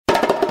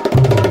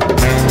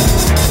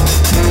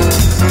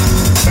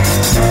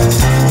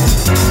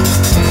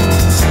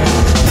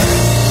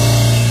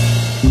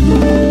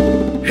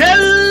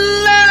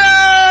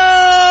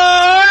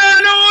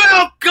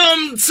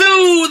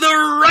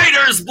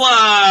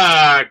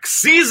back.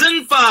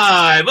 Season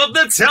 5 of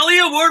the Telly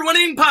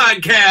Award-winning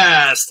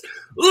podcast.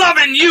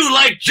 Loving you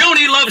like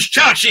Joni loves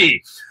Chachi.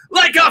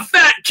 Like a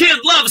fat kid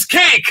loves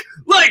cake.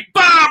 Like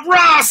Bob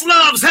Ross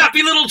loves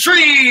happy little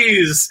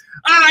trees.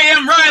 I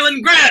am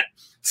Ryland Grant,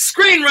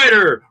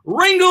 screenwriter,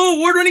 Ringo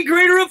Award-winning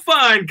creator of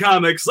fine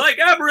comics like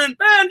Aberrant,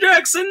 Van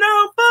Jackson,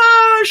 Now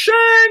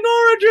Shang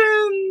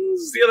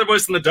Origins. The other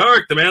voice in the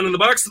dark, the man in the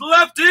box to the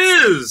left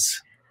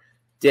is...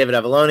 David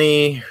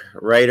Avalone,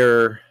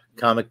 writer,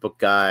 comic book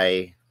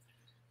guy,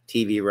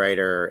 TV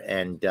writer,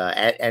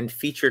 and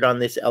featured on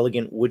this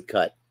elegant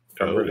woodcut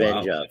from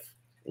Revenge of.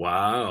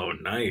 Wow,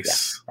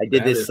 nice. Yeah. I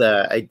did this.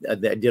 I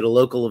did a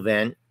local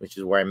event, which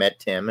is where I met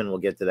Tim, and we'll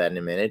get to that in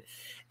a minute.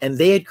 And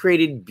they had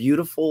created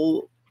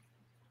beautiful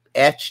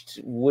etched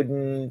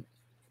wooden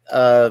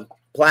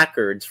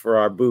placards for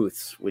our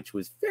booths, which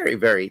was very,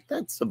 very.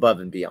 That's above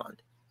and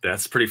beyond.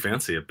 That's pretty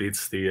fancy. It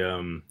beats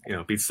the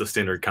beats the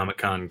standard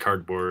Comic-Con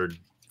cardboard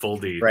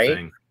foldy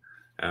thing.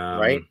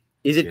 Right?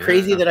 Is it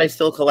crazy that I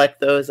still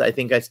collect those? I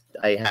think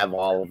I have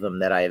all of them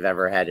that I have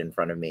ever had in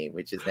front of me,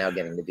 which is now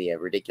getting to be a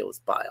ridiculous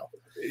pile.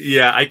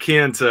 Yeah, I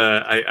can't.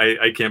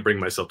 I can't bring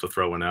myself to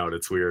throw one out.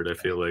 It's weird. I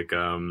feel like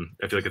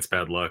it's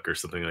bad luck or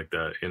something like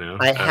that. You know.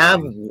 I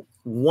have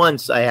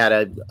once. I had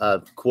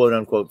a quote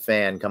unquote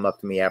fan come up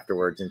to me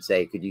afterwards and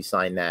say, "Could you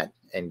sign that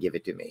and give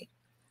it to me?"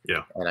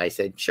 Yeah. And I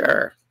said,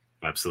 "Sure."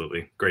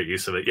 Absolutely, great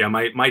use of it. Yeah,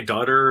 my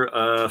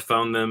daughter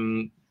found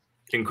them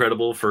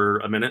incredible for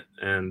a minute,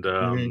 and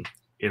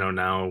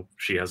now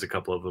she has a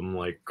couple of them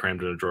like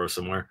crammed in a drawer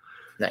somewhere.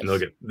 Nice. And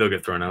they'll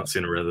get thrown out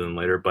sooner rather than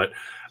later. But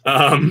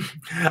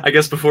I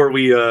guess before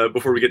we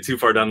get too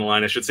far down the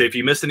line, I should say if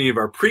you missed any of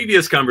our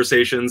previous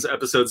conversations,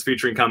 episodes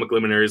featuring comic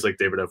luminaries like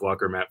David F.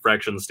 Walker, Matt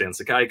Fraction, Stan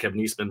Sakai, Kevin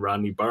Eastman,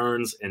 Rodney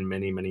Barnes, and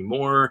many, many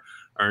more,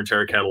 our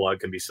entire catalog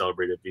can be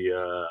celebrated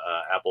via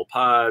Apple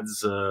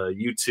Pods,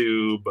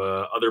 YouTube,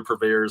 other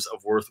purveyors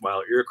of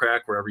worthwhile ear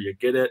crack, wherever you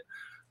get it.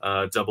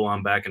 Double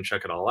on back and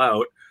check it all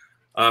out.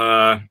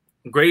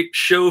 Great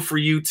show for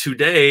you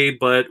today,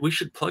 but we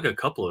should plug a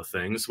couple of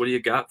things. What do you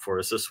got for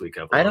us this week,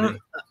 Evelyn?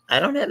 I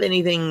don't have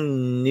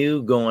anything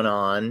new going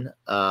on,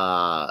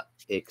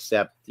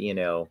 except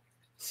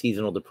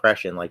seasonal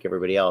depression like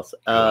everybody else.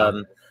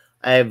 I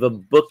have a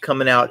book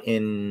coming out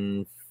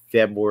in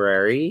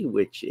February,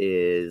 which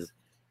is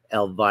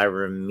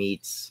Elvira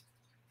meets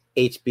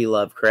H.P.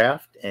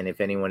 Lovecraft, and if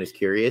anyone is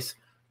curious,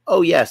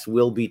 oh yes,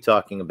 we'll be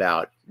talking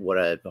about what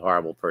a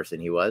horrible person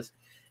he was.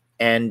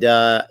 And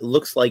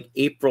looks like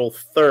April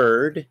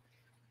 3rd,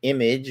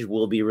 Image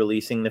will be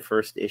releasing the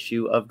first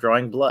issue of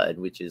Drawing Blood,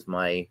 which is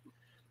my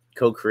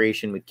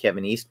co-creation with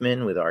Kevin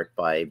Eastman, with art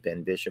by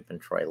Ben Bishop and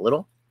Troy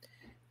Little.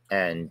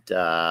 And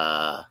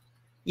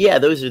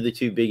those are the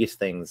two biggest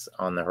things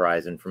on the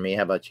horizon for me.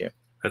 How about you?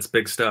 That's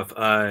big stuff.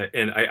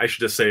 And I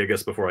should just say, I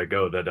guess, before I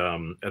go, that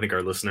I think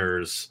our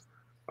listeners...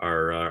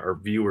 Our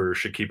viewers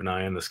should keep an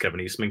eye on this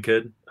Kevin Eastman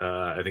kid.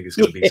 I think he's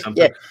going to be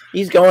something. Yeah,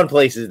 he's going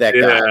places. That guy.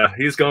 Yeah,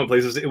 he's going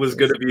places. It was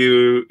good of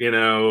you,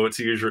 to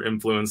use your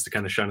influence to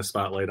kind of shine a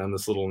spotlight on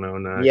this little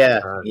known.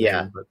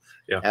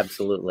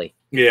 Absolutely.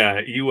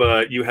 Yeah,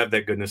 you have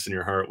that goodness in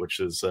your heart, which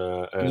is.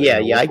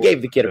 I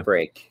gave the kid a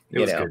break.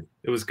 Good.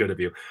 It was good of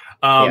you.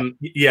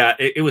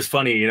 It was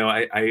funny.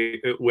 I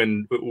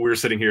when we were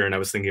sitting here and I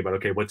was thinking about,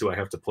 okay, what do I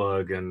have to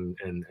plug and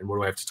what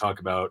do I have to talk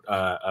about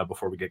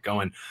before we get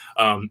going?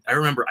 I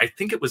remember, I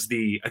think it was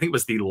the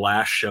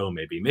last show,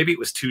 maybe it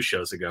was 2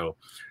 shows ago,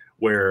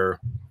 where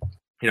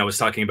I was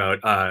talking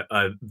about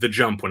The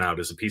Jump went out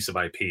as a piece of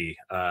IP,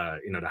 to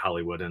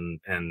Hollywood,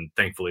 and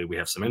thankfully we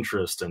have some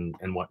interest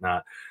and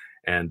whatnot.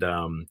 And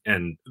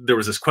there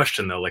was this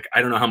question though, like,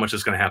 I don't know how much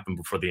is going to happen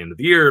before the end of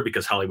the year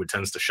because Hollywood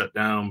tends to shut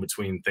down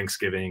between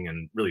Thanksgiving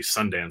and really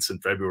Sundance in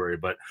February.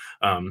 But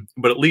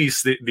at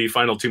least the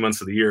final 2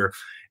 months of the year.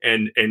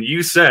 And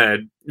you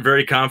said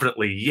very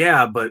confidently,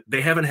 yeah, but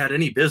they haven't had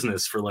any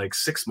business for like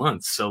 6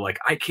 months. So like,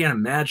 I can't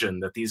imagine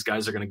that these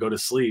guys are going to go to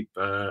sleep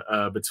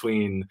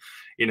between,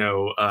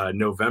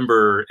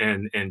 November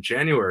and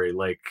January.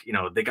 Like,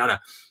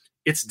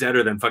 it's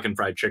deader than fucking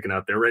fried chicken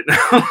out there right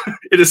now.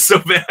 It is so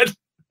bad.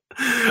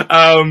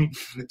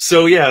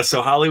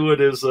 So Hollywood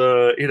is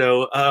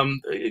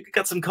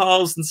got some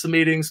calls and some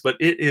meetings, but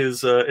it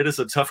is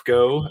a tough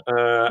go.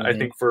 I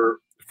think for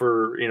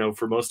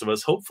most of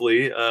us.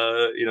 Hopefully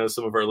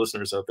some of our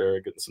listeners out there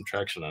are getting some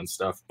traction on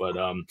stuff, but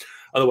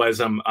otherwise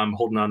I'm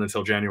holding on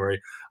until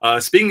January.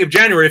 Speaking of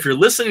January, if you're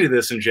listening to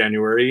this in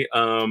January,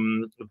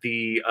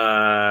 the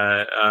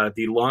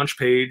launch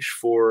page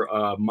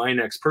for my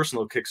next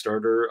personal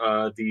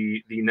Kickstarter,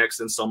 the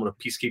next installment of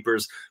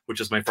Peacekeepers, which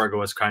is my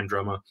Fargo-esque crime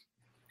drama,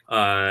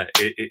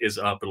 it is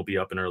up. It'll be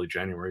up in early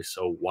January,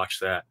 so watch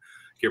that.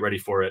 Get ready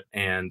for it.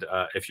 And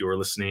if you are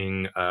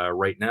listening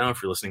right now,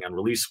 if you're listening on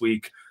release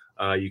week,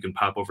 you can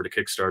pop over to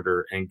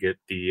Kickstarter and get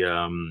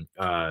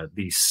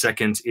the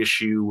second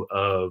issue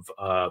of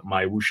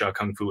my Wuxia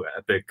Kung Fu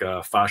epic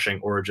Fa Shang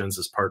Origins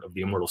as part of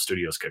the Immortal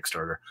Studios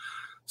Kickstarter.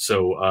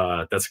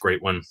 So that's a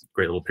great one,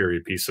 great little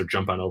period piece. So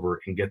jump on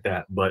over and get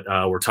that. But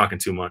we're talking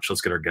too much.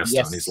 Let's get our guest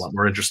on. He's a lot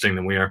more interesting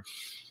than we are.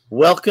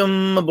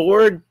 Welcome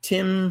aboard,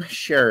 Tim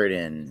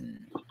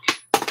Sheridan.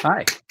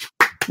 Hi.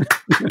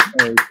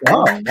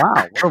 Wow,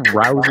 what a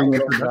rousing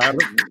introduction.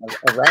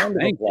 A round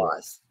of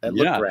applause. That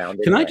looked round.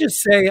 Can I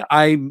just say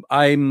I'm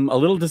a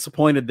little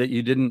disappointed that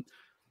you didn't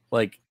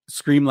like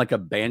scream like a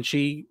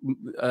banshee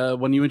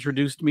when you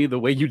introduced me the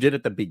way you did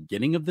at the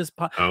beginning of this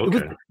podcast. Oh,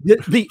 okay.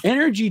 The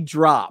energy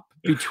drop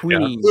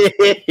between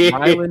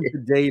Ryland to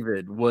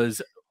David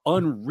was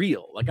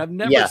unreal. Like I've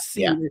never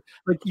seen it.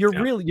 Like you're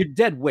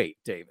dead weight,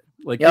 David.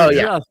 Like no,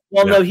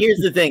 here's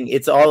the thing.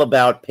 It's all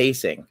about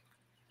pacing.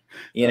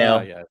 You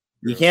know,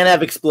 you can't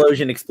have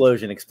explosion.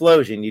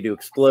 You do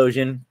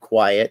explosion,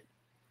 quiet.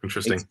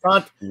 Interesting.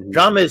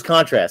 Drama is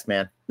contrast,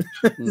 man.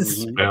 I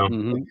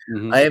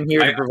am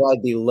here to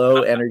provide the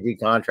low energy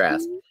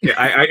contrast. Yeah,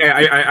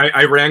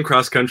 I ran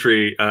cross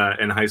country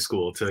in high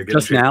school to get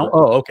just now.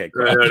 Oh, okay.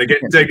 To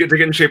get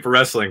in shape for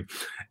wrestling,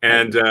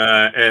 and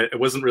it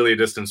wasn't really a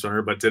distance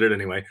runner, but did it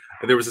anyway.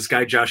 There was this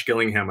guy Josh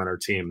Gillingham on our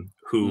team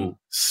who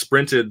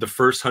sprinted the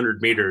first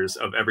 100 meters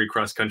of every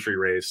cross country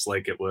race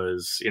like it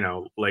was,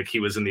 like he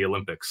was in the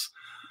Olympics,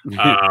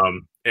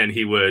 and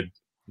he would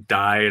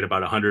die at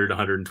about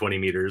 120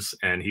 meters,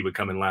 and he would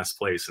come in last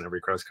place in every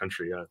cross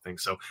country thing.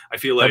 So I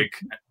feel like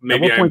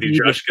maybe I'm the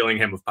Josh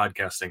Gillingham of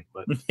podcasting.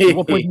 But at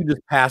what point you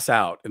just pass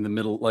out in the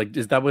middle? Like,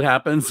 is that what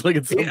happens? Like,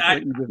 it's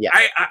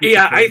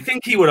I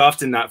think he would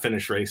often not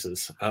finish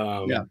races.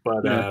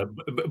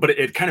 But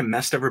it kind of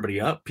messed everybody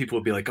up. People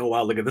would be like, "Oh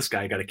wow, look at this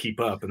guy! I got to keep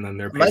up." And then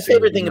my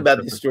favorite thing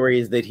about the story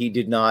is that he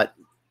did not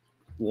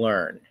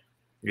learn.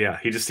 Yeah,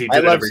 he did I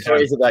love every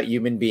stories time. about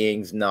human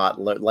beings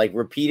not like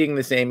repeating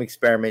the same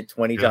experiment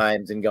 20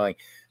 times and going,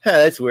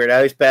 that's weird. I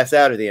always pass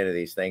out at the end of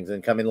these things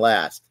and come in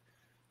last.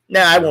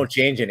 I won't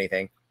change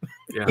anything.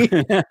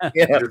 Yeah.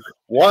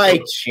 Why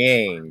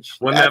change?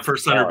 Won that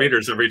first 100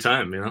 meters every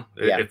time,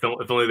 If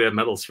only they had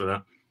medals for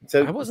that.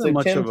 So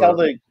Tim,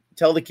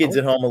 tell the kids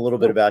at home a little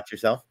bit about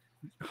yourself.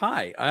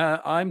 Hi,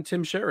 I'm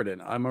Tim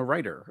Sheridan. I'm a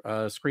writer,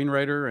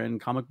 screenwriter and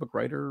comic book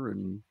writer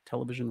and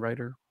television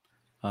writer.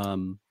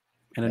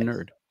 And a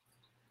nerd.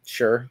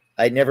 Sure.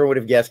 I never would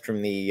have guessed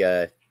from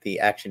the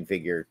action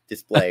figure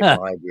display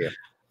behind you.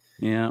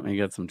 Yeah,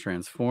 you got some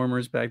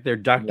Transformers back there.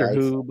 Doctor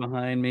Who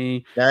behind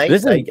me.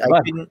 Nice.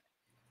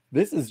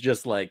 This is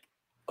just like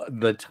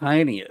the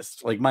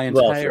tiniest. Like my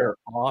entire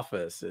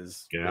office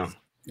is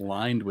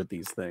lined with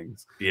these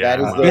things. Yeah.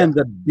 And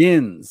the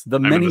bins, the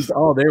many.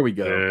 There we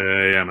go.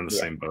 Yeah, I'm in the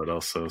same boat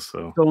also.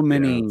 So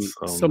many.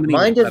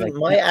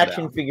 My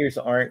action figures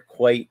aren't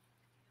quite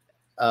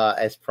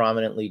as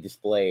prominently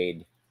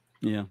displayed,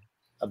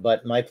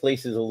 but my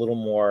place is a little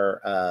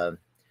more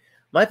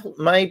my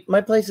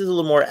place is a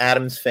little more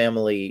Addams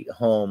Family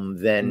home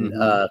than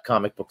a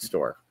comic book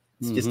store.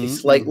 It's just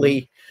it's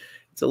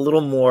a little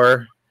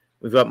more.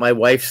 We've got my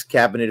wife's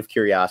cabinet of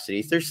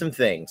curiosities. There's some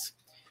things,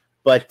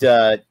 but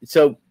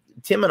so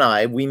Tim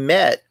and we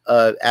met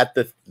at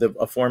the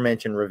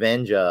aforementioned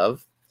Revenge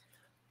of,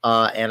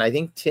 and I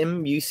think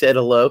Tim, you said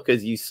hello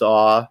because you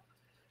saw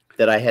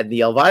that I had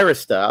the Elvira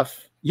stuff.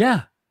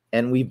 Yeah.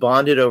 And we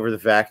bonded over the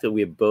fact that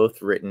we have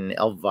both written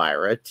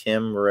Elvira.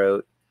 Tim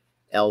wrote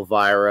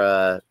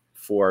Elvira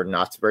for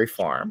Knott's Berry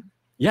Farm.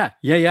 Yeah.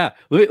 Let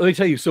me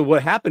tell you. So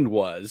what happened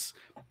was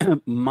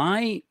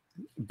my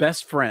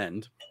best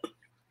friend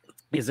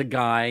is a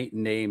guy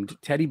named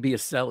Teddy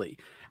Biaselli.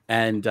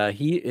 And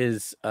he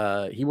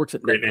works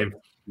at Great Netflix. name.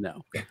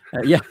 No.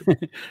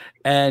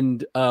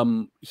 And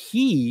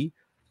he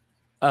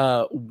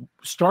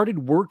started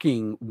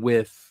working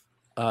with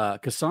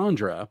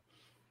Cassandra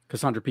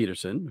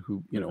Peterson,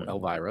 who,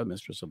 Elvira,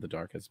 Mistress of the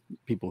Dark, as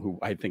people who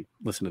I think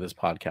listen to this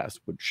podcast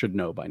should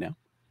know by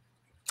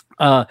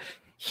now.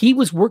 He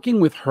was working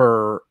with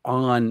her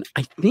on,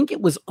 I think it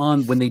was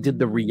on when they did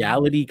the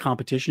reality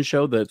competition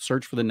show, the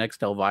Search for the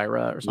Next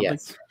Elvira or something.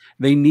 Yes.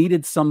 They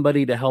needed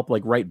somebody to help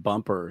like write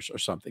bumpers or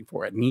something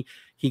for it. And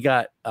he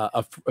got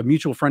a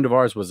mutual friend of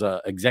ours was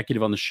a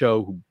executive on the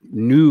show who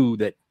knew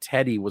that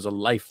Teddy was a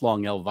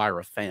lifelong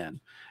Elvira fan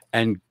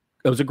and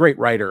it was a great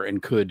writer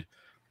and could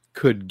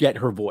get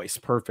her voice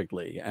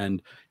perfectly.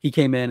 And he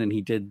came in and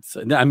he did.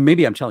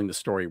 Maybe I'm telling the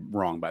story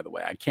wrong, by the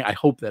way. I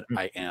hope that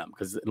I am,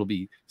 because it'll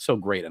be so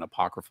great and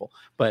apocryphal.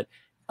 But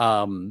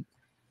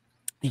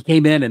he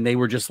came in and they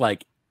were just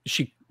like,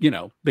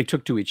 they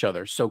took to each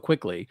other so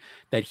quickly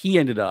that he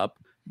ended up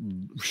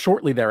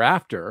shortly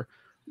thereafter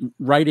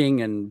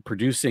writing and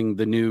producing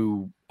the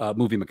new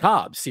movie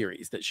Macabre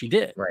series that she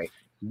did. Right.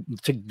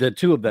 The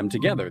two of them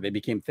together, they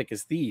became thick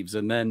as thieves,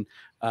 and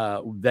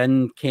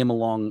then came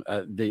along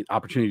the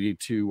opportunity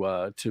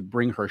to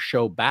bring her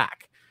show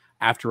back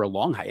after a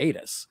long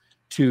hiatus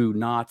to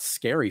Knott's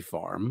Scary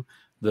Farm,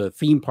 the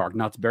theme park,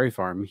 Knott's Berry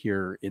Farm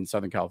here in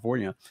Southern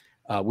California,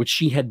 which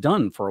she had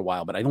done for a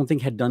while, but I don't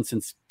think had done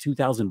since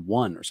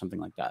 2001 or something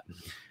like that.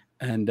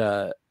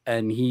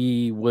 And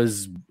he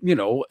was,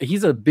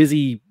 he's a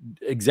busy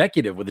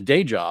executive with a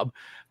day job,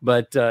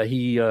 but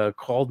he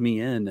called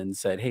me in and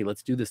said, "Hey,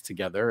 let's do this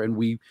together." And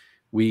we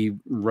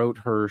wrote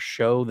her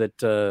show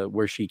that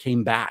where she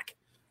came back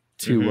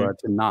to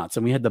Knott's,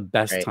 and we had the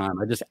best time.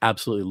 I just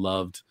absolutely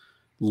loved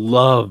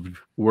loved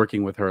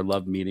working with her,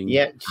 loved meeting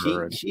Yeah,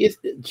 her.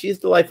 she's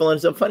delightful. And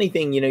it's a funny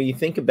thing, you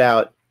think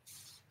about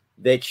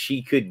that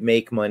she could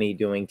make money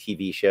doing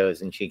TV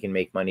shows and she can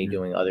make money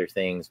doing other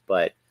things,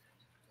 but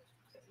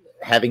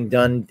having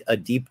done a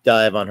deep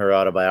dive on her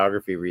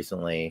autobiography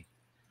recently,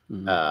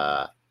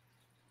 the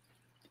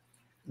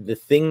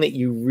thing that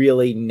you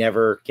really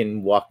never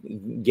can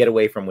get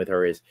away from with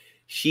her is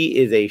she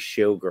is a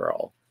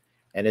showgirl.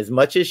 And as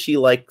much as she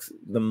likes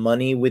the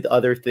money with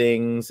other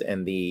things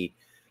and the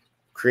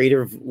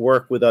creative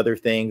work with other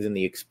things and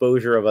the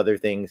exposure of other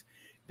things,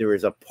 there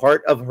is a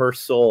part of her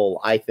soul,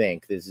 I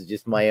think, this is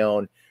just my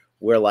own,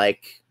 where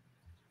like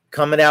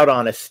coming out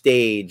on a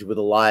stage with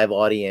a live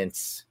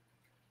audience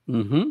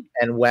and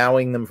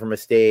wowing them from a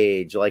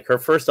stage, like her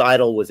first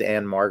idol was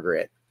Anne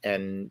Margaret.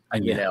 And, I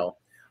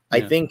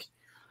think,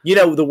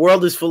 the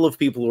world is full of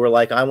people who are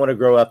like, I want to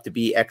grow up to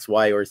be X,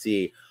 Y, or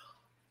Z.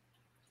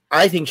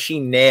 I think she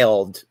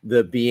nailed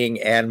the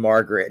being Anne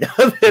Margaret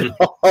of it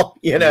all.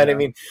 You know what I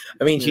mean?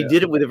 She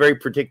did it with a very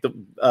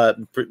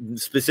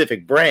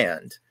specific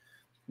brand,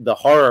 the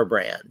horror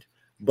brand,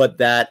 but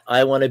that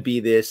I want to be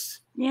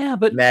this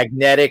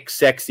magnetic,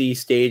 sexy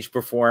stage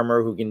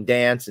performer who can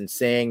dance and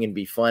sing and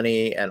be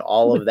funny and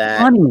all of that.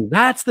 Funny.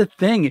 That's the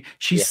thing.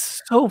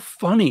 She's so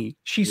funny.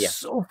 She's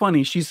so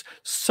funny. She's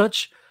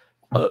such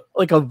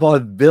like a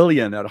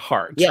vaudevillian at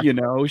heart.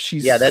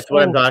 She's that's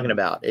what I'm talking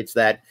about. It's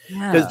that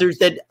because there's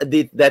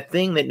that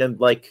thing that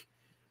like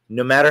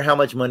no matter how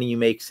much money you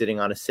make sitting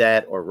on a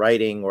set or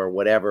writing or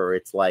whatever,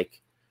 it's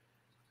like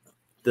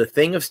the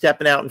thing of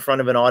stepping out in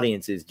front of an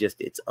audience is just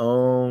its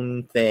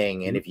own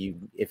thing. And if you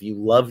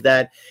love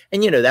that,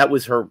 and that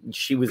was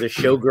she was a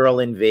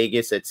showgirl in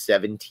Vegas at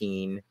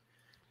 17,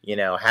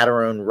 had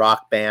her own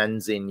rock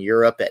bands in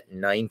Europe at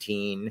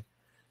 19,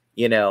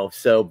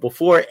 so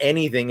before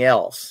anything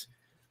else,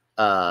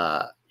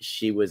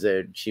 she was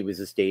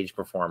a stage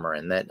performer,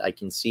 and that I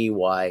can see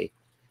why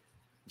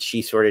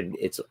she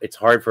it's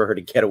hard for her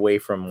to get away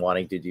from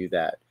wanting to do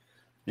that.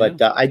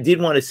 But I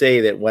did want to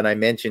say that when I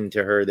mentioned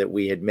to her that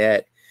we had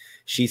met,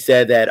 she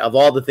said that of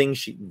all the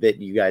things that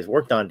you guys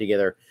worked on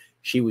together,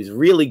 she was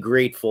really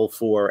grateful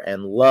for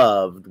and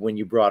loved when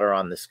you brought her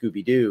on the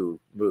Scooby-Doo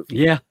movie.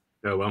 Yeah.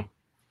 Oh, well.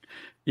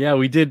 Yeah,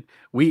 we did.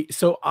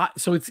 So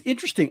it's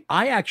interesting.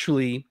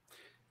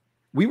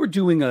 We were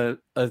doing a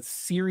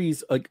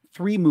series, like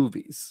 3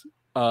 movies,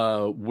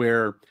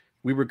 where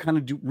we were kind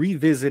of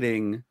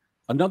revisiting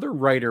another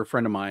writer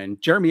friend of mine,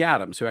 Jeremy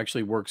Adams, who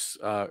actually writes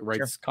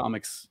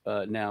comics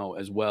now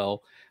as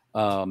well.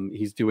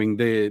 He's doing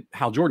the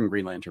Hal Jordan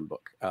Green Lantern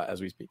book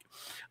as we speak.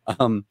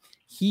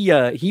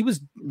 He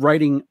was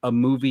writing a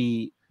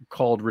movie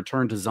called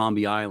Return to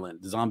Zombie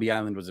Island. Zombie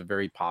Island was a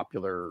very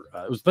popular.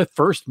 It was the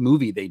first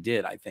movie they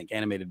did, I think,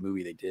 animated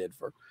movie they did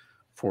for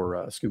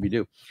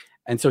Scooby-Doo.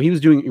 And so he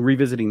was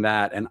revisiting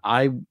that, and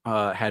I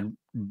had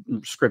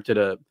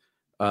scripted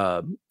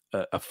a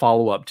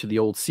follow-up to the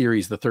old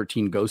series, The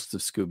 13 Ghosts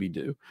of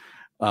Scooby-Doo.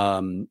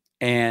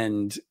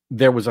 And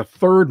there was a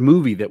third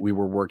movie that we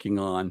were working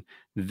on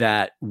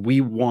that we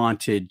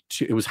wanted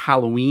to, it was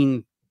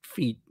Halloween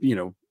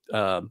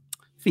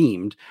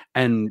themed,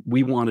 and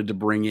we wanted to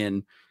bring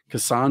in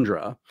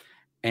Cassandra.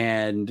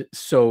 And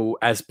so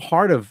as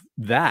part of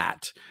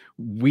that,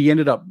 we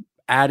ended up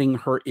adding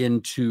her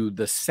into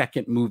the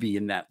second movie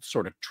in that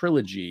sort of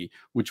trilogy,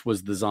 which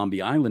was the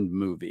Zombie Island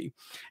movie.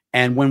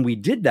 And when we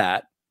did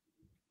that,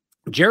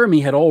 Jeremy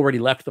had already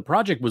left the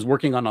project, was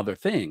working on other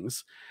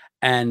things.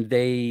 And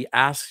they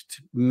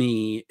asked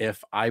me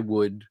if I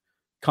would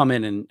come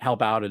in and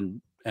help out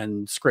and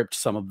script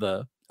some of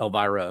the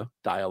Elvira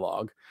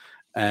dialogue.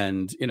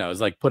 And, it was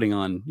like putting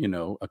on,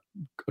 an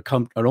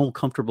old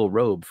comfortable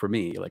robe for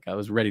me. Like I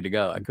was ready to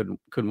go. I couldn't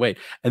wait.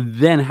 And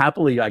then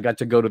happily I got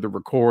to go to the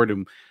record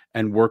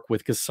and work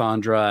with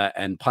Cassandra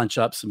and punch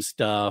up some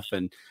stuff.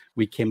 And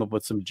we came up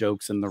with some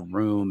jokes in the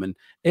room, and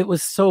it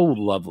was so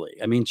lovely.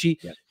 I mean,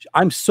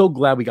 I'm so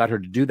glad we got her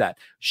to do that.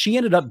 She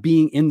ended up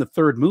being in the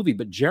third movie,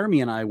 but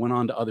Jeremy and I went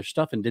on to other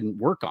stuff and didn't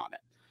work on it.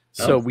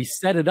 So we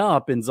set it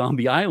up in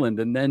Zombie Island,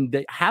 and then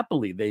they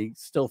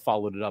still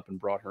followed it up and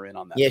brought her in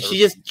on that. Yeah,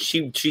 she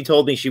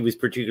told me she was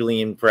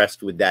particularly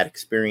impressed with that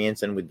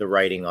experience and with the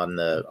writing on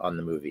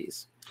the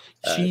movies.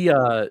 She's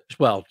an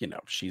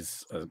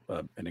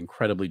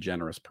incredibly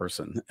generous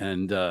person,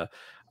 and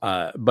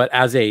but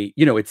as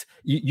it's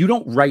you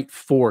don't write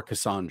for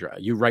Cassandra,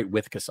 you write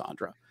with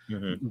Cassandra.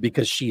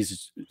 Because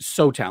she's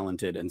so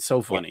talented and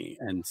so funny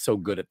and so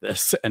good at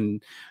this,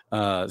 and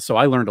so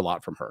I learned a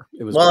lot from her.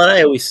 It was and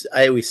I always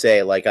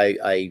say, like,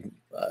 I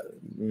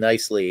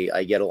nicely,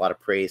 I get a lot of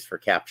praise for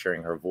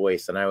capturing her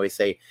voice, and I always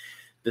say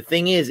the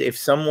thing is, if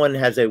someone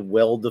has a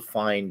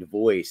well-defined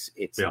voice,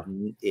 it's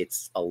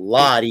a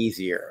lot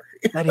easier.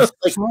 That is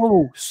like,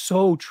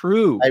 so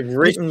true. I've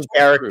written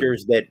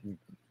characters that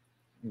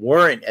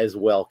weren't as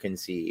well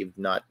conceived,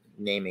 not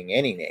naming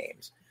any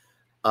names.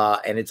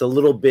 And it's a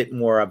little bit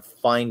more of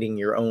finding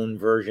your own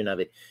version of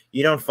it.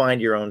 You don't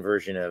find your own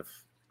version of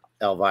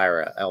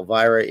Elvira.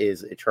 Elvira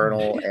is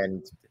eternal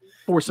and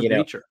force of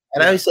nature.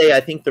 And I would say, I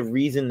think the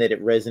reason that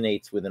it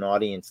resonates with an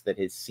audience that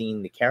has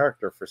seen the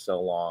character for so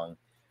long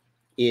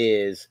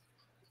is,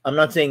 I'm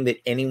not saying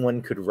that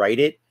anyone could write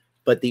it,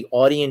 but the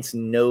audience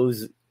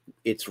knows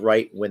it's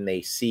right when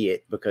they see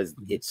it because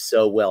it's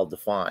so well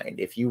defined.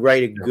 If you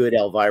write a good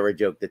Elvira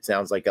joke that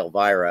sounds like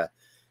Elvira,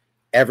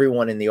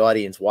 everyone in the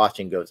audience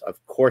watching goes,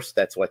 of course,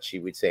 that's what she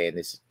would say in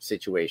this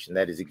situation.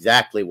 That is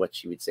exactly what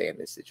she would say in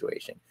this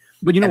situation.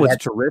 But you know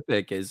what's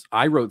terrific is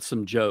I wrote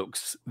some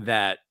jokes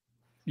that,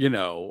 you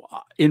know,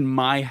 in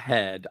my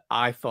head,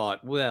 I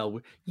thought, well,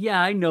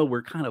 yeah, I know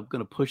we're kind of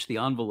going to push the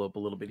envelope a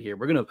little bit here.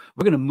 We're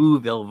gonna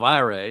move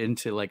Elvira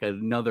into like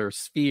another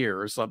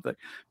sphere or something.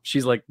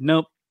 She's like,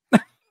 nope.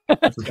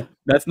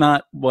 That's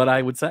not what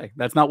I would say.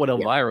 That's not what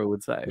Elvira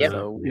would say.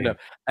 So, you know,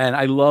 and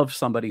I love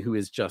somebody who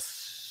is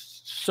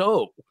just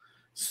so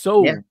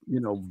you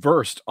know,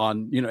 versed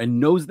on, you know, and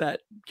knows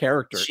that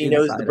character. She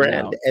knows the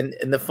brand.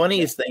 And the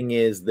funniest thing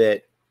is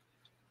that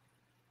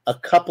a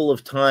couple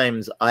of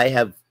times I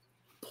have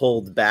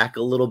pulled back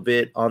a little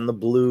bit on the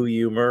blue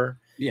humor.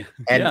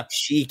 And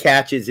she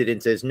catches it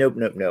and says, nope.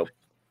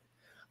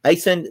 I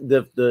sent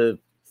the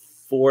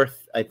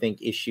fourth, I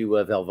think, issue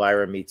of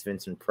Elvira Meets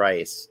Vincent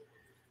Price.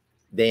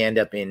 They end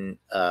up in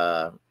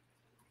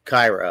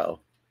Cairo,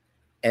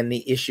 and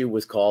the issue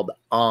was called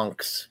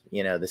Onks,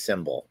 you know, the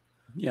symbol.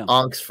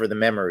 Onks for the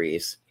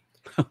memories.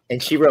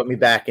 And she wrote me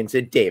back and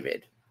said,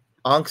 David,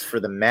 Onks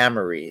for the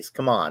memories.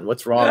 Come on,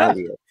 what's wrong with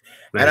you?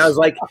 Nice. And I was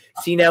like,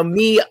 see, now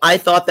I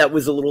thought that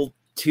was a little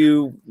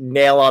too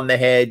nail on the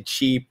head,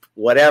 cheap,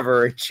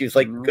 whatever. And she was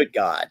like, good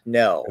God,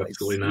 no.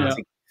 Absolutely not.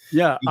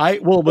 Yeah,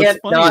 you can't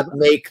not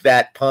make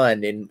that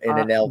pun in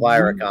an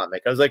Elvira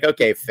comic. I was like,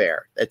 okay,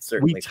 fair. That's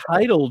certainly. We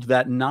titled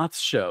that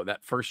Knott's show,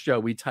 that first show.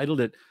 We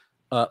titled it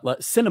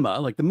 "Cinema,"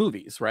 like the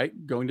movies, right?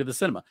 Going to the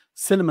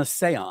cinema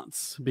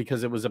seance,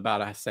 because it was about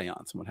a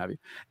seance and what have you.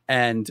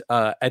 And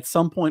at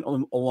some point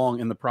along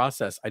in the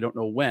process, I don't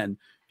know when,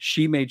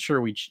 she made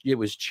sure it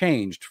was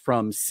changed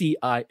from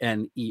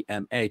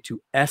CINEMA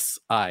to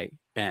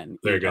SINEMA.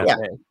 There you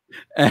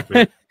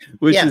go.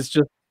 Which is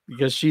just.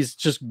 Because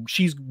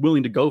she's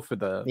willing to go for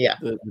the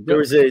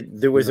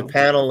there was a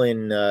panel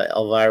in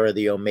Elvira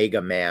the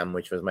Omega Ma'am,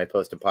 which was my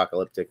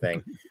post-apocalyptic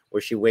thing,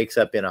 where she wakes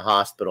up in a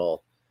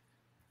hospital,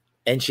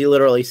 and she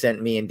literally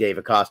sent me and Dave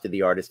Acosta,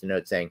 the artist, a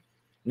note saying,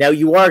 now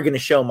you are going to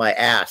show my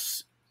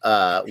ass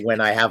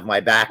when I have my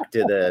back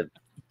to the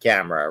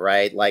camera,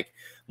 right? Like,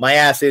 my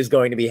ass is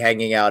going to be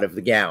hanging out of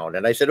the gown.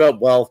 And I said, oh,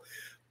 well,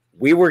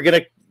 we were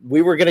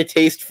gonna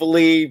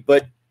tastefully,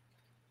 but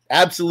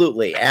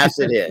absolutely, as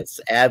it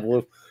is.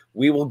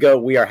 We will go.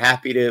 We are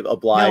happy to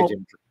oblige.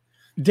 Now,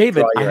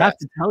 David, I have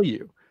to tell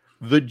you,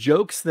 the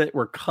jokes that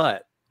were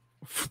cut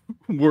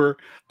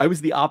I was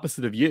the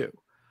opposite of you.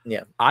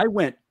 Yeah. I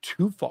went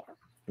too far.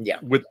 Yeah.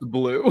 With the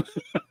blue.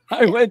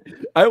 I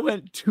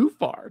went too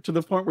far to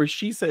the point where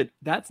she said,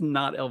 that's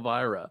not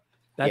Elvira.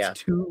 That's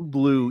too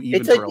blue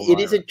even for Elvira. It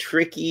is a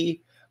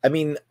tricky, I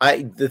mean,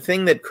 the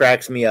thing that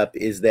cracks me up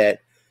is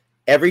that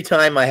every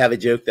time I have a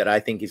joke that I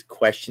think is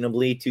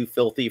questionably too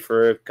filthy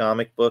for a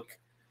comic book,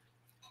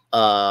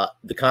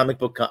 the comic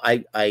book,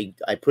 I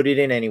put it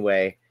in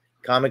anyway.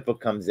 Comic book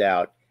comes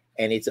out,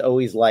 and it's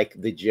always like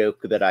the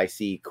joke that I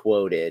see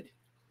quoted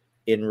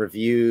in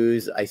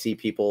reviews. I see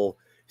people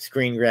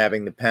screen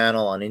grabbing the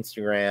panel on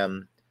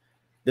Instagram.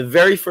 The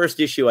very first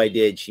issue I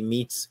did,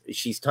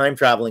 she's time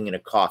traveling in a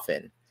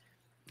coffin,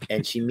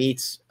 and she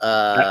meets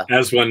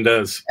as one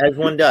does.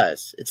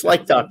 It's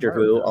like Doctor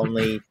Who,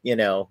 only, you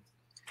know,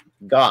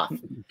 goth.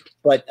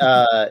 But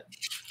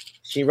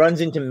she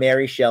runs into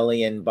Mary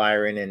Shelley and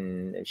Byron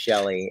and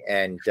Shelley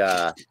and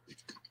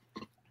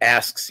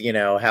asks, you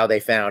know, how they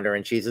found her.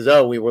 And she says,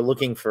 oh, we were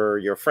looking for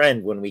your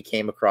friend when we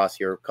came across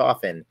your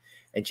coffin.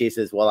 And she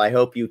says, well, I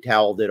hope you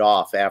toweled it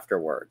off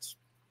afterwards.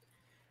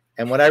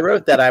 And when I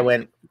wrote that, I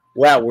went,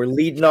 wow, we're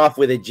leading off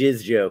with a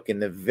jizz joke in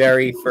the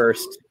very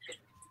first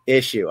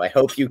issue. I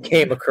hope you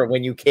came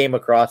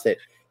across it.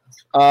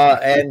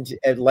 And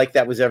like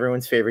that was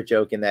everyone's favorite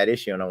joke in that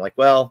issue. And I'm like,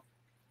 well,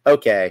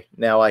 okay,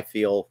 now I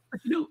feel.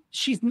 You know,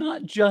 she's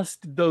not just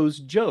those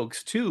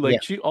jokes too.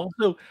 Like she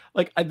also,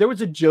 like, there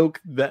was a joke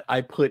that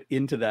I put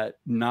into that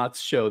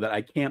Knott's show that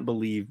I can't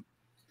believe.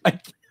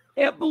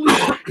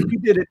 She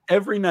did it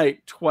every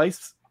night,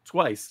 twice,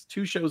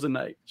 2 shows a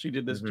night. She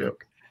did this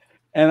joke.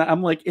 And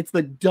I'm like, it's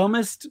the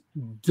dumbest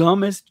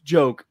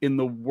joke in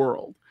the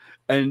world.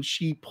 And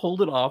she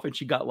pulled it off, and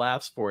she got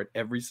laughs for it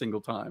every single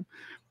time,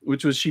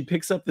 which was, she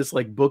picks up this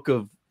like book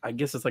of, I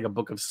guess it's like a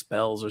book of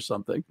spells or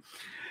something.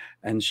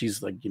 And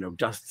she's like, you know,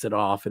 dusts it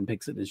off and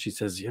picks it. And she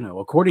says, you know,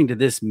 according to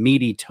this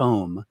meaty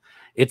tome,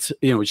 it's,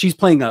 you know, she's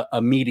playing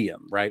a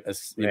medium, right?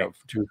 You know,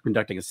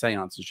 conducting a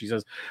seance. And she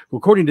says, well,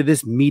 according to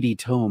this meaty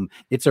tome,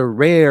 it's a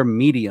rare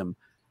medium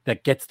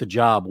that gets the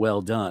job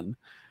well done.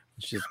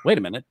 And she says, wait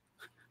a minute.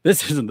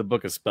 This isn't the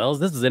book of spells.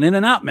 This is an in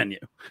and out menu.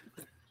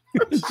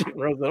 She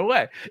throws it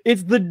away.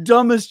 It's the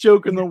dumbest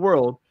joke in the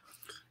world.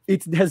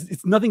 It's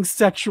nothing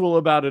sexual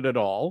about it at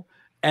all.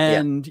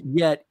 And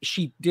yet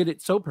she did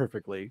it so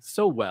perfectly,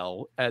 so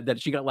well, that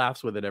she got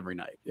laughs with it every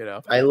night, you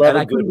know. I love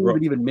I couldn't believe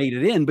it even made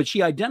it in, but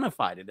she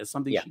identified it as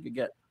something she could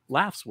get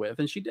laughs with,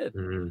 and she did.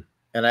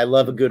 And I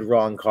love a good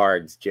wrong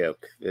cards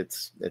joke.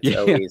 It's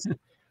always.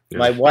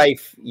 My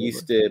wife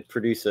used to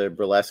produce a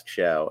burlesque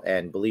show,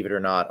 and believe it or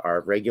not,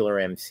 our regular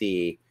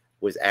MC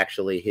was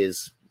actually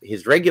his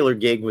regular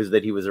gig was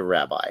that he was a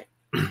rabbi.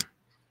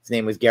 His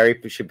name was Gary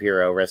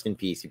Shapiro. Rest in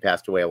peace. He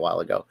passed away a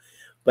while ago.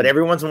 But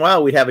every once in a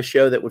while, we'd have a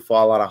show that would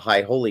fall on a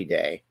high holy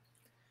day,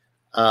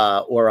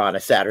 or on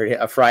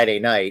a Friday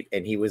night,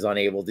 and he was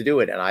unable to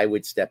do it, and I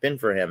would step in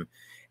for him.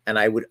 And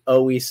I would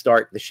always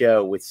start the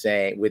show with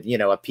a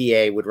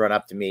PA would run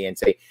up to me and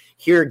say,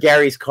 "Here are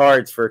Gary's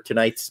cards for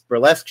tonight's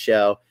burlesque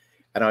show."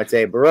 And I would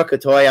say, "Baruch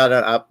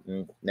Atoya,"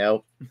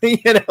 no,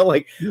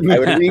 I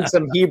would read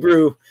some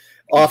Hebrew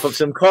off of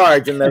some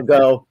cards, and they'll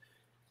go,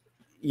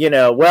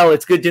 well,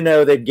 it's good to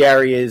know that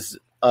Gary is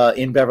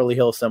in Beverly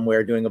Hills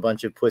somewhere doing a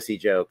bunch of pussy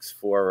jokes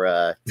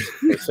for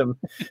some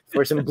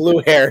blue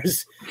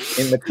hairs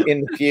in the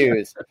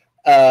pews,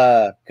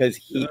 because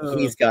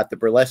he's got the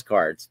burlesque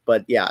cards.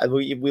 But yeah,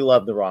 we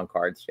love the wrong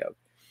cards joke.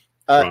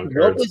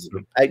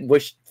 I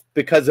wish,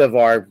 because of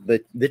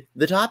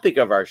the topic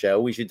of our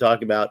show, we should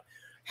talk about,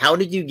 how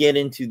did you get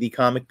into the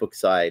comic book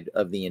side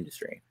of the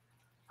industry?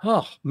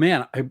 Oh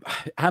man,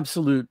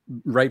 absolute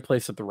right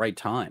place at the right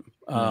time.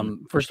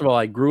 First of all,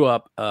 I grew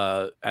up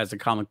as a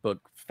comic book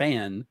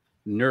fan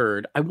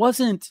nerd. I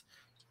wasn't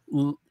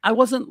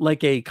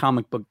like a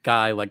comic book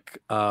guy,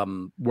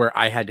 where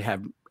I had to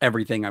have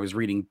everything. I was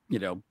reading,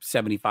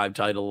 75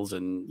 titles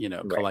and,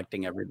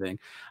 collecting everything.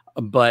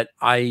 But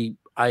I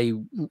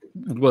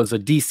was a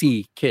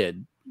DC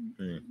kid.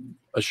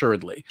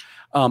 Assuredly.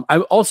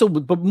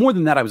 But more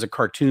than that, I was a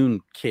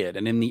cartoon kid.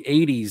 And in the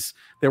 80s,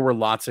 there were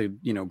lots of,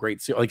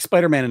 great, like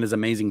Spider-Man and His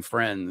Amazing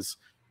Friends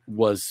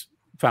was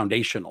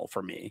foundational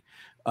for me.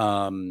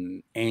 But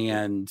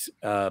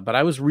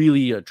I was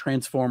really a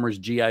Transformers,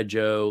 G.I.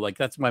 Joe. Like,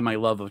 that's why my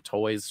love of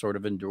toys sort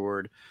of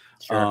endured.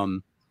 Sure.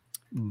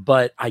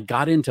 But I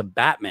got into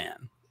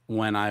Batman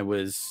when I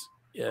was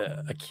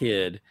a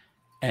kid.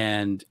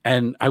 And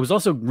I was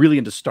also really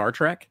into Star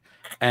Trek.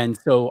 And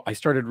so I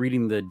started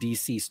reading the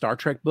DC Star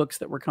Trek books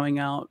that were coming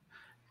out,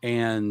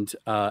 and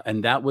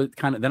that was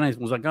then I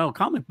was like, oh,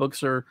 comic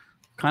books are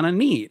kind of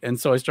neat. And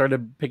so I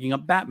started picking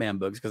up Batman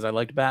books because I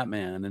liked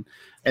Batman,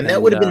 and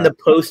that would have been the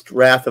post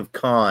Wrath of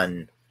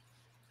Khan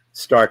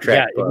Star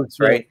Trek books,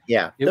 right?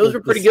 Yeah, those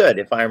were pretty good,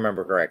 if I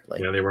remember correctly.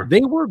 Yeah, they were.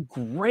 They were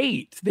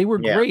great. They were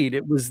great.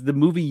 It was the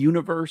movie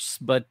universe,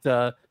 but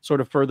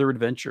sort of further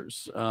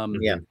adventures.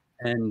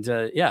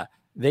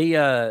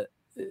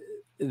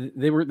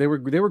 They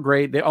were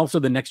great. They also,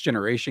 the Next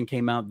Generation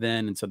came out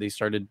then, and so they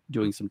started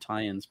doing some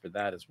tie-ins for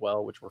that as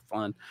well, which were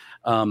fun.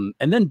 And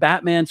then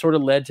Batman sort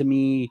of led to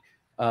me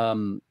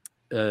when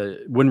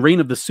Reign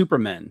of the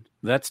Supermen,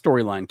 that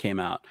storyline came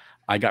out.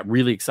 I got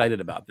really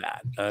excited about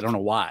that. I don't know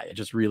why. It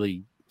just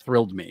really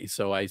thrilled me.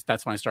 So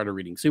that's when I started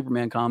reading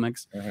Superman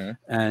comics,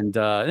 and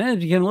it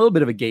became a little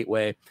bit of a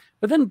gateway.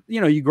 But then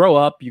you grow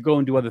up, you go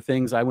and do other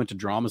things. I went to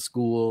drama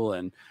school,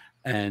 and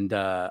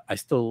I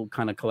still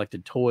kind of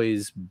collected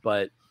toys,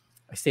 but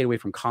I stayed away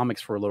from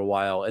comics for a little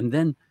while. And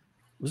then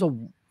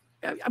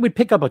I would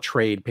pick up a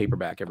trade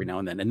paperback every now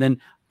and then. And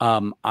then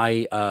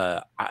I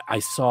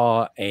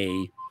saw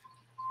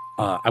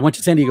I went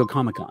to San Diego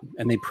Comic-Con,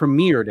 and they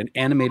premiered an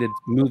animated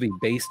movie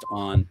based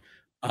on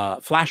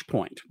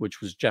Flashpoint,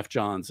 which was Jeff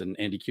Johns and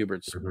Andy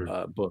Kubert's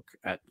book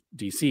at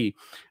DC.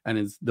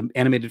 And the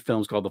animated film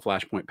is called The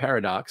Flashpoint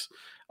Paradox.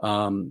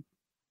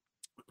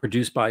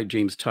 Produced by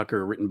James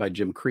Tucker, written by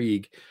Jim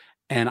Krieg.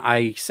 And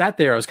I sat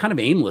there, I was kind of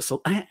aimless.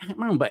 I don't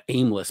know about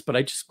aimless, but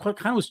I just kind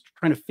of was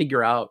trying to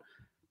figure out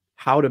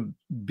how to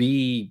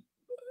be,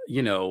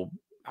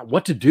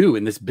 what to do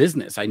in this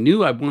business. I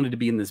knew I wanted to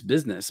be in this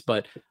business,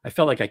 but I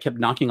felt like I kept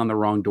knocking on the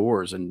wrong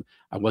doors, and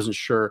I wasn't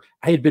sure.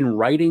 I had been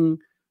writing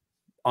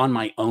on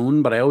my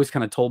own, but I always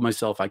kind of told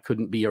myself I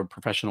couldn't be a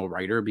professional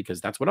writer because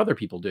that's what other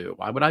people do.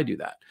 Why would I do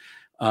that?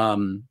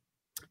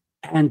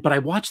 But I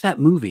watched that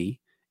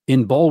movie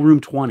in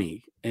Ballroom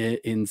 20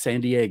 in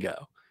San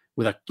Diego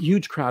with a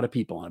huge crowd of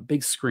people on a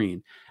big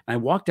screen. And I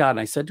walked out and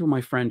I said to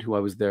my friend who I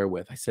was there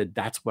with, I said,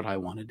 that's what I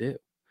want to do.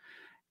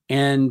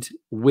 And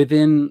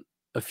within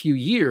a few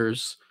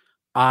years,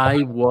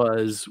 I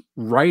was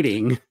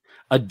adapting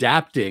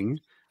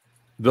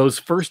those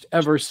first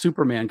ever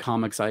Superman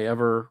comics I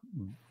ever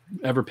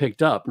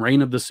picked up,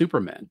 Reign of the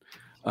Supermen.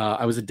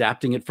 I was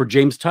adapting it for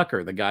James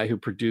Tucker, the guy who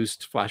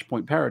produced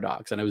Flashpoint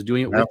Paradox. And I was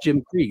doing it with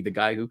Jim Krieg, the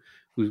guy who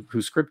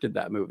scripted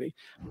that movie.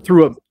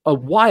 Through a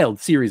wild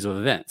series of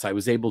events, I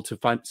was able to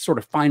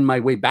find my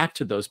way back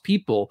to those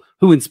people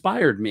who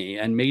inspired me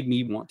and made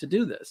me want to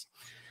do this.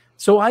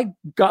 So I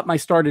got my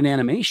start in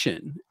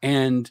animation,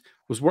 and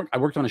I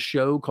worked on a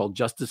show called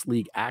Justice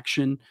League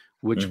Action,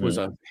 which was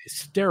a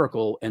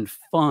hysterical and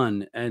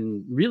fun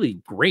and really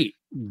great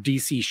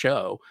DC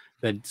show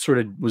that sort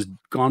of was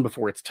gone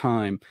before its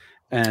time.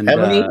 And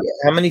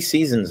how many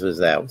seasons was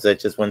that? Was that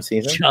just one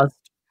season? Just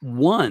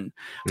one.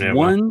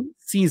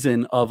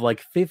 season of like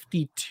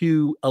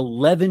 52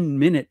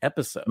 11-minute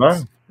episodes.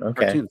 Oh,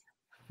 okay. Cartoons.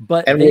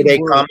 But and were they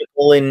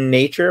comical in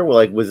nature?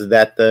 Like, was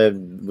that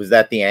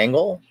the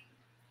angle?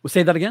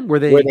 Say that again. Were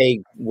they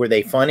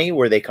funny?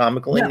 Were they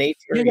comical in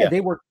nature? Yeah,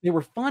 they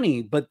were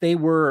funny, but they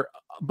were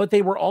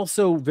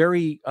also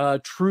very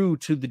true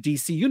to the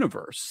DC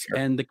universe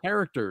and the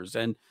characters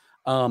and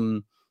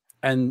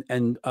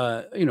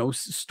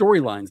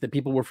storylines that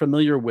people were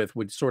familiar with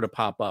would sort of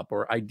pop up,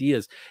 or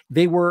ideas.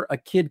 They were a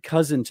kid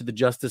cousin to the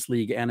Justice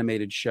League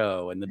animated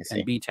show and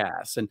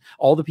BTAS, and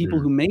all the people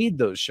who made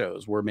those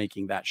shows were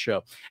making that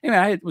show. Anyway,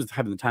 I was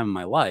having the time of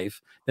my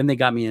life. Then they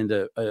got me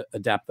into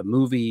adapt the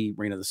movie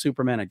Reign of the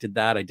Superman. I did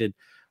that. I did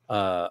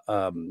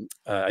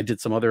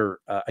some other.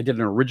 I did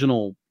an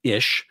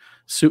original-ish.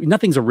 So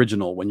nothing's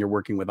original when you're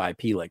working with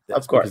IP like this,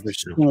 of course,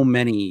 because there's so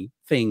many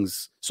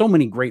things, so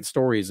many great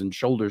stories and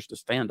shoulders to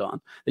stand on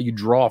that you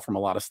draw from a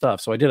lot of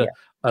stuff. So I did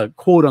a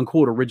quote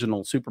unquote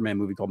original Superman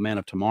movie called Man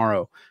of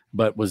Tomorrow,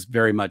 but was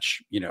very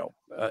much,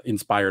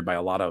 inspired by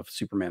a lot of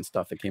Superman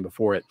stuff that came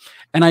before it.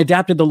 And I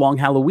adapted The Long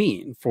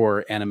Halloween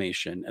for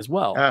animation as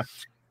well.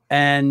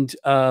 And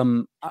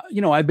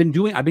I've been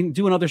doing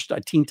other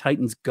stuff. Teen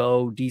Titans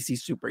Go, DC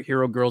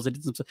Superhero Girls. I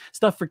did some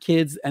stuff for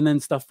kids and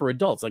then stuff for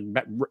adults. Like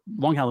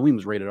Long Halloween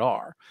was rated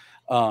R.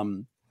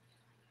 I've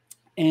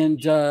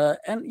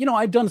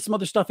done some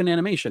other stuff in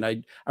animation.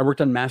 I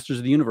worked on Masters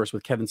of the Universe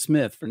with Kevin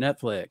Smith for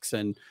Netflix,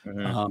 and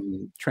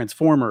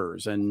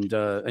Transformers and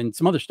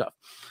some other stuff.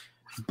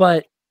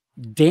 But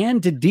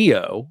Dan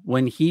DiDio,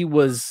 when he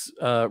was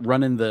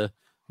running the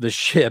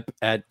ship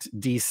at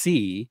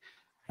DC,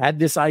 had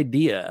this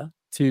idea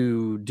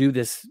to do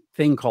this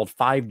thing called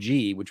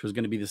 5G, which was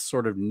going to be this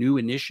sort of new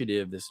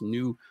initiative, this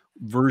new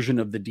version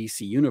of the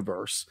DC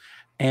universe.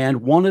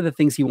 And one of the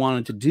things he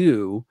wanted to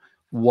do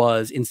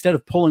was, instead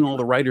of pulling all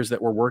the writers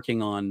that were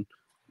working on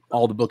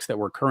all the books that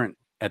were current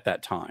at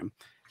that time,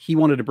 he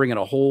wanted to bring in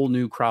a whole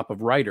new crop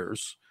of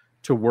writers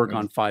to work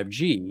on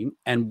 5G.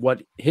 And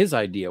what his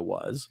idea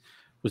was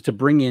to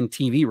bring in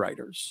TV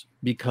writers,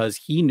 because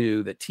he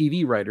knew that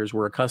TV writers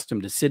were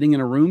accustomed to sitting in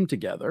a room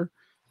together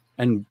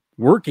and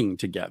working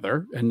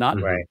together and not,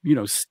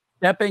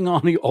 stepping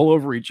on all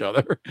over each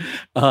other.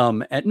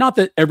 And not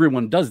that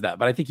everyone does that,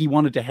 but I think he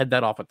wanted to head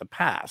that off at the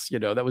pass.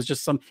 That was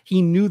just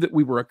he knew that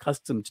we were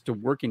accustomed to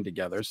working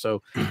together.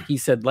 So he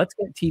said, let's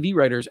get TV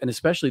writers, and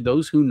especially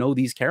those who know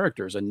these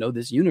characters and know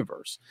this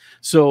universe.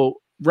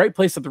 So right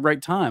place at the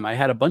right time. I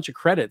had a bunch of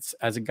credits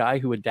as a guy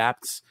who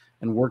adapts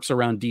and works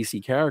around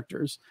DC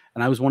characters.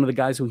 And I was one of the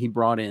guys who he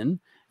brought in,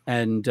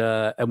 and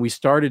we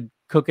started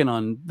cooking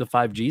on the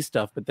 5G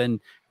stuff. But then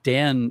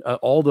Dan,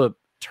 all the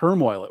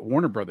turmoil at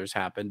Warner Brothers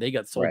happened. They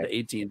got sold to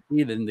AT&T,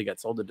 then they got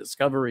sold to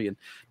Discovery, and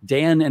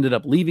Dan ended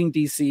up leaving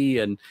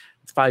DC, and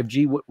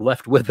 5G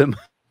left with him.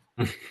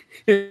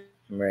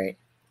 Right.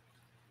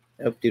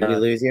 Oh, did we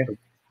lose you?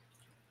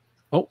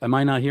 Oh, am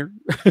I not here?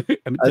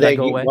 Did I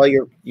go away? Well,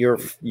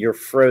 you're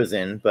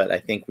frozen, but I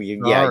think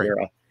you're up.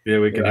 Yeah,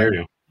 we can hear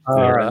you.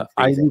 I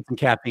need some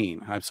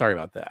caffeine. I'm sorry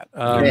about that.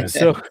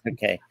 So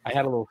okay, I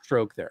had a little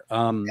stroke there.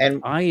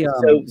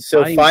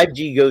 So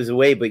 5G goes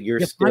away, but you're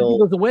still 5G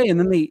goes away, and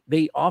then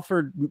they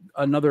offered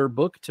another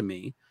book to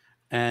me,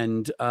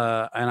 and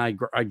I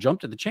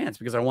jumped at the chance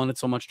because I wanted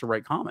so much to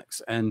write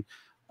comics, and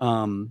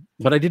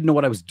but I didn't know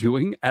what I was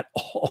doing at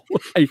all.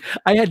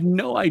 I had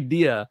no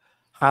idea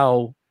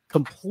how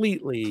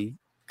completely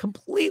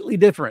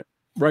different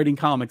writing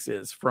comics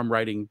is from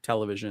writing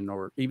television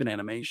or even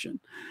animation.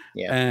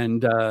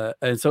 And so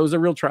it was a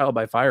real trial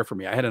by fire for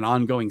me. I had an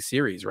ongoing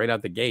series right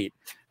out the gate,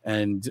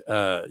 and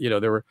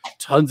there were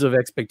tons of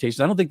expectations.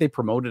 I don't think they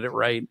promoted it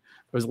right.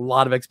 There was a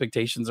lot of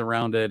expectations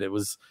around it. It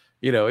was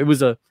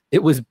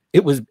it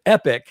was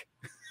epic.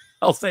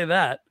 I'll say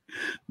that.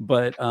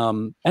 But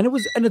and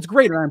it's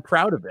great, and I'm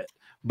proud of it.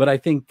 But I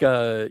think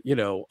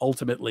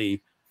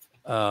ultimately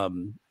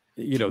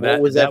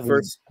what was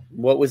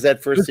that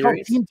first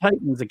series? Teen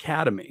Titans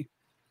Academy.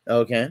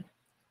 Okay.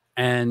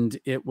 And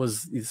it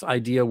was this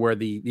idea where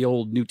the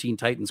old New Teen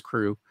Titans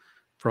crew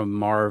from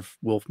Marv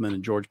Wolfman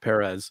and George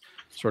Perez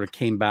sort of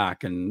came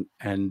back and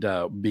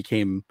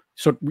became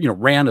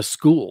ran a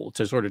school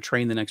to sort of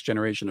train the next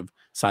generation of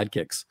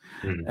sidekicks,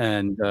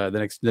 and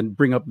then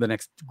bring up the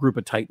next group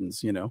of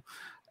Titans,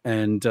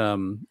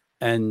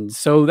 and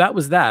so that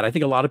was that. I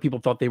think a lot of people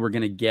thought they were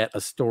going to get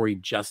a story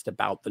just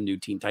about the new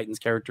Teen Titans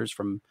characters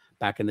from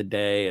back in the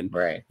day. And,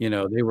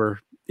 they were,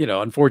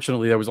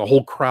 unfortunately, there was a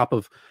whole crop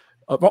of,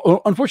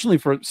 unfortunately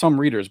for some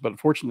readers, but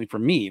fortunately for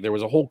me, there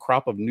was a whole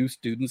crop of new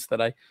students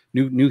that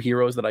new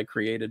heroes that I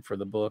created for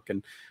the book.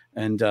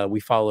 And we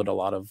followed a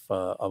lot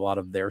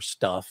of their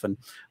stuff. And,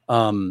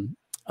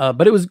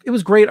 but it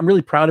was great. I'm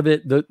really proud of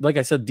it. Like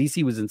I said,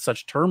 DC was in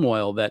such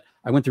turmoil that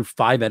I went through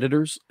 5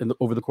 editors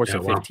over the course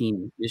of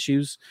 15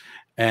 issues.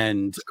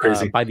 And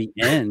by the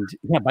end,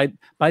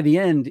 by the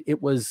end,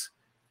 it was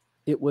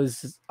I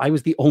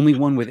was the only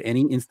one with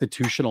any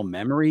institutional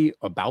memory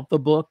about the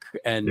book,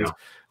 and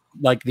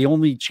like the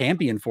only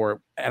champion for it.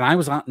 And I'm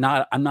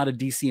not a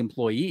DC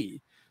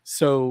employee.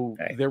 So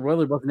there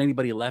really wasn't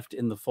anybody left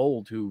in the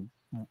fold who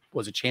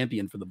was a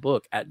champion for the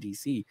book at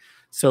DC.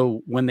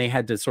 So when they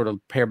had to sort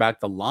of pare back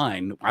the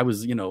line, I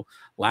was,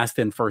 last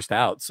in, first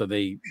out. So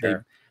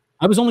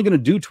I was only going to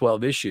do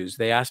 12 issues.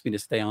 They asked me to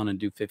stay on and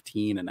do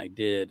 15, and I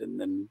did. And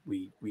then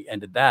we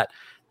ended that.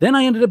 Then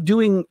I ended up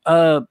doing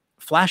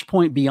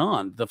Flashpoint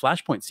Beyond, the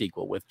Flashpoint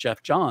sequel with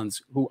Jeff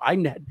Johns, who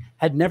I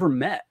had never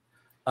met.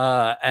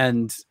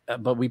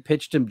 But we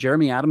pitched him,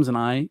 Jeremy Adams and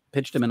I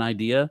pitched him an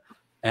idea,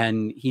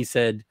 and he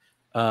said,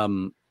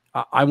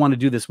 I want to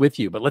do this with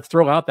you, but let's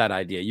throw out that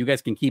idea. You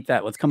guys can keep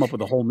that. Let's come up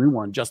with a whole new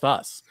one, just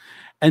us.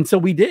 And so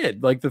we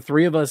did. Like, the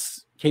three of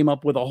us came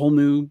up with a whole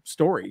new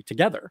story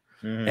together.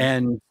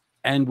 Mm-hmm.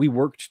 And we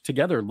worked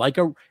together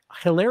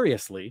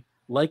hilariously,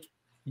 like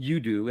you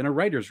do in a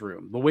writer's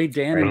room, the way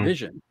Dan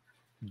envisioned.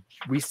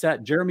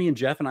 Jeremy and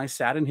Jeff and I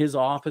sat in his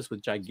office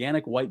with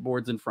gigantic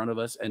whiteboards in front of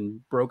us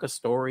and broke a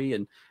story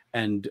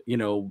and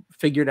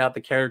figured out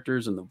the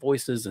characters and the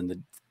voices and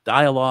the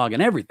dialogue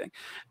and everything.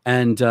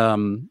 And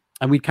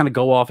we'd kind of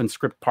go off and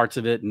script parts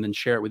of it and then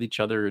share it with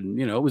each other. And,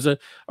 it was a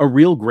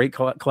real great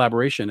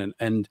collaboration.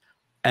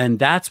 And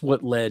that's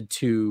what led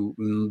to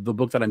the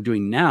book that I'm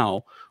doing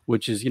now,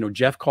 which is,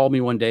 Jeff called me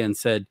one day and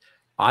said,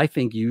 I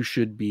think you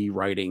should be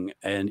writing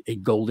a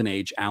Golden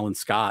Age Alan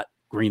Scott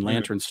Green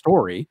Lantern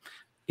story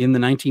in the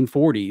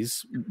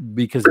 1940s,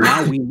 because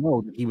now we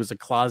know that he was a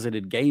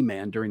closeted gay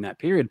man during that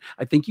period.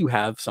 I think you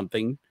have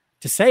something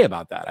to say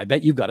about that. I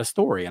bet you've got a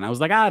story. And I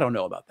was like, I don't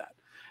know about that.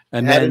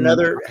 And had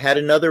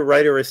another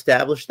writer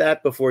established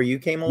that before you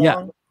came along?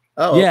 Yeah.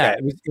 Oh, okay. Yeah,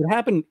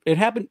 it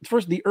happened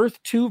first. The Earth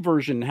 2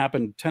 version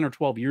happened 10 or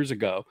 12 years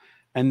ago.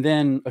 And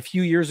then a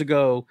few years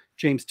ago,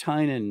 James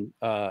Tynion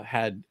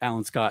had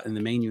Alan Scott in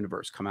the main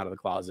universe come out of the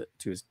closet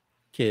to his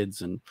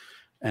kids.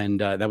 And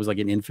that was like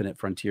an Infinite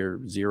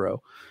Frontier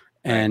 0.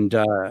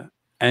 Right.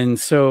 And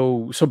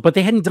so, but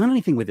they hadn't done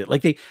anything with it.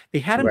 Like they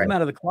had him come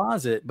out of the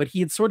closet, but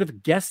he had sort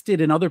of guested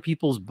in other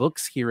people's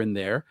books here and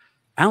there.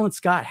 Alan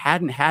Scott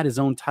hasn't had his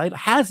own title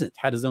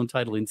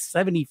in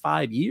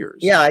 75 years.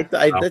 Yeah,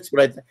 that's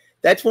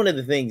one of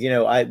the things,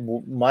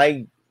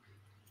 my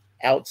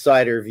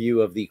outsider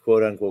view of the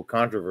quote unquote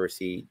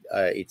controversy,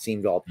 it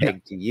seemed all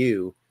pegged to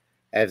you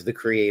as the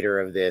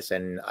creator of this,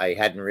 and I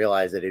hadn't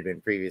realized that it had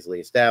been previously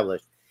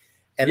established.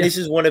 And this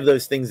is one of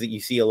those things that you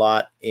see a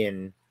lot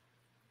in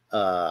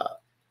dire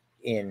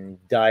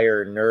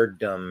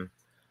nerddom,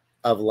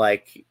 of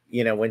like,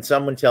 when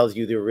someone tells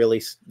you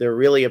they're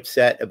really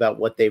upset about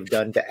what they've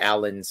done to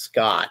Alan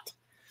Scott.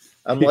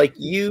 I'm like,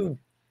 you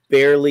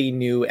barely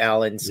knew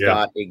Alan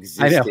Scott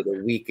existed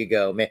a week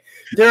ago, man.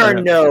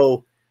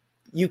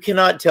 You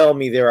cannot tell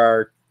me there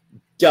are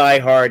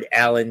diehard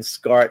Alan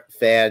Scott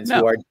fans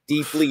who are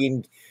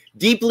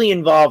deeply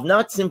involved,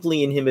 not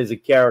simply in him as a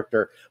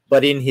character,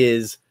 but in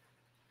his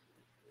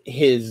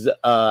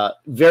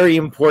very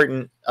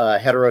important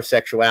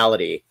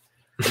heterosexuality.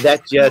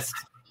 That just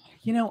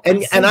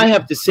and I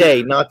have to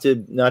say, not to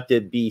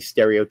be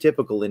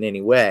stereotypical in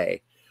any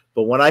way,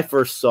 but when I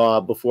first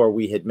saw, before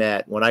we had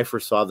met, when I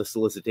first saw the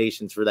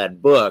solicitations for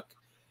that book,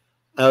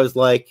 I was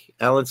like,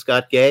 Alan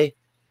Scott gay?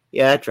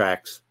 Yeah, it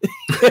tracks. I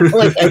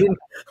was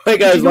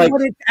like,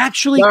 it's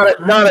actually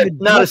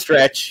not a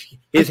stretch.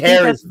 His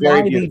hair is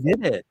very beautiful. They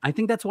did it. I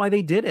think that's why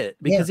they did it,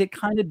 because it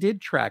kind of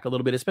did track a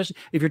little bit, especially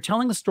if you're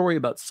telling a story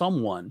about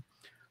someone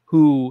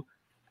who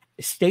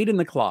stayed in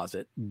the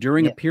closet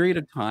during a period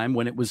of time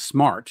when it was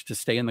smart to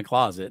stay in the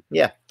closet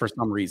for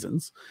some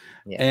reasons,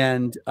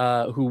 and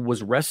who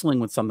was wrestling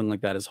with something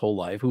like that his whole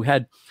life, who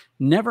had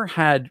never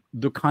had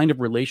the kind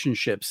of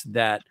relationships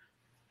that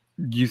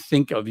you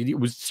think of. It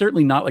was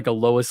certainly not like a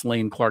Lois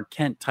Lane Clark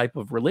Kent type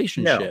of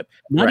relationship,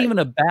 not even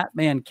a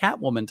Batman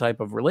Catwoman type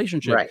of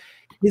relationship.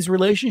 His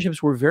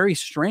relationships were very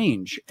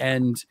strange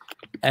and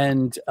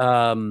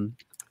strained.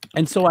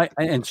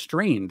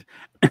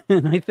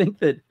 And I think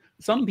that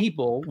some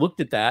people looked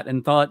at that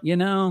and thought,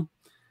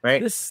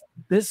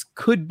 this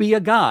could be a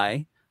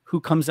guy who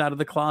comes out of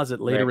the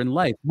closet later in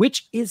life,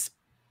 which is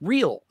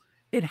real.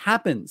 It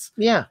happens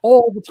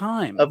all the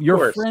time.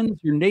 Your friends,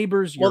 your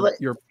neighbors,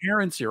 your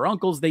parents, your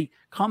uncles, they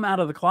come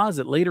out of the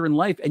closet later in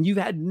life, and you've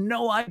had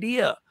no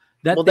idea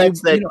that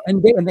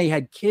and they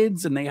had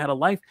kids and they had a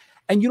life,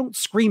 and you don't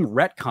scream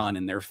retcon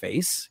in their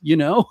face,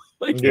 that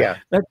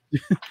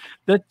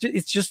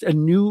it's just a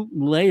new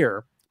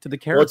layer to the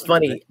character. Well, it's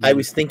funny. I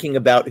was thinking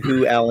about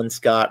who Alan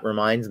Scott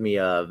reminds me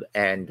of,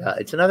 and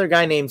it's another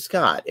guy named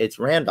Scott. It's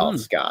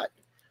Randolph Scott.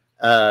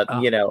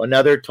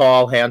 Another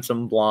tall,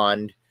 handsome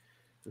blonde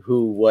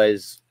who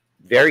was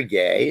very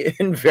gay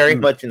and very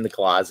much in the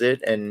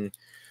closet. And,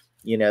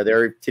 there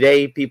are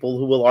today people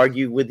who will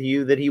argue with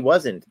you that he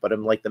wasn't, but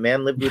I'm like, the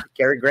man lived with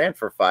Cary Grant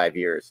for 5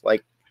 years.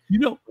 Like,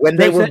 when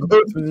they were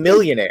both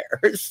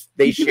millionaires,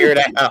 they shared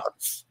a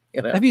house.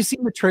 Have you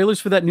seen the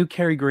trailers for that new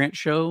Cary Grant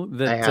show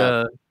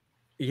that,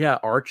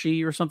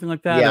 Archie or something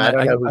like that? Yeah, I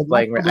don't know who's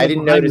playing. I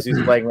didn't notice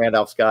who's playing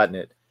Randolph Scott in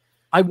it.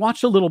 I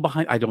watched a little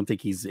behind. I don't think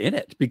he's in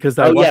it because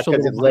I watched a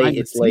little behind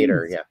it's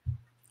later. Yeah.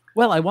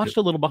 Well, I watched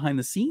a little behind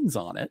the scenes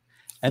on it,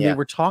 and they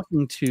were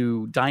talking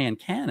to Diane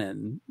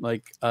Cannon,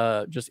 like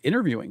just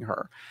interviewing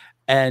her,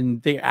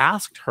 And they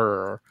asked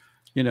her,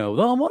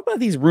 well, what about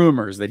these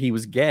rumors that he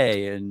was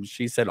gay? And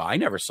she said, I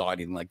never saw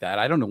anything like that.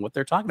 I don't know what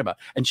they're talking about.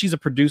 And she's a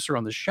producer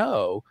on the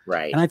show.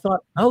 Right. And I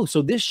thought, oh,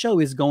 so this show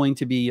is going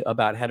to be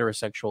about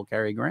heterosexual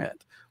Cary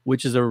Grant,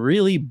 which is a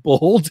really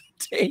bold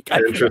take.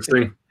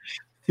 Interesting.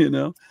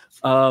 Well,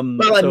 I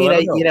mean,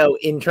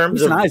 in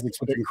terms of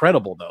Isaacs looks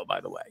incredible, though. By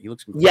the way, he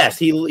looks incredible. Yes,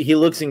 he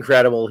looks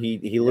incredible.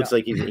 He looks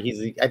like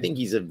he's. I think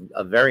he's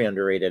a very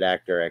underrated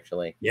actor,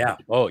 actually. Yeah.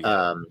 Oh,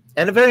 yeah.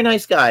 And a very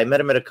nice guy. I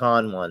met him at a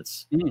con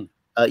once.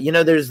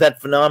 There's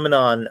that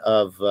phenomenon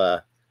of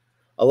a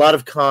lot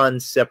of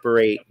cons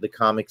separate the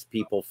comics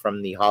people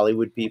from the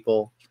Hollywood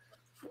people,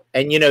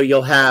 and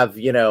you'll have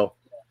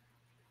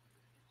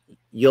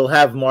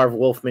Marv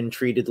Wolfman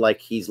treated like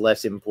he's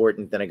less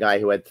important than a guy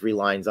who had 3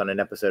 lines on an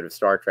episode of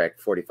Star Trek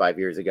 45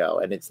 years ago.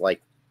 And it's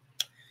like,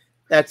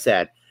 that's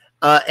sad.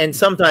 And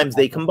sometimes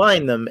they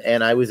combine them.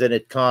 And I was at a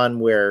con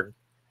where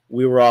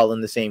we were all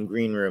in the same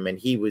green room, and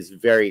he was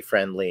very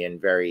friendly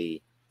and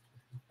very,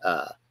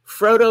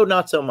 Frodo,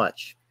 not so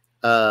much,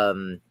 by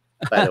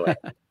the way.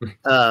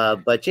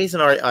 But Jason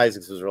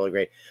Isaacs was really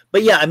great.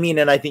 But yeah, I mean,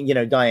 and I think,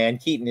 Diane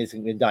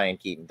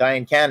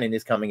Cannon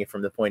is coming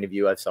from the point of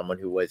view of someone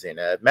who was in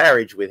a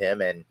marriage with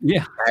him and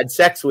had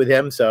sex with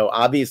him. So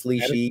obviously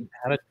she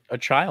had a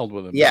child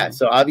with him. Yeah.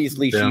 So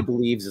obviously she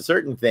believes a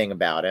certain thing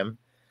about him.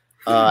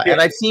 And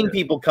I've seen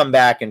people come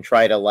back and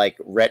try to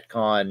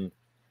retcon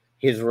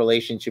his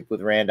relationship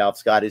with Randolph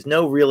Scott is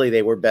really,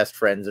 they were best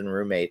friends and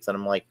roommates. And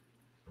I'm like,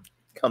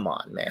 come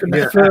on, man.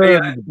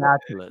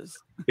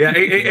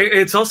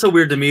 It's also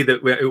weird to me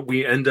that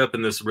we end up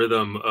in this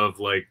rhythm of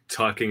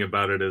talking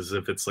about it as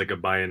if it's a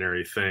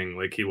binary thing,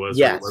 like he was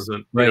or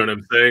wasn't. You know what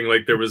I'm saying?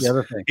 Like there was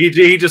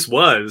he just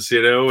was,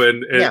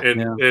 and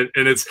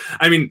it's,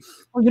 I mean,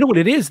 well, you know what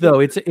it is though?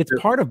 It's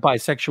part of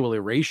bisexual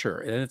erasure,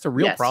 and it's a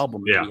real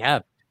problem that we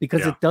have.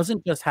 Because it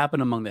doesn't just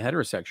happen among the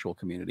heterosexual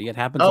community; it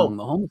happens among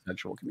the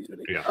homosexual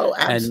community. Yeah. Oh,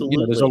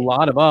 absolutely. And there's a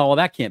lot of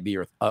that can't be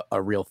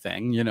a real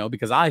thing,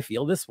 because I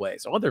feel this way,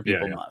 so other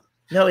people not.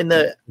 No, in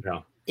the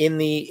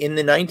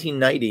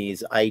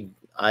 1990s,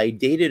 I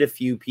dated a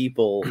few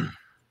people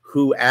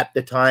who at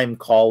the time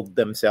called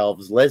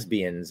themselves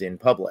lesbians in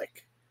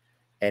public,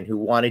 and who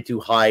wanted to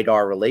hide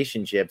our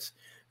relationships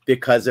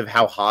because of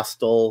how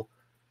hostile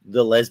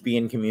the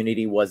lesbian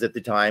community was at the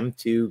time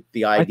to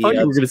the idea. I thought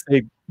you were going to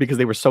say because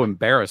they were so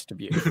embarrassed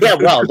of you. Yeah,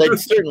 well,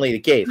 that's certainly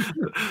the case.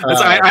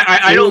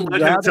 I don't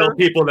let him tell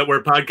people that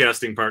we're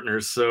podcasting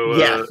partners. So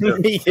yes.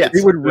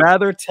 We would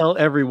rather tell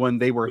everyone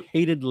they were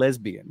hated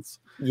lesbians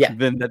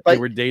than that they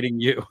were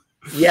dating you.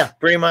 Yeah,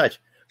 pretty much.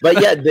 But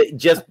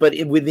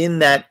within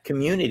that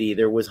community,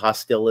 there was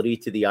hostility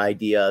to the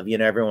idea of,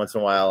 every once in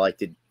a while I like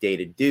to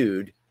date a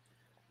dude.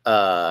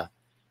 That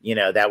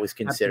was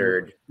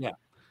considered. Absolutely.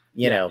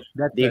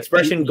 The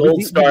expression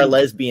gold star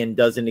lesbian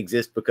doesn't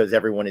exist because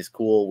everyone is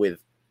cool with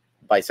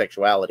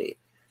bisexuality.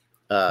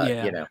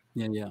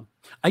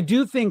 I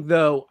do think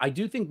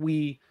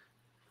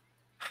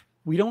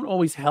we don't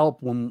always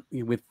help when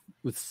with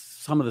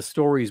some of the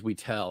stories we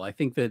tell. I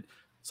think that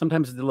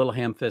sometimes it's a little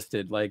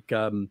ham-fisted, like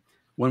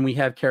when we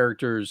have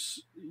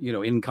characters,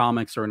 in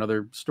comics or in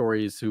other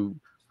stories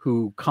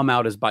who come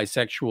out as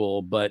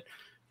bisexual, but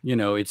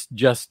it's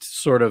just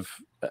sort of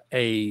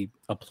a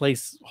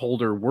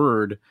placeholder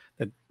word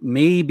that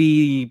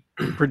maybe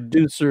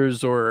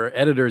producers or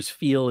editors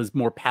feel is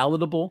more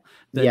palatable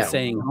than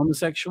saying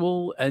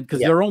homosexual, and because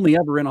they're only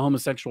ever in a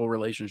homosexual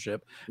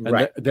relationship,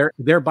 and their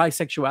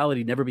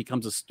bisexuality never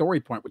becomes a story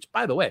point. Which,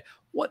 by the way,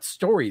 what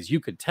stories you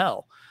could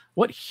tell,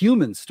 what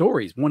human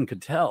stories one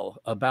could tell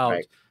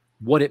about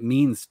what it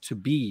means to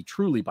be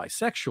truly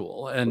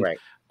bisexual, and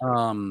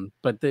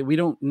but we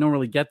don't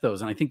normally get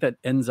those, and I think that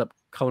ends up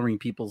coloring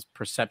people's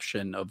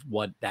perception of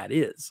what that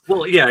is.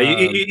 Well,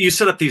 you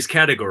set up these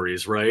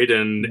categories, right?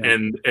 And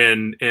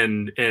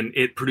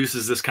it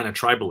produces this kind of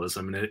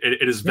tribalism, and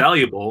it is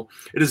valuable.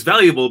 It is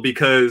valuable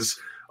because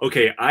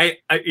okay,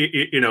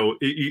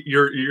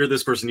 you're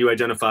this person, you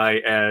identify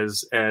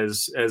as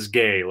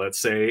gay, let's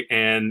say,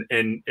 and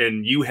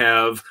you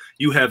have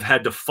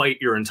had to fight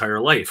your entire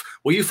life.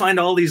 Well, you find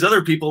all these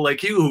other people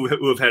like you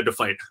who have had to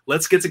fight.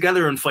 Let's get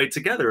together and fight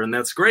together, and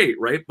that's great,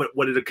 right? But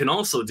what it can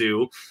also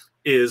do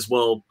is,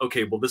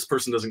 this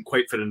person doesn't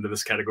quite fit into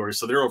this category,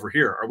 so they're over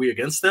here. Are we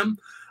against them?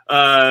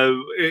 I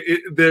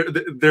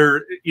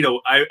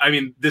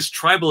mean, this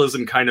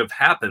tribalism kind of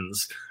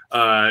happens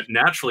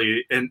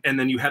naturally, and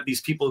then you have these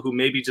people who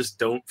maybe just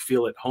don't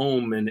feel at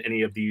home in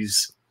any of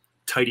these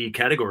tidy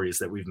categories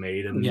that we've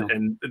made,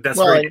 and that's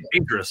very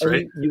dangerous,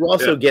 right? You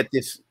also get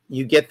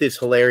this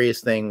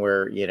hilarious thing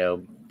where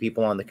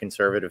people on the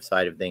conservative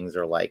side of things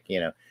are like,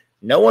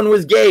 no one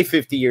was gay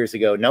 50 years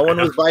ago, no one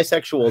was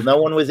bisexual, no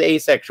one was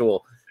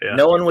asexual,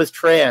 no one was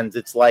trans.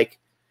 It's like,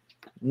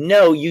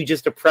 no, you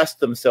just oppressed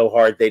them so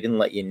hard they didn't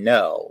let you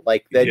know.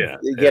 Like that,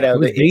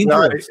 it's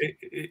not.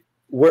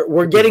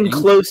 We're getting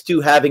close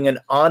to having an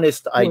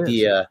honest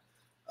idea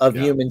of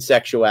human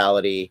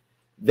sexuality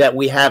that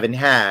we haven't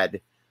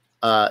had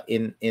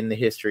in the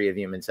history of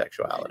human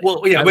sexuality.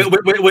 Well, yeah,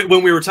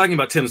 when we were talking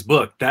about Tim's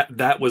book,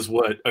 that was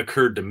what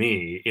occurred to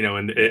me, you know,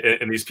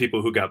 and these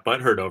people who got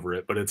butthurt over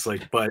it. But it's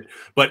like,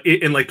 but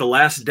in like the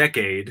last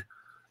decade,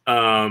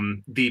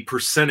 the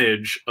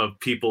percentage of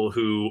people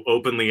who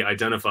openly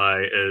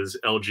identify as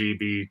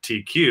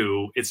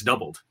LGBTQ, it's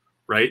doubled,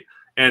 right?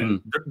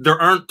 And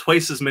there aren't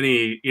twice as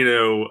many, you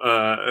know,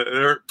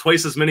 there aren't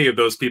twice as many of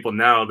those people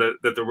now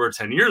that there were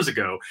 10 years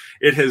ago.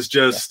 It has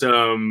just,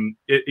 you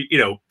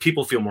know,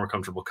 people feel more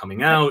comfortable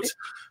coming out,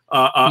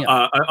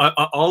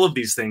 all of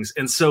these things.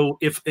 And so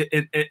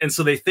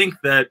so they think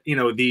that, you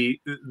know, the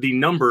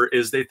number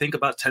is, they think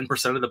about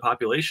 10% of the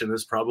population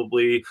is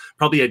probably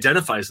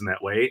identifies in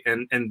that way.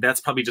 And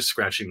that's probably just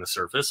scratching the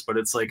surface, but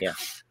it's like,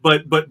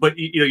 but,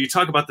 you know, you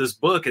talk about this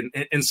book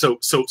and so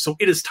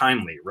it is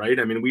timely, right?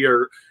 I mean, we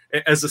are,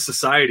 as a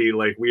society,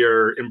 like, we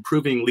are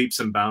improving leaps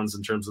and bounds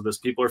in terms of this.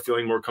 People are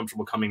feeling more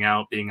comfortable coming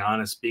out, being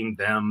honest, being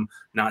them,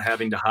 not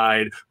having to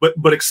hide.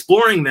 But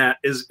exploring that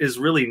is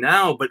really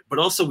now. But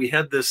also we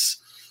had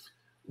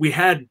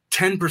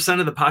 10%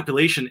 of the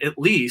population, at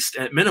least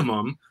at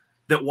minimum,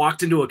 that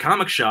walked into a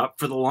comic shop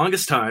for the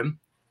longest time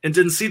and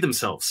didn't see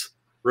themselves,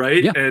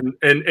 right? Yeah.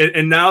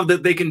 And now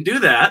that they can do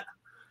that,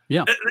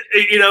 you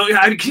know,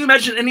 can you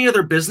imagine any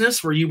other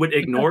business where you would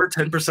ignore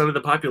 10% of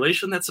the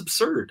population? That's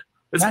absurd.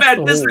 It's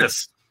bad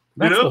business.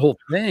 That's the whole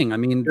thing. I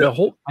mean,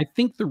 I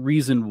think the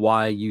reason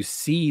why you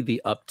see the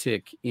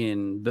uptick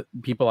in the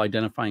people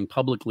identifying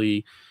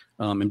publicly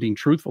and being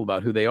truthful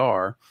about who they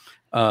are,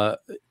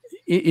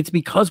 it's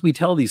because we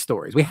tell these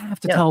stories. We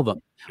have to tell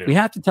them. We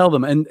have to tell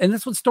them. And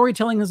that's what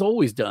storytelling has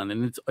always done.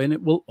 And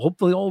it will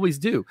hopefully always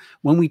do.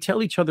 When we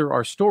tell each other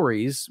our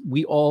stories,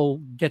 we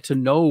all get to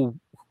know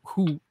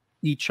who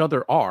each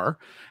other are,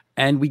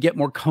 and we get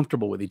more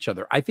comfortable with each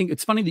other. I think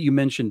it's funny that you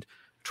mentioned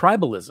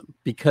tribalism,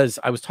 because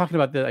I was talking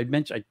about that. I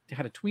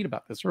had a tweet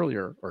about this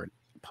earlier, or a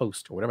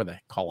post, or whatever they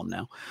call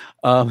them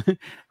now.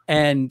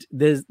 And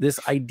there's this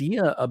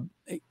idea of,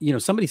 you know,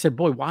 somebody said,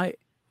 boy, why,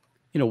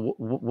 you know,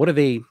 what do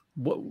they,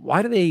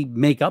 why do they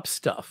make up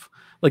stuff?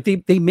 Like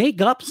they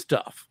make up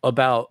stuff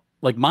about,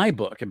 like, my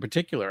book in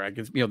particular. I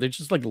guess, you know, they're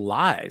just like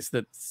lies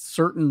that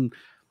certain,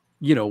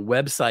 you know,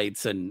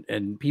 websites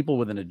and people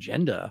with an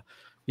agenda,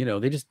 you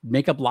know, they just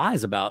make up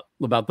lies about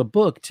the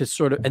book to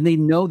sort of, and they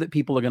know that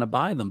people are going to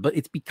buy them, but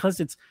it's because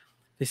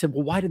they said,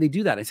 well, why do they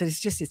do that? I said,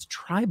 it's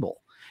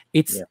tribal.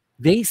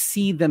 They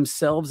see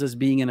themselves as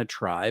being in a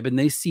tribe, and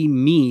they see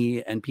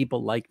me and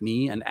people like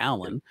me and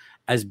Alan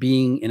as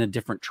being in a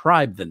different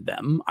tribe than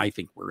them. I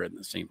think we're in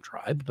the same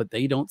tribe, but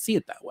they don't see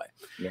it that way.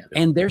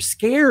 And they're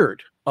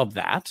scared of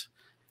that.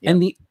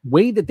 And the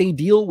way that they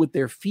deal with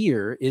their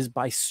fear is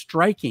by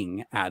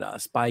striking at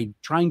us, by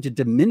trying to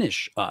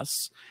diminish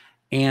us,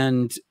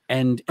 and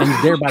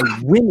thereby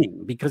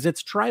winning, because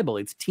it's tribal,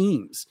 it's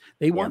teams.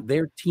 They want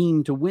their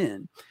team to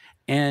win.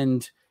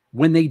 And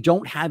when they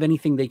don't have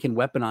anything they can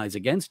weaponize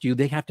against you,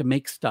 they have to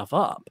make stuff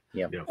up.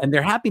 And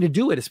they're happy to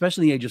do it,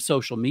 especially in the age of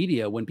social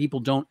media, when people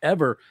don't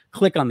ever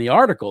click on the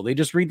article. They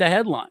just read the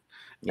headline.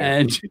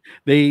 And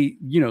they,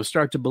 you know,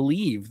 start to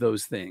believe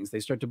those things. They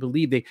start to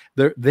believe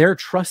their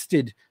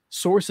trusted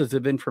sources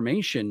of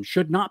information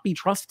should not be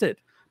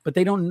trusted. But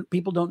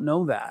people don't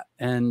know that,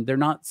 and they're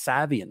not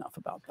savvy enough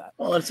about that.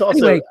 Well, it's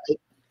also,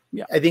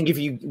 I think if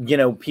you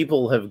know,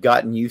 people have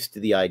gotten used to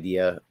the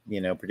idea,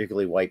 you know,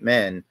 particularly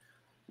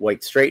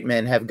white straight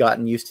men have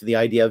gotten used to the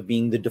idea of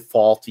being the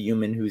default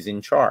human who's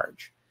in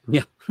charge.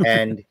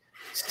 And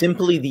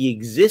simply the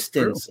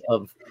existence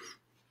of,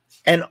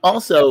 and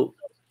also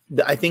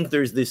I think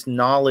there's this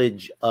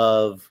knowledge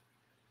of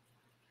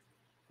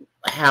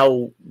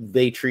how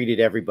they treated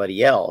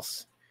everybody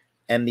else.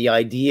 And the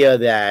idea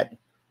that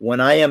when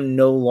I am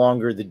no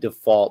longer the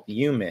default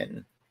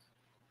human,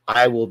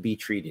 I will be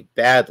treated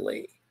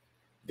badly,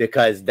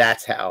 because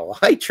that's how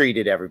I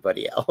treated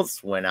everybody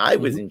else when I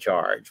was in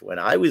charge, when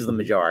I was the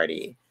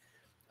majority.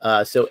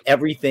 So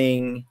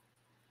everything,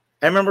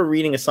 I remember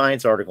reading a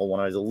science article when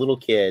I was a little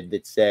kid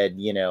that said,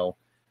 you know,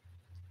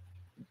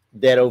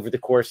 that over the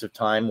course of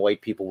time,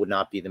 white people would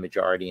not be the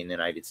majority in the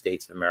United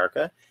States of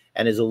America.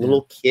 And as a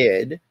little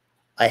kid,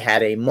 I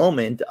had a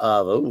moment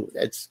of, oh,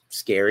 that's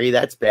scary,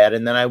 that's bad.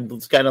 And then I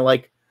was kind of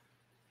like,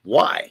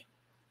 why?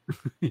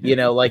 You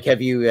know, like,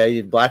 have you,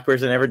 a black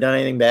person, ever done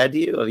anything bad to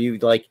you? Have you,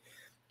 like,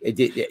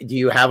 do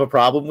you have a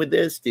problem with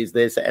this? Is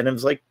this? And I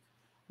was like,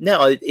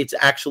 no, it's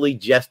actually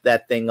just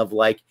that thing of,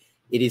 like,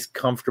 it is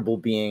comfortable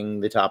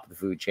being the top of the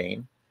food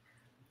chain,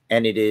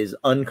 and it is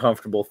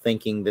uncomfortable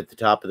thinking that the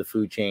top of the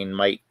food chain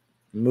might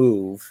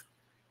move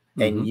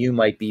and you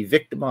might be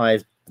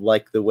victimized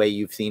like the way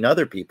you've seen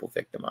other people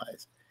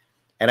victimized.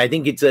 And I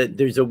think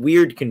there's a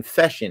weird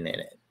confession in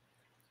it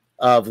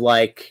of,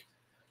 like,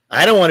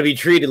 I don't want to be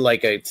treated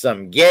like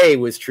some gay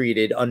was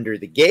treated under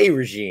the gay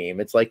regime.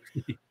 It's like,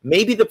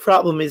 maybe the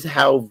problem is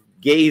how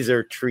gays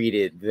are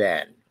treated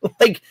then.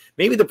 Like,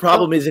 maybe the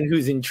problem isn't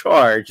who's in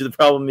charge. The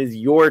problem is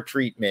your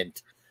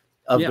treatment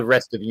of the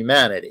rest of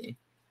humanity.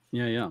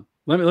 Let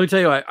me tell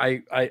you,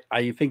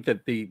 I think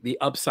that the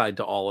upside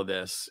to all of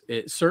this,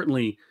 it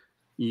certainly,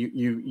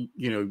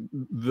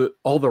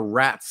 all the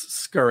rats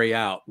scurry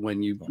out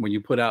when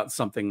you put out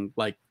something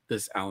like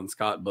this Alan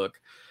Scott book,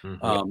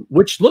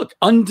 which, look,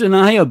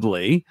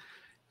 undeniably,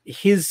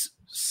 his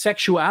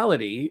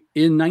sexuality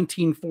in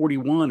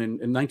 1941 and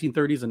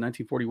 1930s and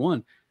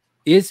 1941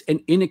 is an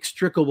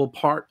inextricable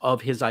part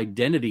of his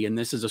identity. And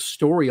this is a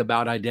story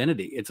about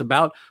identity. It's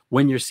about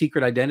when your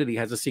secret identity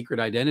has a secret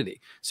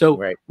identity.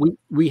 So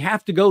we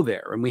have to go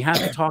there, and we have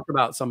to talk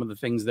about some of the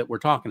things that we're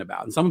talking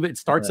about. And some of it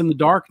starts in the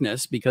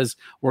darkness, because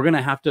we're going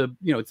to have to,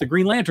 it's the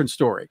Green Lantern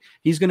story.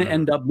 He's going to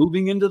end up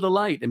moving into the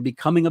light and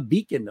becoming a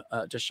beacon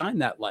to shine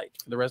that light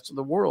for the rest of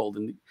the world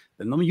and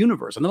the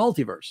universe and the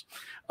multiverse.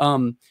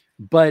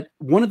 But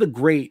one of the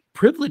great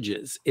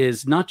privileges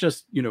is not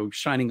just,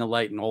 shining a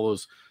light and all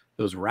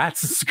those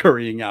rats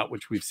scurrying out,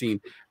 which we've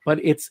seen, but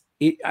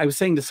I was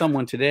saying to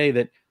someone today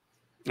that,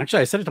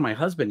 actually I said it to my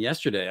husband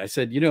yesterday. I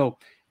said,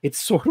 it's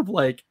sort of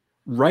like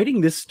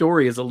writing this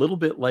story is a little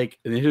bit like,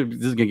 and this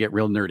is going to get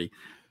real nerdy.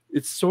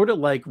 It's sort of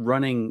like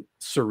running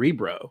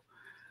Cerebro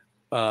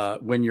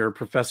when you're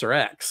Professor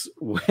X,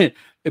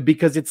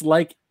 because it's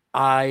like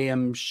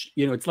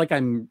it's like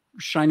I'm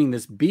shining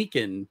this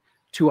beacon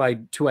to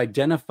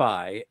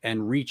identify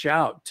and reach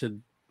out to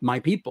my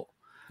people.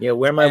 Yeah,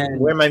 where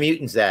my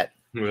mutants at?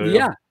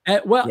 Yeah.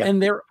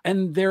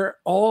 And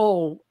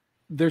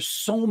there's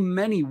so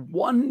many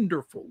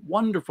wonderful,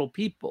 wonderful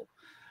people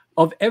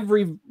of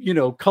every,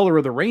 color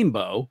of the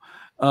rainbow,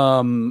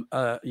 who,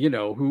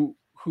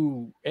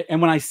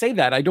 and when I say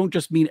that, I don't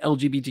just mean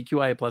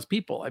LGBTQIA plus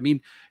people. I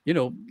mean,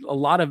 a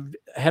lot of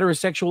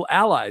heterosexual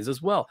allies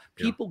as well,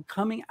 people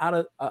coming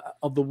out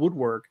of the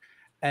woodwork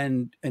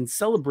and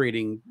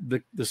celebrating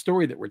the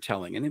story that we're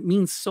telling. And it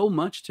means so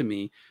much to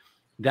me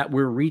that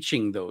we're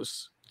reaching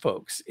those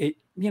folks.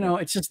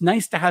 It's just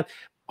nice to have.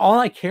 All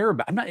I care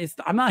about, I'm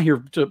not here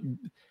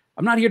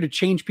to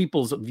change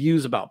people's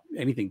views about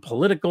anything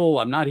political.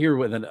 I'm not here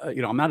with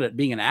I'm not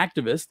being an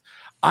activist.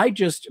 I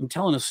just am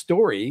telling a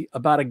story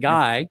about a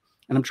guy,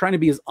 and I'm trying to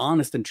be as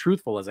honest and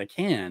truthful as I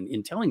can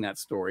in telling that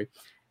story.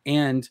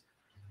 And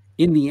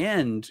in the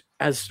end,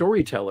 as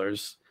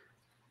storytellers,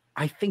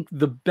 I think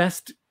the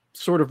best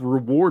sort of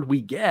reward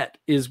we get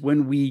is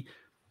when we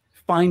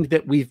find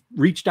that we've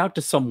reached out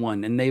to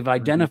someone and they've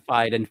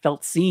identified and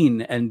felt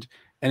seen and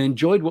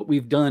enjoyed what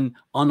we've done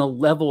on a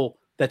level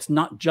that's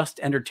not just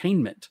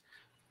entertainment,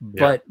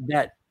 but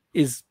that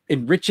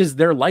enriches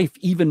their life,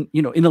 even,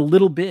 in a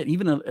little bit,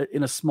 even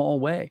in a small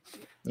way.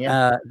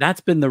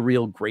 That's been the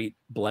real great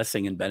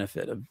blessing and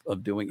benefit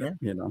of doing it,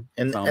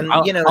 And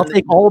I'll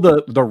take all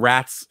the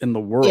rats in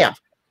the world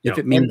if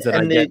it means that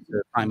I get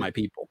to find my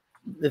people.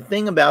 The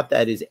thing about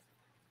that is,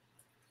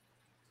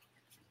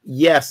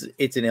 yes,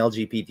 it's an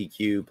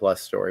LGBTQ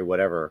plus story,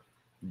 whatever,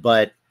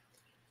 but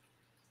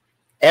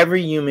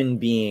every human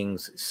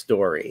being's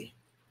story,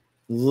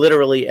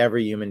 literally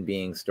every human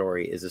being's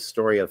story, is a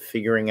story of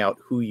figuring out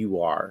who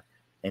you are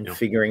and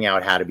figuring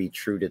out how to be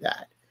true to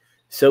that.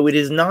 So it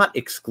is not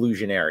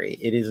exclusionary.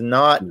 It is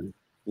not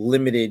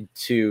limited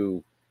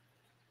to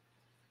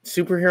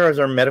superheroes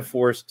are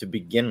metaphors to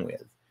begin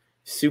with.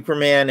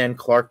 Superman and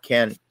Clark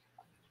Kent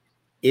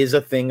is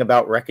a thing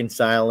about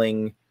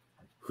reconciling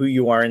who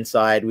you are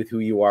inside with who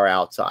you are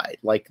outside.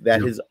 Like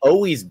that has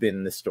always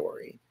been the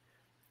story.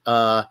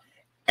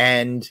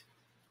 And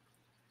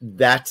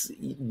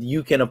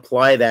you can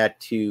apply that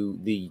to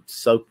the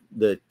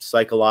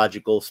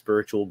psychological,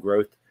 spiritual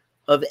growth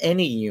of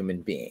any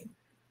human being.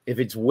 If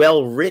it's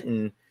well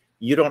written,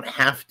 you don't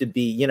have to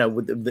be,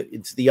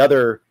 it's the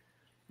other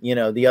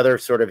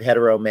sort of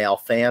hetero male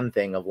fan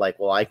thing of like,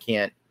 well, I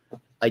can't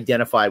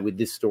identify with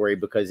this story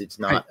because it's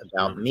not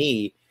about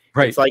me.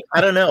 Right. It's like,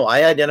 I don't know.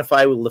 I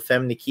identify with La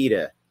Femme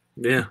Nikita.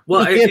 Yeah.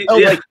 Well,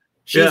 like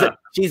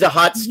she's a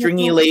hot,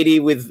 stringy lady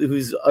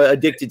who's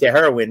addicted to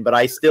heroin, but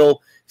I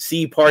still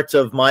see parts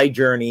of my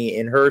journey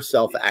in her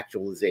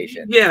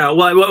self-actualization. Yeah.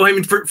 Well, I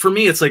mean, for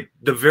me, it's like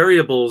the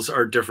variables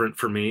are different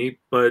for me,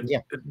 but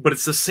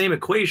it's the same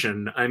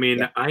equation. I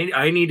mean,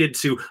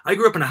 I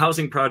grew up in a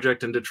housing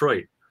project in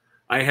Detroit.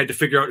 I had to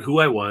figure out who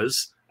I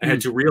was. I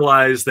had to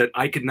realize that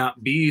I could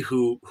not be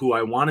who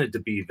I wanted to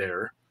be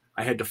there.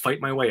 I had to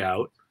fight my way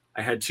out.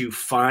 I had to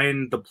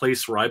find the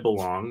place where I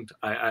belonged.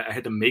 I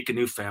had to make a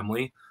new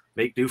family,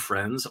 make new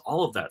friends,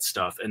 all of that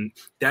stuff. And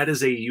that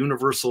is a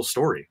universal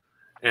story.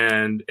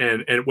 And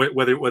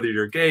whether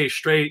you're gay,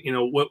 straight,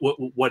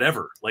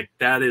 whatever, like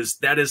that is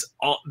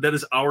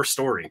our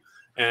story.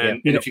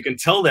 And if you can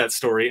tell that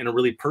story in a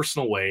really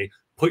personal way,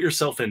 put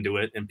yourself into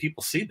it, and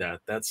people see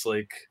that, that's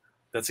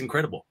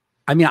incredible.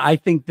 I mean, I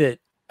think that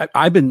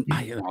I've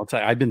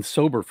been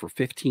sober for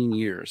 15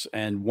 years.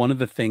 And one of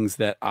the things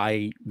that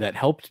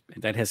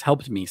has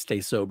helped me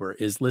stay sober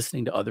is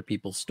listening to other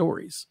people's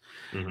stories.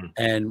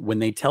 And when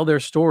they tell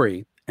their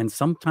story, and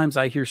sometimes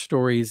I hear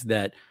stories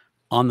that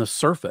on the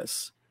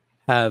surface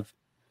have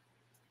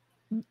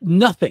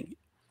nothing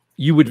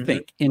you would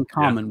think in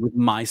common with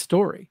my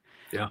story.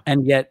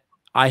 And yet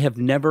I have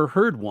never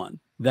heard one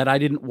that I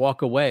didn't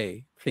walk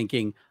away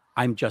thinking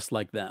I'm just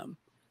like them.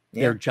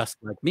 They're just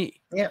like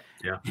me. Yeah.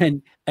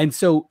 And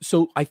so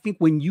I think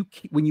when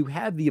you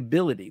have the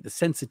ability, the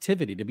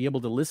sensitivity to be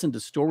able to listen to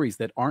stories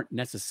that aren't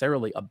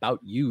necessarily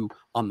about you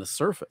on the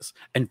surface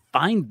and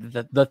find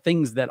the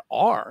things that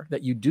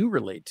you do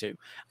relate to,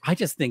 I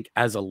just think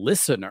as a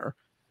listener,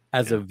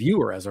 as a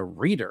viewer, as a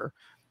reader,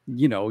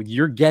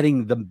 you're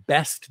getting the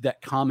best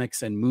that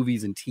comics and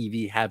movies and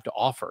TV have to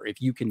offer.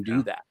 If you can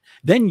do that,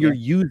 then you're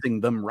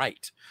using them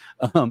right.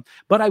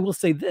 But I will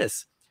say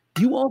this.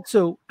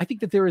 I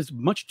think that there is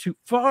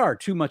far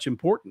too much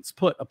importance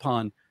put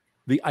upon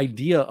the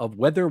idea of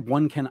whether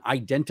one can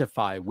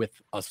identify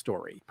with a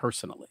story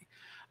personally.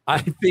 I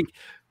think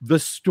the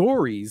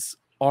stories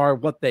are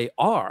what they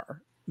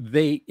are.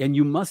 And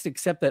you must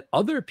accept that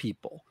other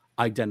people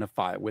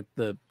identify with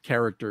the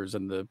characters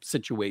and the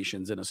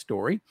situations in a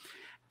story.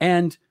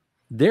 And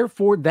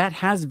therefore, that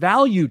has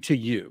value to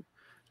you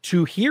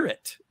to hear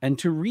it and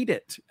to read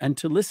it and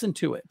to listen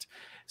to it.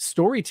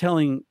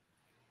 Storytelling,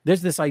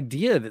 there's this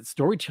idea that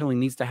storytelling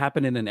needs to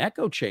happen in an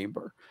echo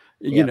chamber,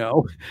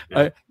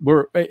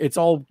 where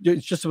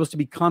it's just supposed to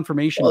be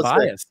confirmation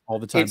bias all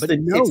the time. It's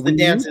the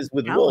Dances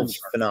with Wolves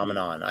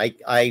phenomenon.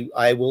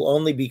 I will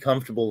only be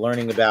comfortable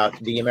learning about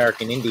the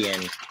American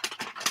Indian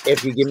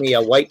if you give me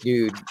a white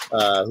dude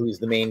who's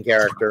the main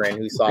character and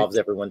who solves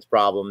everyone's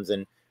problems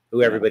and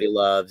who everybody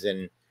loves.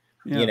 And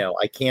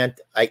I can't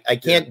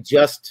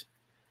just.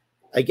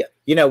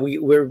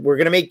 We're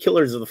going to make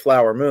Killers of the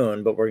Flower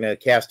Moon, but we're going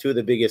to cast two of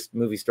the biggest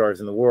movie stars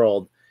in the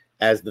world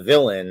as the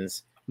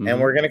villains, and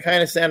we're going to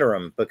kind of center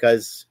them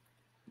because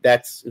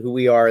that's who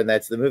we are and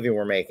that's the movie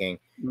we're making.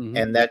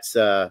 And that's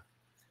but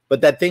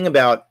that thing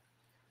about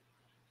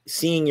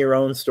seeing your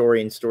own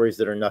story and stories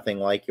that are nothing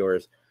like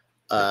yours,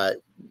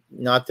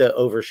 not to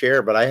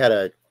overshare, but I had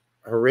a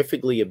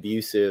horrifically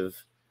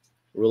abusive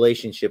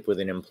relationship with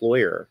an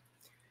employer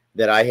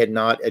that I had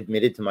not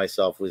admitted to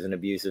myself was an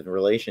abusive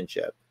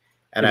relationship.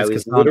 And I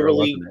was Cassandra,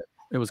 literally,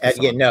 it was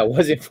Cassandra. No,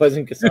 it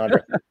wasn't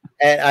Cassandra.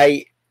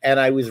 and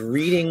I was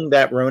reading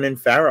that Ronan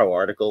Farrow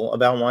article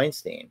about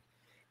Weinstein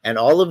and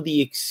all of the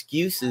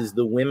excuses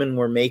the women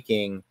were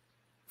making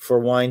for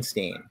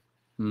Weinstein,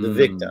 the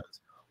victims,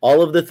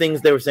 all of the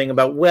things they were saying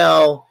about,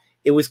 well,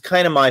 it was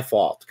kind of my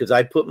fault because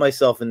I put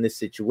myself in this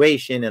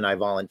situation and I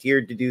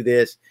volunteered to do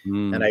this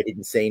and I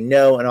didn't say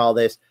no and all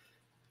this.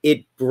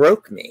 It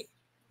broke me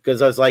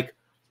because I was like,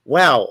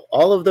 wow,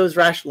 all of those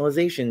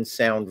rationalizations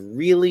sound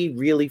really,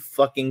 really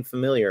fucking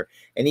familiar.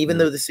 And even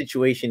though the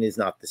situation is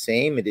not the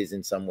same, it is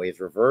in some ways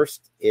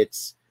reversed.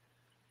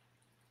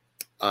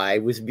 I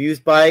was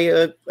abused by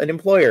an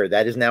employer.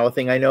 That is now a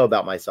thing I know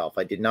about myself.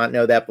 I did not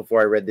know that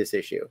before I read this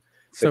issue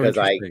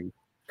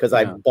because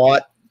I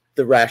bought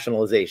the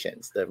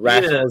rationalizations. The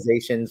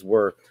rationalizations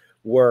were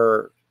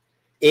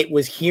it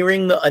was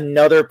hearing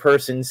another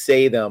person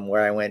say them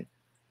where I went,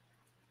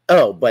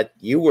 oh, but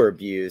you were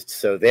abused,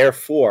 so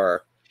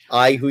therefore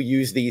I, who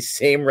use these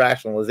same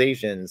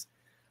rationalizations,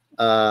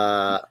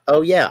 I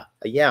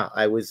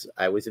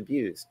was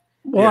abused.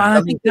 Well, and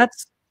I think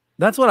that's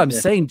what I'm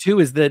saying too,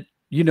 is that,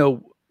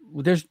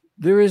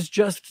 there is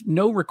just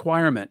no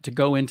requirement to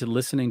go into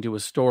listening to a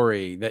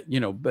story that,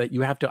 but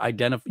you have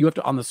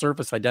to on the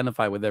surface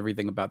identify with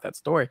everything about that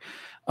story.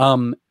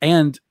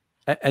 And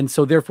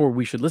so therefore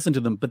we should listen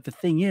to them. But the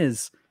thing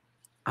is,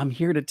 I'm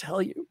here to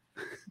tell you,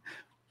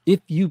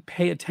 if you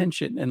pay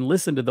attention and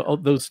listen to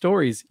those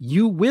stories,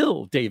 you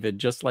will, David,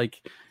 just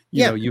like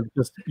you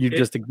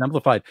just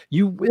exemplified,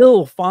 you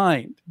will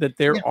find that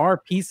there are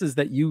pieces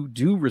that you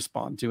do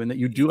respond to and that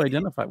you do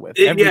identify with.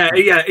 And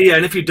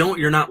if you don't,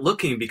 you're not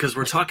looking, because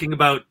we're talking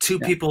about two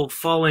people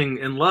falling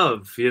in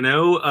love.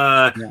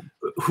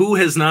 Who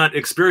has not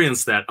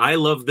experienced that? I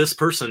love this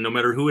person, no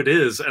matter who it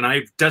is, and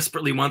I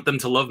desperately want them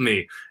to love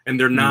me, and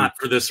they're not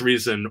for this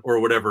reason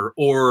or whatever.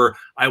 Or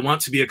I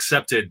want to be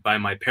accepted by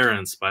my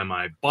parents, by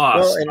my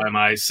boss, by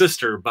my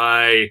sister,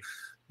 by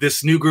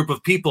this new group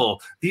of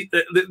people.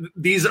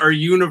 These are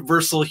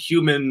universal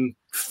human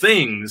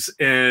things,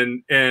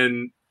 and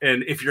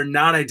if you're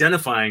not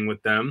identifying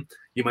with them,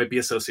 you might be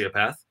a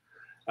sociopath.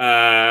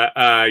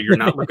 You're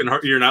not looking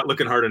hard. You're not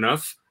looking hard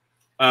enough.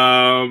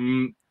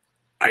 I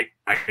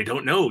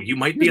don't know. You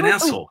might be an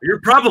asshole.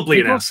 You're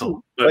probably an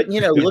asshole. But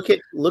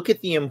look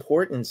at the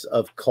importance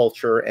of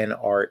culture and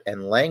art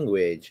and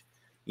language.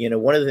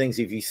 One of the things,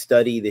 if you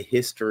study the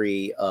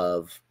history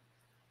of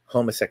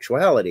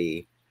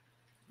homosexuality,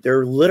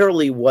 they're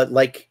literally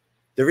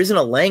there isn't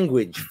a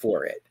language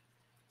for it.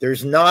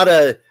 There's not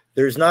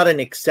an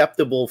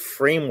acceptable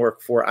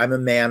framework for I'm a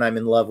man, I'm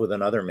in love with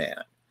another man.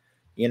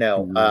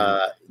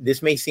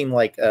 This may seem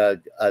like a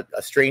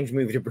strange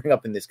movie to bring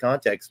up in this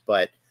context,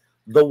 but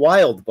The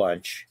Wild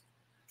Bunch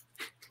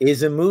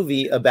is a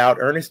movie about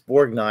Ernest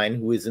Borgnine,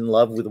 who is in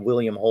love with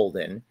William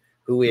Holden,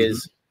 who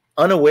is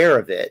unaware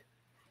of it.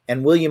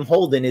 And William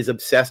Holden is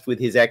obsessed with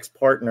his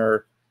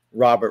ex-partner,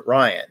 Robert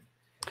Ryan.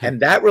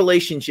 And that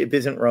relationship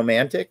isn't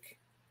romantic.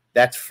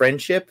 That's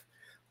friendship.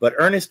 But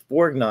Ernest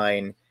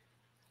Borgnine,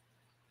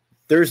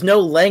 there's no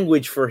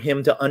language for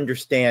him to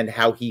understand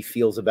how he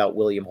feels about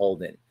William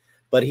Holden.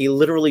 But he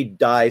literally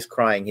dies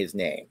crying his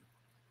name.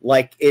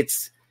 Like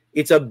it's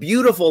a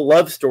beautiful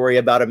love story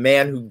about a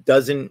man who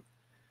doesn't.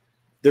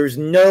 There's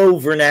no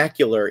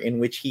vernacular in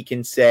which he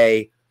can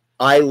say,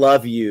 "I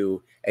love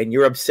you," and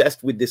you're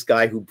obsessed with this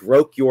guy who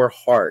broke your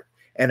heart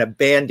and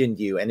abandoned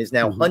you and is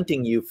now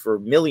hunting you for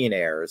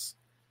millionaires.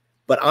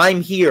 But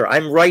I'm here.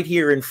 I'm right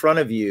here in front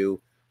of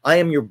you. I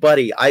am your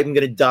buddy. I'm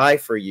going to die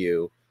for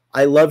you.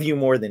 I love you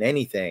more than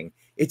anything.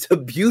 It's a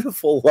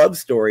beautiful love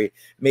story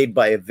made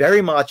by a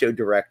very macho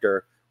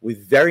director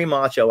with very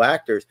macho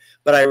actors.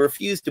 But I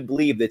refuse to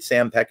believe that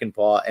Sam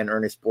Peckinpah and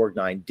Ernest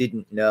Borgnine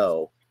didn't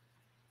know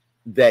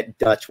that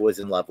Dutch was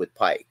in love with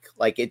Pike.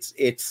 Like it's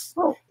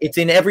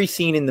in every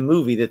scene in the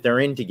movie that they're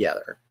in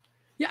together.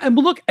 Yeah, and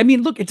look,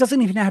 it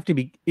doesn't even have to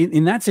be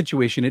in that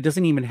situation. It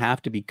doesn't even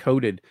have to be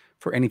coded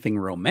for anything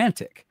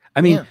romantic.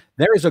 I mean,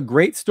 there is a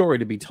great story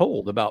to be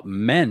told about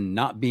men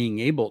not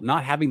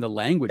having the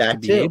language to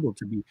be able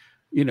to be,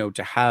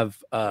 to have,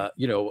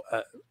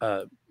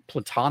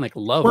 platonic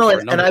love. Well,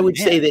 and I would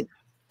say that,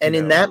 and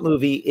in that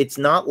movie, it's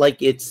not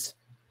like it's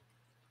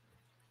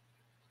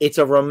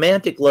a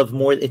romantic love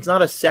more. It's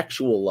not a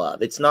sexual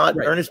love. It's not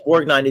Ernest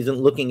Borgnine isn't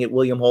looking at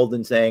William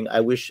Holden saying, "I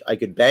wish I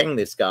could bang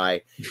this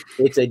guy."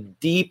 It's a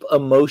deep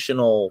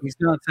emotional. He's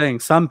not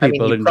saying some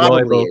people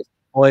enjoy both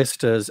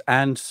oysters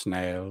and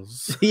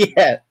snails.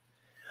 Yeah.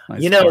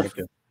 Nice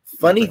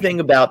funny thing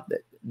about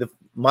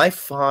my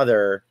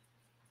father,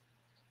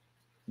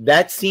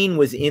 that scene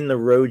was in the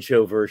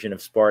Roadshow version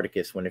of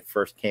Spartacus when it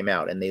first came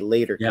out, and they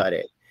later cut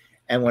it.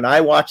 And when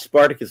I watched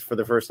Spartacus for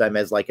the first time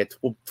as like a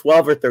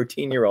 12 or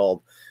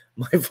 13-year-old,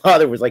 my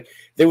father was like,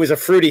 there was a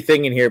fruity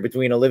thing in here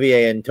between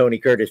Olivier and Tony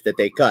Curtis that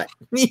they cut,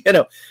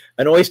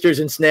 an oysters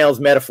and snails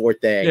metaphor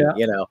thing,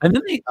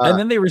 And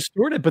then they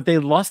restored it, but they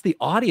lost the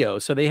audio.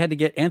 So they had to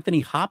get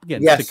Anthony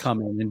Hopkins to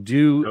come in and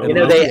do,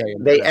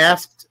 they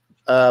asked,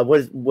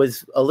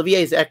 was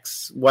Olivier's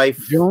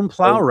ex-wife, Joan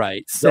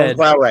Plowright said,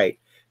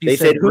 they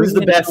said, who's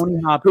the best,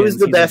 who's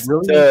the best,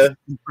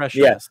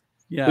 impressionist.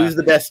 Who's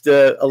the best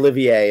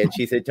Olivier? And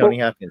she said Tony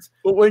Hopkins.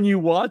 But when you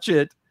watch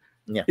it,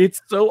 it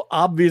so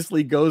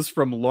obviously goes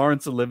from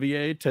Laurence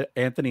Olivier to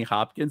Anthony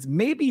Hopkins.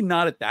 Maybe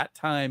not at that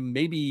time.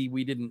 Maybe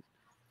we didn't.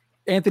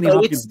 Anthony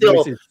Hopkins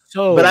still, is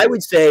so. But I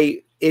would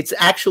say it's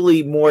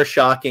actually more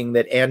shocking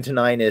that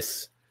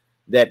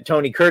that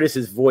Tony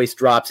Curtis's voice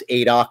drops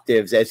 8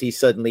 octaves as he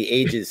suddenly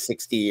ages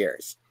 60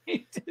 years.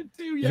 He did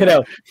too,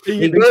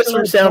 he goes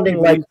from sounding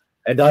like.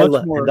 And I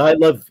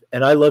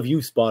love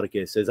you,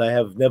 Spartacus, as I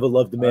have never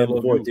loved a man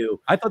before too.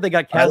 I thought they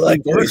got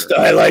Kathleen.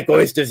 I like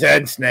oysters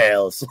and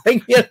snails.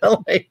 I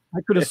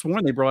could have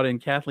sworn they brought in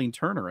Kathleen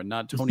Turner and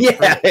not Tony.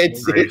 Yeah,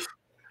 it's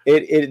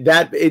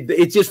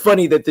just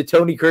funny that the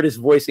Tony Curtis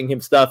voicing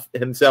himself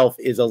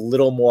is a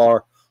little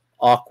more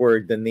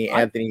awkward than the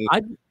Anthony.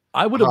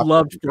 I would have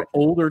loved for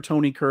older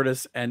Tony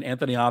Curtis and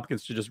Anthony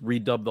Hopkins to just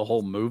redub the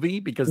whole movie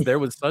because there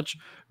was such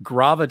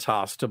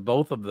gravitas to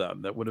both of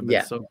them that would have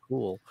been so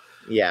cool.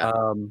 Yeah,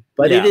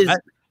 but it is.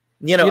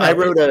 I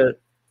wrote a.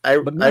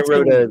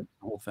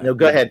 No,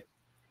 go ahead.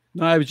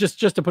 No, I was just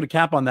to put a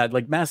cap on that.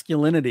 Like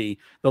masculinity,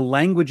 the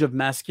language of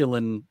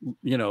masculine,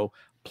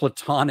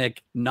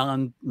 platonic,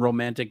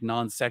 non-romantic,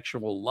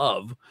 non-sexual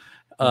love.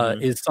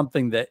 Is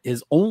something that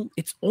is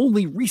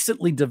only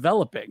recently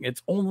developing.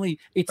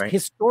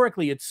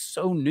 Historically, it's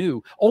so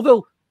new.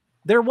 Although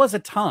there was a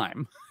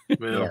time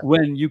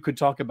when you could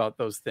talk about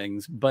those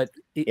things, but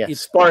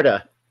it's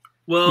Sparta.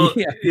 Well,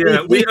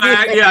 Well,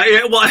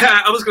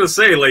 I was going to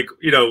say, like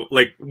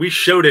we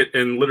showed it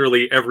in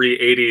literally every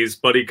 80s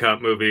buddy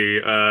cop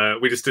movie.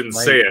 We just didn't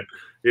say it.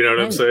 You know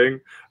what I'm saying?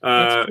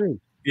 That's true.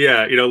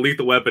 Yeah,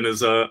 Lethal Weapon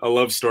is a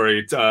love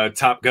story.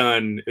 Top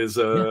Gun is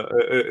a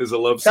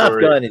love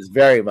story. Top Gun is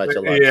very much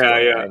a love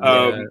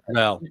story.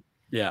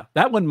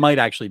 That one might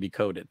actually be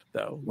coded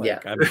though.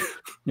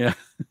 The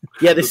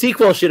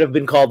sequel should have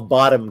been called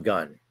Bottom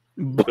Gun.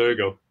 There you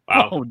go.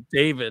 Wow. Oh,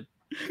 David.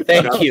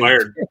 Thank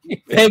you.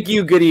 Thank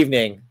you. Good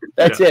evening.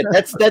 That's it.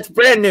 That's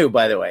brand new,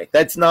 by the way.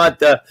 That's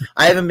not.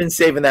 I haven't been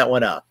saving that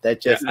one up.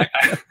 That just.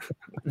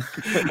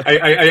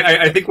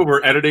 I think when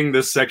we're editing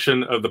this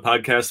section of the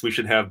podcast, we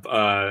should have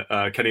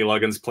Kenny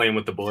Loggins playing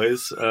with the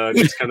boys.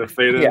 Just kind of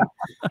fade in.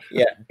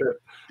 Yeah.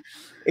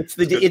 It's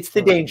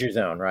the danger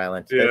zone,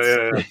 Ryland.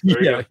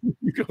 You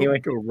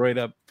go right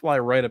up, fly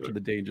right up to the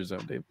danger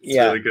zone, Dave. It's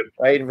really good.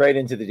 Right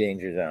into the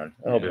danger zone.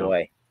 Oh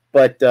boy.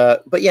 But I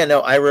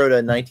wrote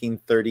a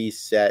 1930s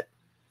set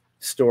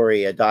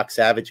story, a Doc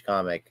Savage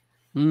comic,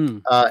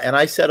 and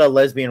I set a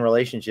lesbian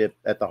relationship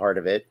at the heart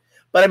of it.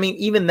 But I mean,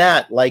 even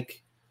that,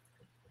 like,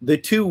 the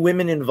two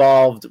women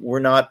involved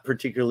were not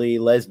particularly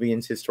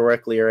lesbians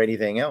historically or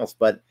anything else,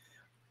 but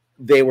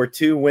they were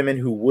two women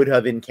who would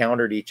have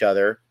encountered each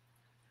other,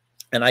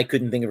 and I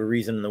couldn't think of a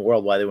reason in the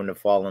world why they wouldn't have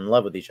fallen in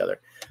love with each other.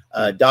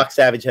 Doc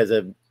Savage has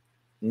a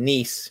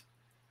niece,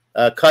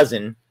 a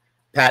cousin,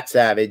 Pat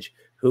Savage,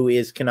 who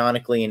is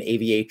canonically an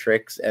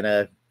aviatrix and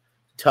a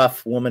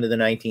tough woman of the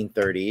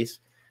 1930s.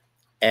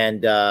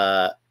 And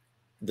the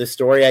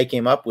story I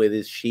came up with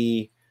is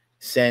she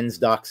sends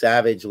Doc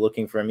Savage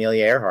looking for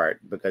Amelia Earhart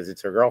because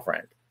it's her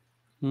girlfriend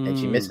and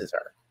she misses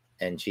her.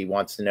 and she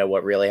wants to know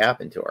what really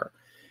happened to her.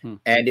 Hmm.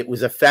 And it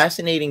was a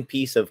fascinating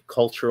piece of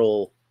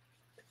cultural.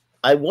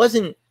 I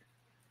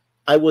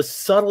was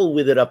subtle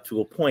with it up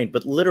to a point,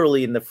 but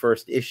literally in the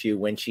first issue,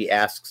 when she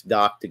asks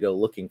Doc to go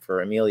looking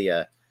for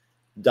Amelia,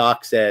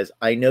 Doc says,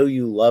 "I know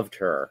you loved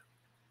her,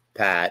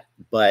 Pat,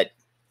 but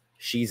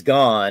she's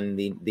gone.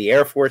 The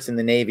Air Force and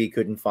the Navy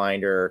couldn't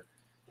find her.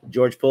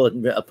 George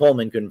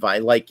Pullman couldn't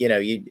find. Like, you know,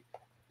 you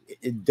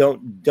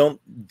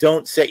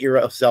don't set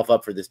yourself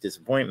up for this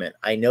disappointment.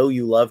 I know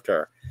you loved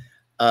her."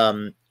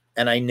 And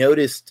I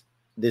noticed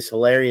this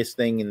hilarious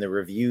thing in the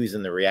reviews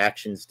and the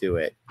reactions to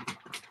it.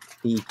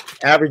 The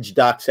average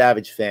Doc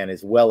Savage fan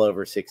is well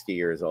over 60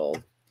 years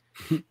old.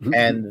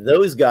 And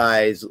those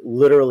guys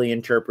literally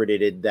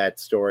interpreted that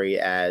story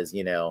as,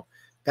 you know,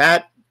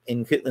 Pat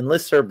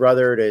enlists her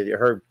brother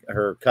to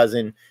her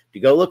cousin to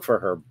go look for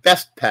her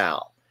best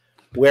pal.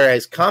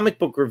 Whereas comic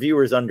book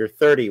reviewers under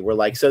 30 were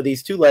like, so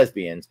these two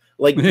lesbians,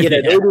 like, you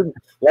know, they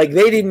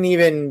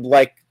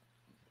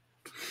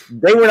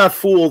were not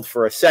fooled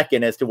for a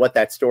second as to what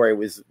that story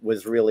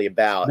was really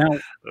about.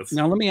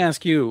 Now let me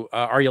ask you,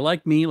 are you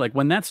like me? Like,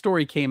 when that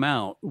story came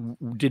out,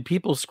 did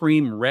people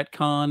scream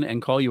retcon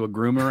and call you a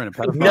groomer and a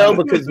pedophile?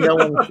 No, because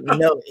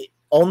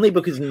only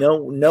because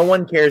no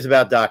one cares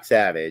about Doc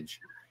Savage.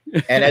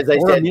 And as I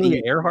said,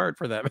 Amelia Earhart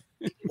for that.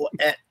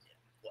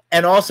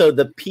 And also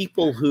the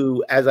people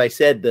who, as I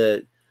said,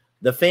 the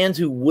fans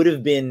who would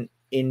have been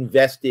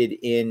invested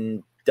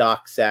in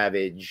Doc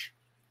Savage,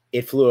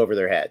 it flew over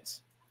their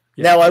heads.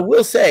 Yeah. Now, I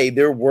will say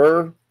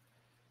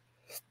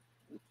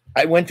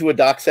I went to a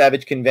Doc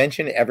Savage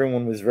convention.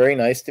 Everyone was very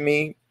nice to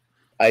me.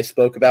 I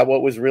spoke about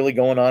what was really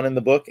going on in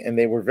the book, and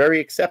they were very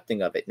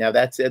accepting of it. Now,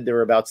 that said, there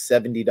were about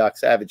 70 Doc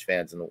Savage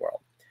fans in the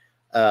world.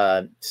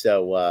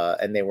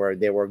 And they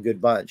were a good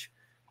bunch.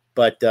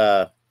 But,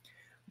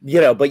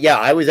 you know, but yeah,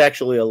 I was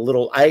actually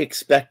I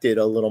expected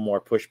a little more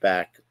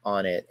pushback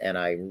on it, and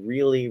I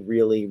really,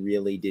 really,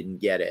 really didn't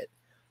get it.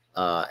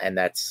 And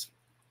that's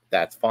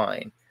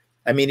fine.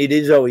 I mean, it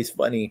is always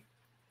funny.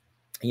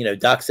 You know,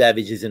 Doc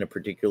Savage isn't a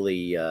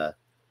particularly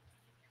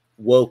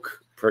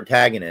woke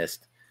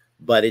protagonist,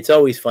 but it's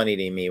always funny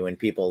to me when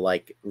people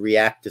like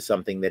react to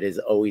something that has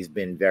always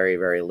been very,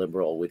 very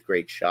liberal with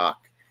great shock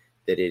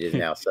that it is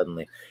now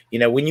suddenly. You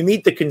know, when you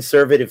meet the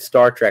conservative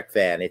Star Trek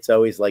fan, it's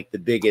always like the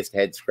biggest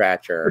head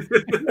scratcher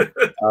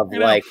of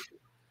like,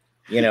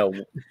 you know,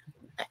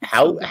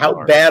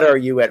 how bad are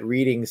you at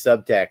reading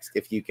subtext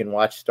if you can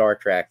watch Star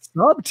Trek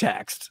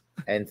subtext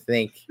and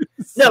think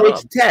no,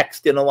 it's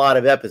text in a lot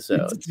of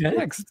episodes. It's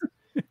text.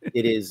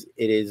 It is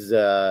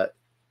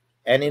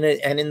and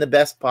in the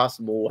best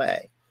possible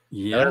way.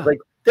 Yeah. Like,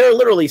 there are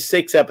literally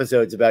 6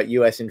 episodes about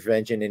US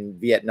intervention in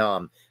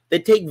Vietnam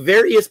that take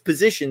various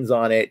positions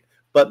on it,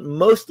 but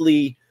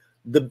mostly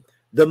the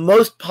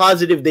most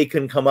positive they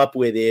can come up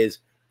with is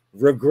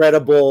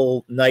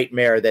regrettable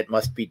nightmare that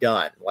must be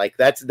done. Like,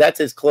 that's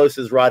as close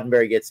as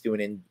Roddenberry gets to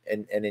an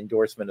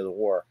endorsement of the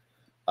war.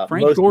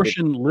 Frank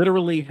Gorshin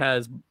literally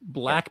has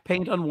black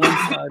paint on one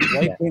side,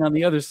 white paint on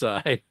the other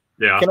side.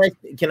 Yeah.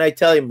 Can I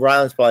tell you,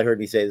 Ryland's probably heard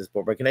me say this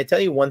before, but can I tell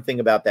you one thing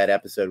about that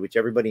episode, which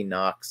everybody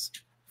knocks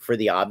for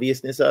the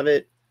obviousness of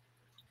it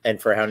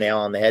and for how nail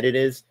on the head it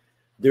is?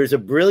 There's a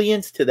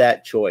brilliance to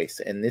that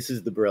choice, and this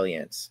is the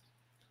brilliance.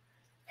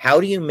 How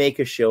do you make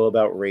a show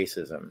about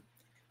racism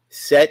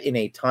set in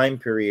a time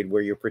period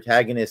where your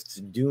protagonists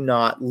do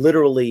not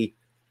literally,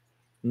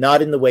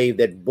 not in the way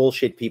that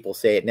bullshit people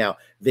say it now,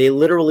 they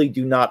literally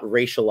do not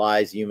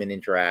racialize human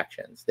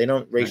interactions. They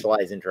don't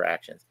racialize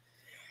interactions.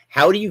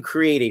 How do you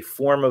create a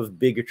form of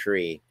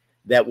bigotry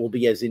that will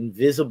be as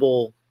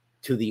invisible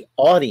to the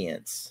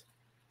audience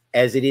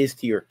as it is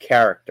to your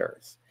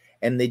characters?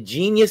 And the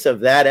genius of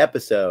that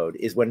episode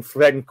is when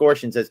Frank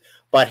Gorshin says,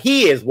 but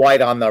he is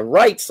white on the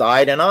right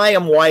side and I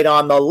am white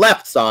on the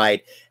left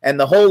side. And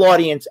the whole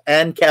audience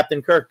and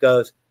Captain Kirk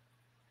goes,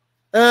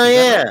 oh,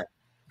 yeah.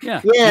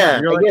 Yeah.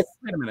 You're like, guess,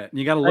 wait a minute.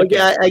 You got to look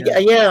at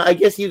it. Yeah, I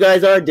guess you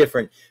guys are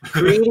different.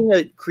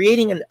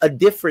 Creating a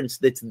difference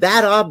that's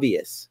that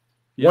obvious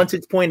once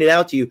it's pointed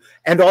out to you.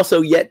 And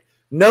also, yet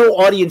no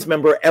audience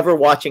member ever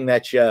watching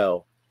that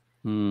show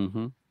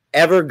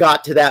ever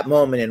got to that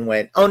moment and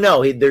went, oh,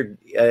 no,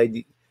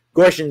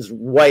 Gorshin's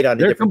white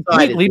on a different side.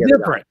 They're completely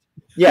different.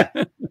 Yeah.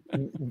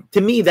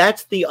 To me,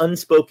 that's the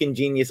unspoken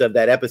genius of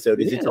that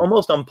episode. It's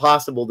almost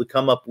impossible to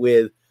come up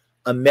with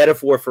a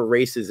metaphor for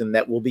racism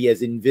that will be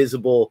as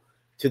invisible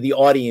to the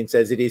audience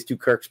as it is to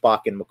Kirk,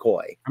 Spock, and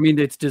McCoy. I mean,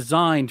 it's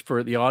designed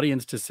for the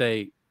audience to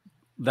say,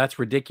 that's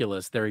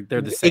ridiculous. They're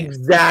the same.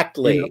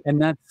 Exactly. You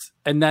know,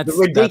 and that's the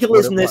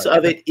ridiculousness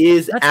of it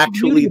is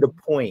actually the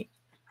point.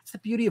 It's the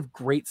beauty of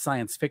great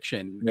science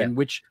fiction, in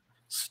which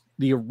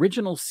the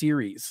original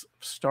series,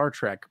 Star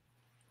Trek,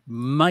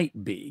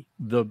 might be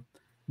the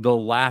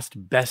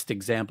last best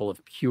example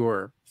of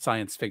pure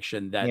science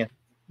fiction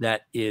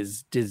that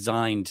is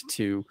designed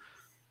to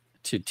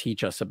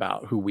teach us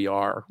about who we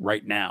are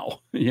right now,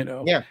 you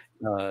know,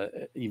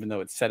 even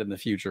though it's set in the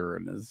future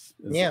and is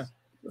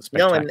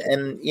no, and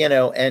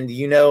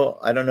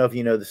I don't know if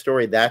you know the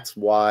story. That's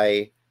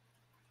why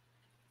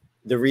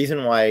the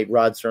reason why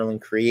Rod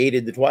Serling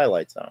created the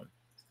Twilight Zone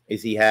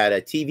is he had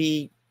a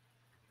TV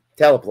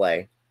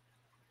teleplay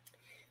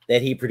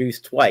that he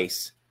produced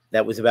twice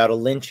that was about a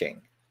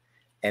lynching.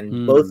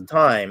 And both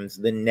times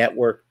the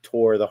network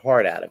tore the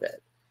heart out of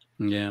it.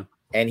 Yeah.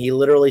 And he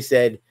literally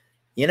said,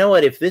 you know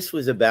what? If this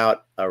was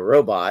about a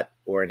robot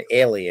or an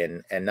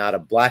alien and not a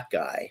black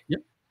guy,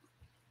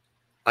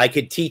 I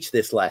could teach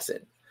this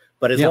lesson.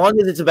 But as long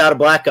as it's about a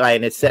black guy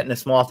and it's set in a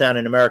small town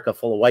in America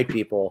full of white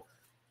people,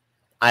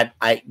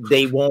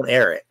 they won't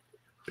air it.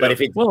 But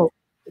if it's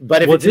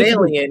it's an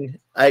alien,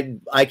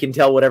 I can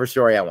tell whatever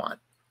story I want.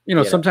 You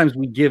know, sometimes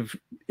we give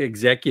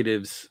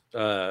executives,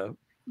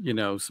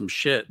 some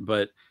shit,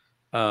 but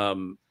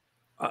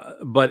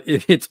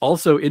it's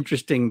also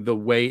interesting the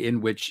way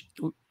in which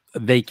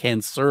they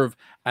can serve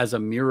as a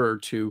mirror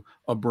to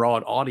a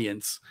broad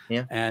audience.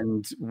 Yeah.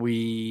 And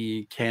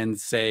we can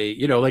say,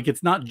 like,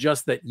 it's not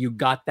just that you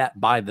got that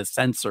by the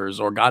censors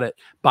or got it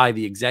by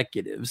the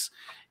executives.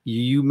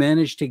 You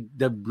manage to,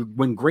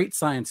 when great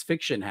science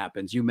fiction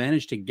happens, you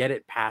manage to get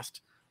it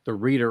past the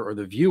reader or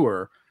the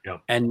viewer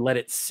and let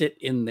it sit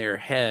in their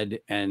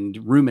head and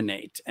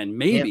ruminate and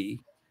maybe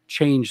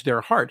change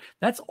their heart.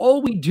 That's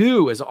all we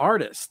do as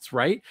artists,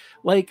 right?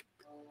 Like,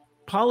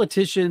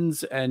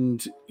 politicians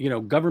and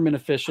government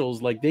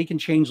officials, like, they can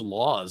change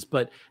laws,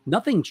 but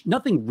nothing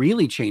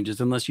really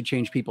changes unless you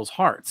change people's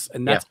hearts,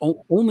 and that's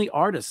only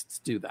artists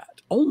do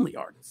that. Only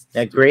artists.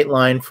 That great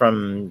line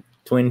from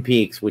Twin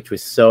Peaks, which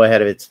was so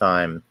ahead of its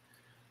time,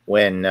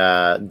 when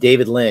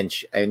David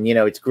Lynch, and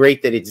it's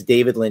great that it's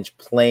David Lynch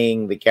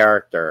playing the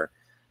character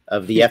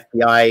of the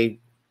FBI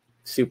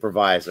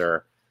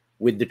supervisor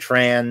with the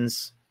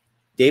trans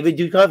David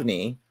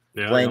Duchovny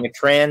playing a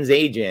trans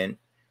agent.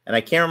 And I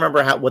can't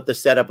remember what the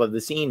setup of the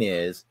scene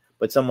is,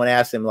 but someone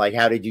asked him, like,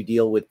 how did you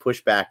deal with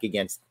pushback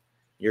against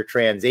your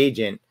trans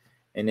agent?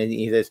 And then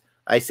he says,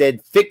 I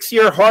said, fix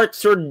your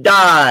hearts or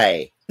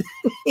die.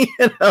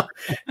 And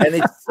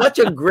it's such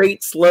a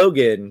great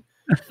slogan.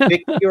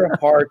 Fix your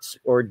hearts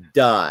or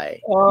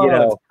die.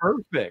 Oh,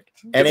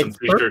 perfect. And it's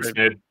perfect.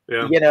 And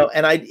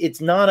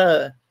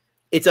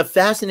it's a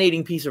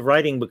fascinating piece of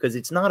writing because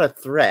it's not a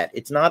threat.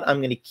 It's not, I'm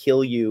going to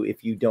kill you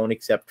if you don't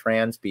accept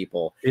trans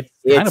people. It's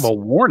kind of a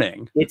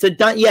warning. It's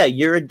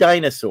you're a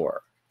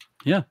dinosaur.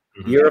 Yeah.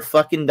 You're a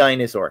fucking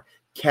dinosaur.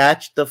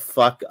 Catch the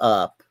fuck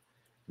up.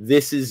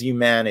 This is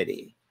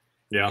humanity.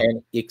 Yeah.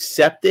 And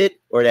accept it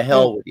or to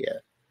hell with you.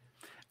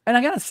 And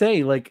I got to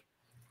say, like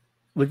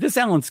this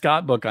Alan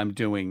Scott book I'm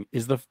doing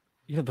is the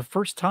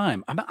first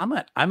time I'm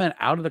an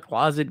out of the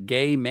closet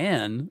gay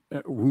man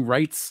who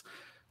writes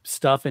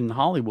stuff in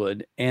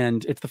Hollywood,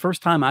 and it's the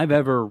first time I've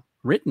ever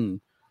written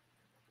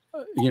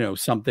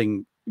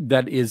something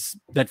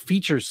that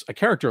features a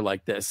character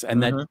like this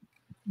and that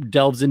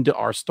delves into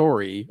our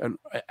story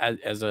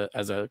as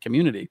a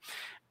community.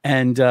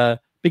 And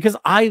because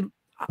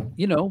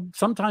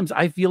sometimes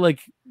I feel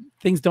like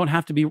things don't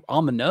have to be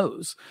on the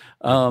nose,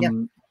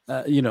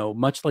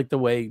 much like the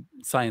way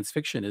science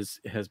fiction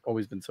has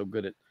always been so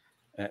good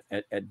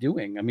at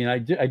doing. I mean, I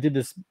did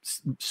this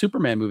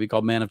Superman movie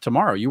called Man of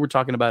Tomorrow. You were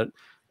talking about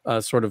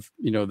sort of,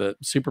 the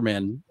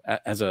Superman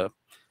as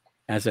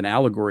an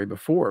allegory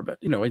before, but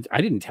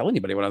I didn't tell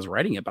anybody when I was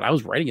writing it, but I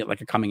was writing it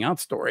like a coming out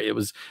story. It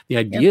was, the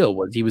idea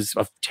was he was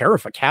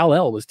terrified.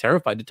 Kal-El was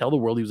terrified to tell the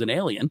world he was an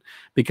alien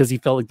because he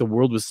felt like the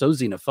world was so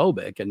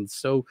xenophobic and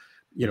so,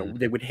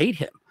 they would hate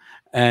him,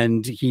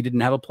 and he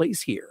didn't have a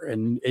place here.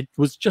 And it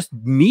was just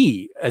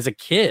me as a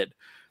kid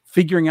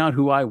figuring out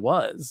who I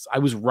was. I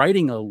was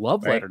writing a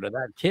love letter to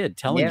that kid,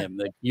 telling him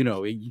that, you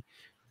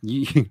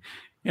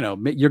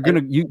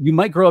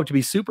might grow up to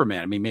be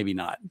Superman. I mean, maybe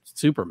not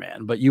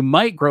Superman, but you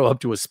might grow up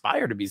to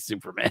aspire to be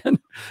Superman.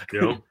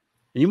 And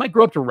you might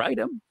grow up to write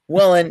him.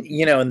 Well, and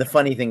and the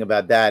funny thing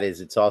about that is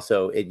it's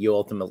also you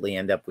ultimately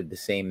end up with the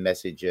same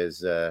message as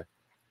the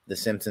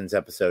Simpsons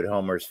episode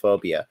Homer's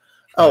Phobia.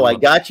 Oh, I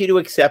got you to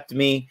accept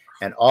me,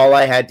 and all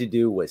I had to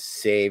do was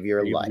save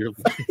your life.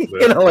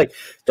 Like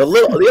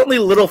the only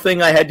little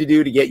thing I had to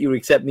do to get you to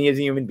accept me as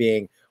a human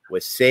being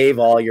was save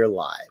all your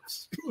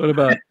lives. What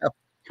about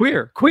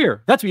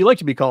queer? That's what you like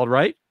to be called,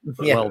 right?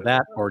 Yeah. Well,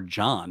 that or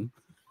John.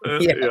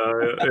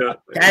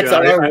 That's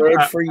our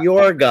word for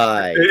your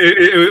guy.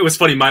 It was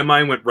funny. My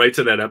mind went right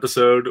to that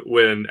episode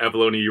when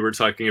Avalone, you were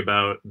talking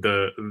about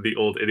the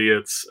old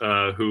idiots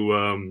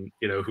who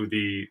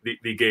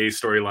the gay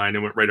storyline,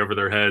 and went right over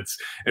their heads.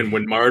 And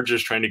when Marge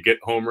is trying to get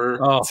Homer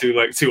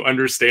to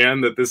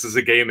understand that this is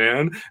a gay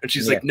man, and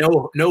she's like,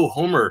 no,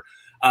 Homer.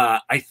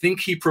 I think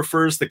he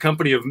prefers the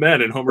company of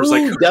men, and Homer's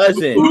Who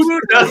doesn't?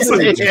 Who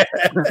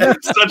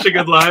doesn't? Such a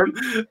good line.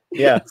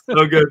 Yeah,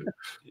 so good.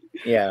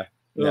 Yeah.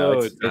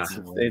 No,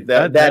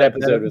 that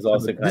episode was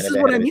also kind of. This is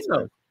what I mean,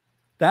 though.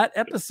 That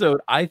episode,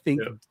 I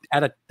think,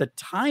 at the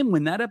time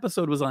when that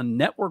episode was on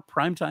network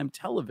primetime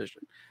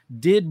television,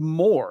 did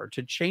more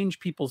to change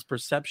people's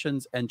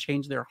perceptions and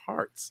change their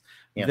hearts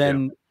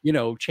than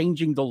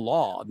changing the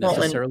law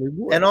necessarily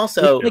would. And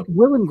also, like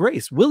Will and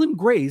Grace. Will and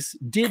Grace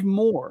did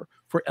more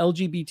for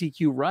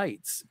LGBTQ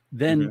rights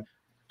than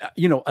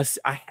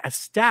a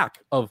stack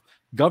of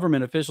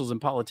government officials and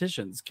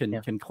politicians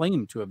can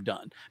claim to have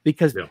done.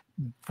 Because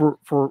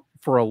for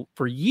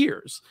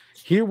years,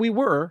 here we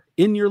were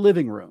in your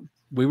living room.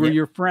 We were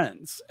your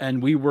friends,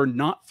 and we were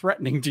not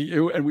threatening to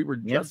you, and we were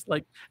just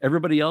like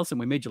everybody else, and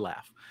we made you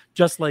laugh,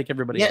 just like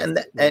everybody else.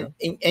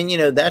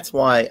 And that's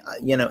why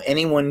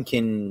anyone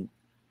can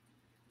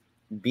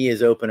be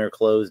as open or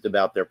closed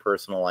about their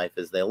personal life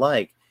as they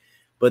like,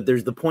 but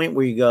there's the point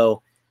where you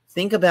go,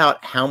 think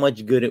about how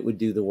much good it would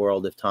do the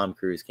world if Tom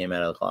Cruise came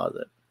out of the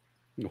closet.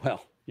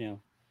 Well, yeah,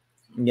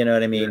 you know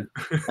what I mean.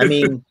 I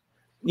mean,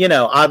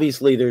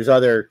 obviously there's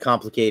other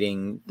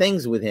complicating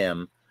things with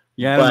him.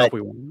 Yeah, I don't know if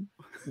we want.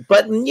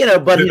 But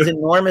his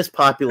enormous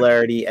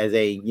popularity as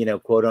a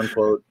quote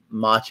unquote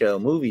macho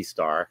movie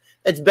star,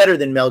 that's better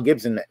than Mel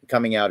Gibson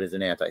coming out as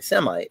an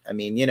anti-Semite. I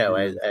mean,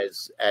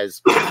 as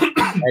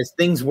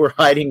things were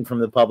hiding from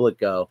the public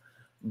go.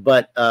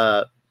 But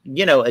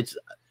it's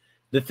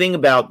the thing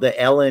about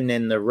the Ellen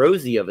and the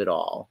Rosie of it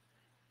all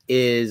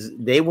is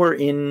they were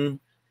in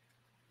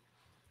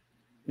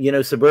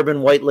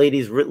suburban white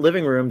ladies'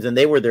 living rooms, and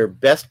they were their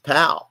best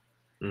pal.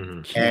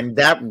 Mm-hmm. And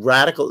that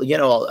radical,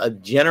 a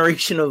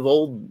generation of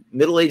old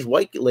middle-aged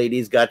white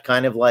ladies got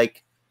kind of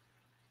like,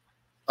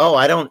 oh,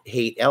 I don't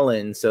hate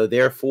Ellen, so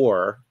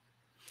therefore,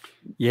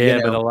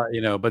 but a lot,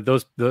 but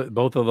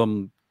both of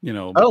them,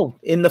 oh,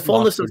 in the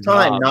fullness of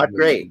time, not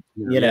great.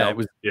 It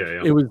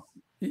was,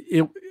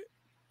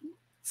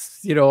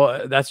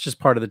 that's just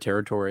part of the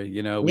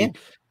territory.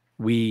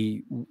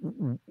 We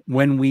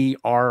when we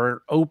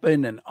are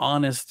open and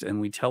honest,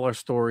 and we tell our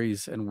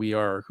stories, and we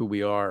are who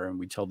we are, and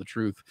we tell the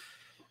truth,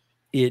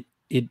 it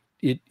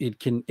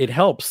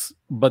helps,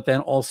 but then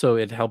also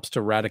it helps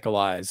to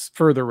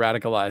further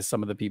radicalize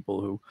some of the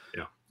people who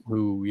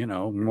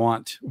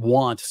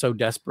want so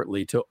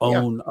desperately to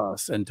own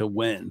us and to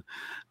win.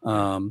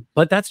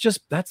 But that's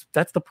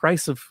the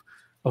price of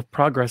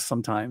progress.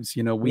 Sometimes,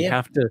 we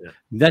have to,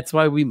 that's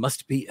why we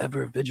must be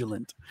ever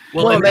vigilant.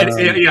 Well, and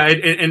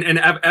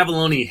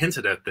Avalone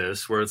hinted at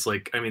this, where it's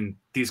like, I mean,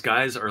 these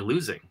guys are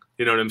losing.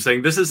 You know what I'm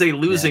saying? This is a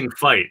losing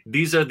fight.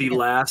 These are the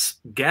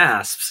last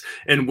gasps.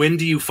 And when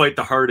do you fight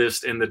the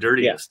hardest and the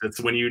dirtiest? That's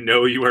when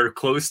you are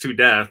close to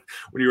death,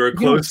 when you are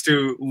close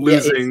to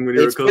losing.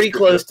 It's pretty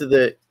close to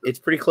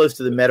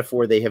the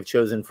metaphor they have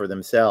chosen for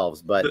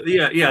themselves. But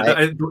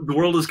the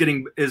world is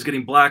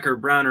getting blacker,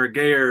 browner,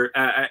 gayer,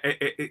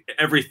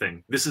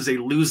 everything. This is a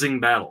losing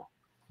battle.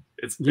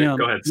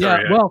 Go ahead.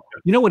 Sorry. Well,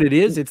 you know what it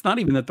is? It's not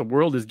even that the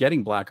world is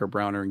getting blacker,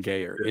 browner, and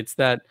gayer. It's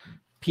that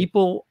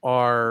people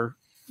are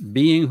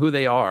being who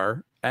they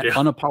are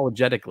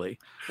unapologetically,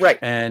 right?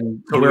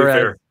 And totally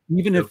fair.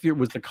 Even if it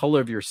was the color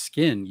of your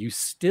skin, you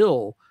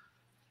still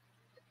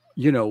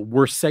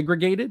were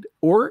segregated,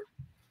 or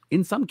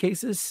in some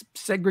cases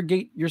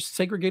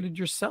segregated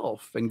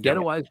yourself and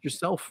ghettoized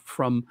yourself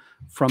from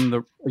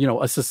the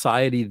a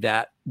society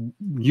that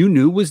you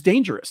knew was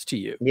dangerous to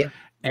you.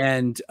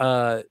 And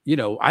I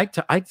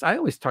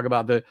always talk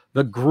about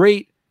the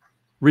great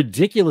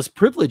ridiculous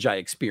privilege I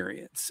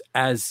experience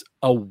as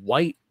a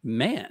white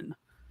man.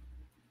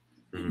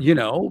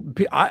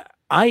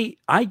 I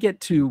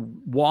get to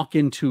walk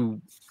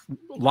into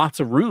lots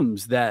of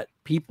rooms that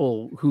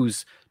people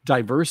whose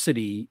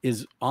diversity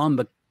is on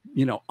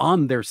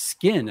their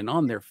skin and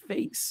on their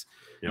face,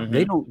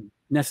 they don't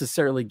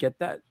necessarily get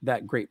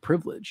that great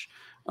privilege.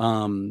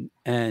 And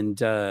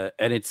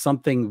it's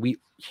something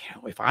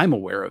if I'm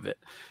aware of it,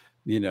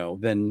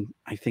 then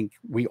I think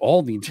we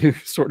all need to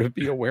sort of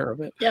be aware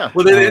of it. Yeah.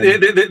 Well,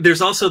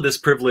 there's also this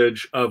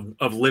privilege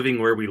of living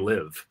where we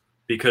live,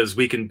 because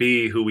we can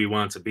be who we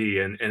want to be,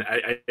 and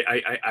I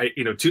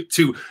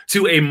to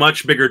a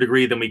much bigger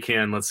degree than we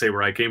can, let's say,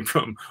 where I came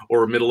from,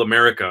 or Middle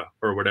America,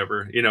 or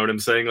whatever. You know what I'm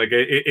saying? Like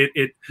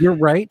You're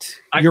right.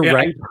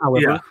 Right.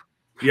 However,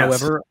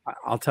 yes.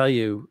 I'll tell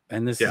you,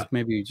 and this is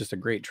maybe just a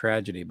great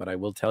tragedy, but I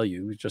will tell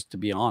you, just to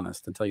be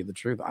honest and tell you the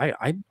truth,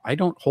 I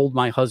don't hold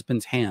my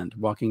husband's hand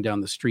walking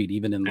down the street,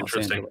 even in Los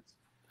Angeles.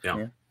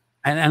 Yeah.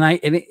 And I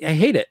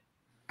hate it.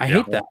 I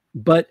hate that.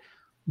 But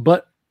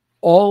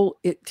all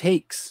it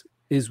takes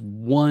is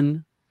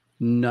one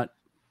nut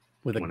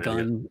with a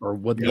gun or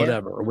with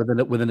whatever, or with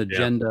an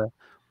agenda,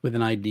 with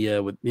an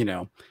idea,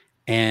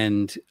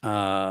 and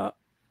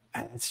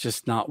it's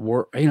just not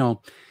work. I'm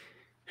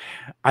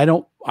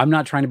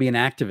not trying to be an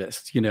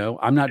activist.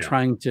 I'm not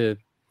trying to,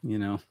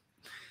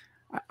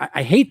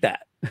 I hate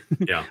that.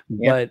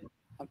 But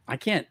I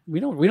can't, we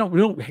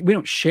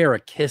don't share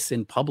a kiss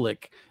in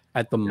public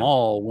at the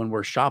mall when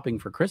we're shopping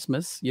for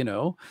Christmas,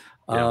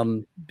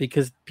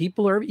 because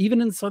people are,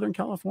 even in Southern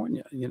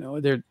California,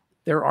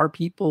 there are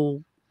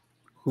people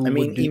who,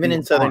 even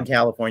in Southern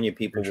California,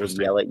 people will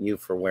yell at you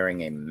for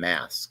wearing a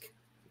mask.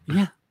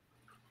 Yeah.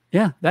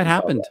 That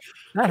happened.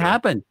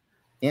 Happened.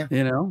 Yeah.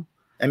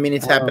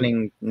 It's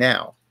happening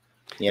now.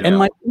 And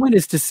my point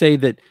is to say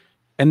that,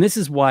 and this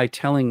is why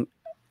telling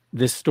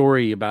this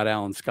story about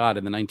Alan Scott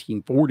in the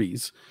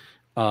 1940s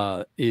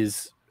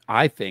is,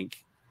 I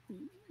think,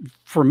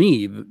 for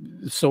me,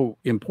 so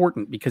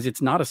important, because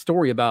it's not a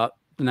story about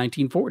the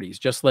 1940s.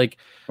 Just like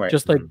Right.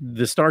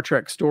 the Star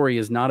Trek story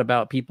is not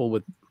about people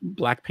with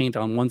black paint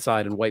on one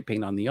side and white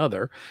paint on the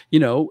other. You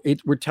know,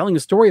 we're telling a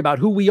story about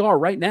who we are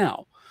right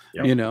now.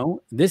 Yep. You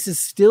know, this is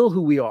still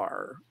who we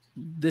are.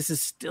 This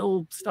is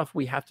still stuff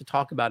we have to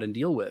talk about and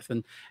deal with.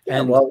 And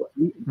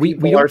we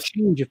don't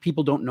change if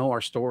people don't know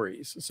our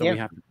stories. So we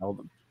have to tell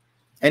them.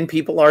 And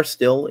people are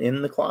still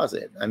in the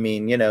closet. I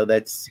mean, you know,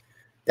 that's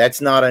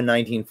not a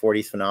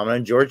 1940s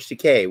phenomenon. George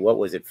Takei, what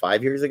was it,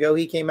 5 years ago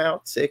he came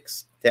out?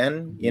 6,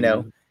 10? You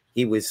know,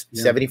 he was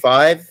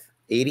 75,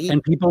 80.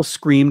 And people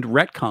screamed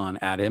retcon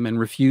at him and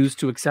refused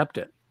to accept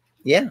it.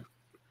 Yeah.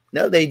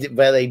 No, they did.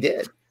 Well, they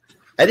did.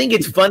 I think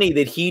it's funny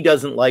that he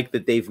doesn't like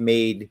that they've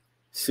made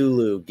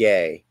Sulu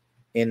gay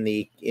in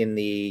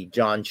the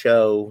John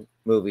Cho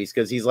movies,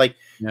 because he's like,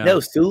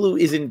 no, Sulu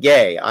isn't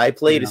gay. I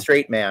played a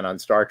straight man on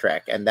Star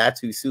Trek, and that's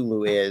who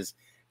Sulu is.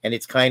 And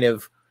it's kind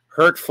of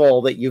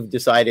hurtful that you've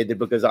decided that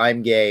because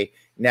I'm gay,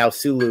 now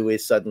Sulu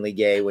is suddenly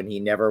gay when he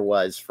never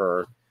was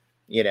for,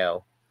 you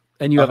know.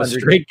 And you have a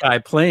straight guy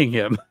playing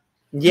him.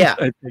 Yeah,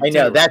 I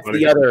know. That's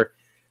the other.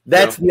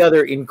 That's the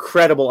other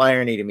incredible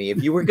irony to me.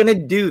 If you were going to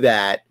do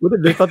that,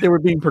 they thought they were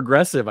being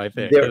progressive. I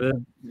think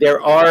there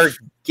are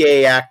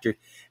gay actors,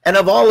 and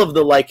of all of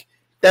the like,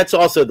 that's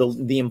also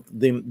the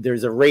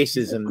there's a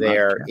racism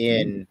there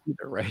in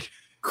right.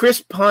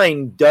 Chris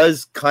Pine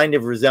does kind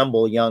of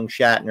resemble young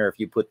Shatner if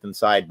you put them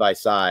side by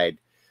side.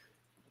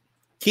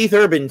 Keith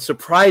Urban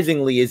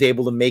surprisingly is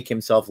able to make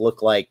himself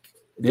look like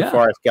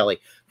DeForest Kelly.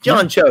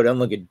 John Cho doesn't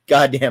look a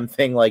goddamn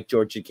thing like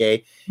George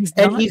Takei,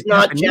 and he's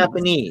not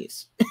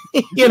Japanese.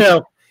 You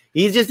know,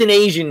 he's just an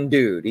Asian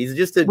dude. He's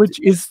just which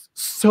is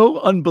so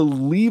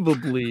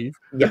unbelievably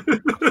I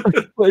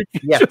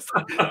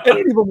don't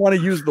even want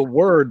to use the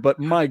word, but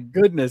my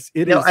goodness,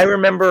 it is. I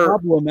remember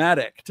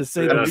problematic to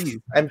say the least.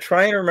 I'm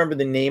trying to remember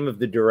the name of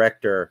the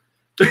director,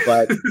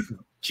 but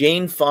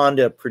Jane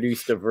Fonda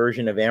produced a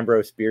version of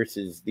Ambrose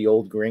Bierce's The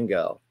Old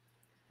Gringo,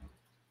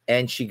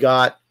 and she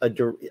got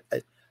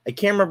I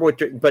can't remember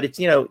what, but it's,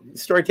 you know, the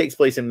story takes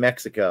place in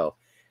Mexico,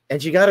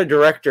 and she got a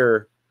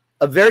director,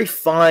 a very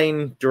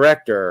fine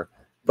director,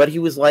 but he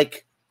was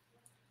like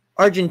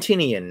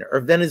Argentinian or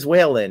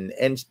Venezuelan,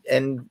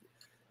 and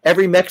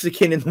every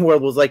Mexican in the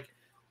world was like,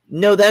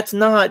 no, that's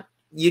not,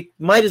 you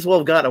might as well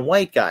have gotten a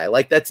white guy.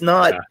 Like, that's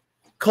not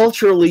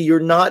culturally, you're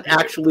not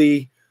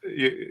actually.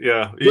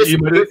 You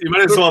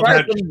might as well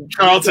have had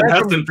Charlton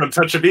Heston from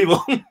Touch of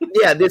Evil.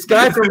 Yeah, this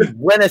guy from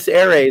Buenos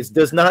Aires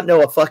does not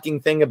know a fucking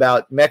thing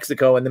about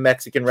Mexico and the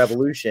Mexican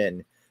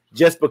Revolution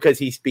just because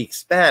he speaks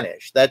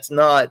Spanish. That's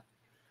not,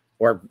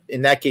 or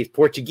in that case,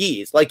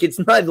 Portuguese. Like, it's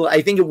not,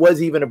 I think it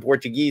was even a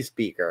Portuguese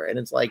speaker. And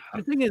it's like,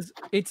 the thing is,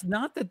 it's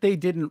not that they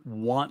didn't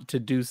want to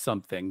do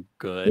something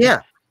good.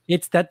 Yeah.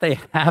 It's that they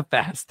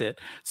half-assed it.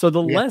 So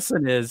the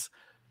lesson is,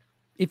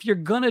 if you're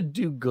going to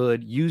do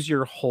good, use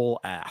your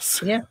whole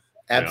ass. Yeah,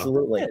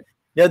 absolutely.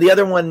 No, the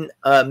other one,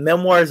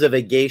 Memoirs of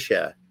a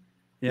Geisha,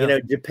 you know,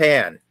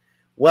 Japan.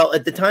 Well,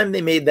 at the time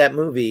they made that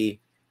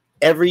movie,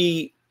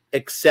 every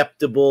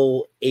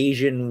acceptable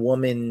Asian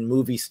woman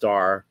movie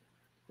star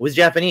was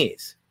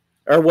Japanese,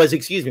 or was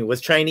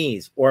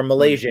Chinese or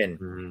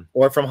Malaysian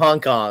or from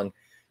Hong Kong.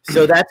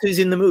 So that's who's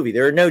in the movie.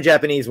 There are no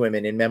Japanese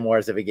women in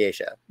Memoirs of a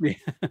Geisha. And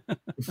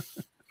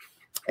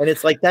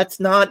it's like, that's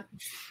not...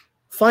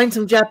 Find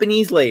some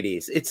Japanese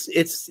ladies.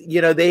 It's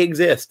you know, they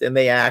exist and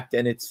they act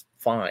and it's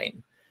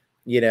fine.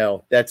 You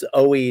know, that's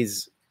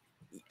always,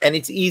 and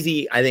it's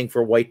easy, I think,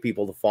 for white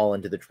people to fall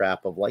into the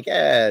trap of like,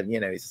 you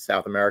know, he's a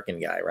South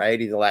American guy, right?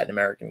 He's a Latin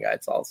American guy.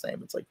 It's all the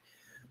same. It's like,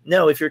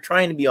 no, if you're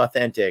trying to be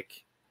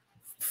authentic,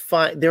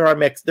 fine. There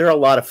are a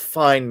lot of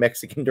fine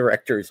Mexican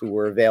directors who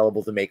were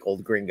available to make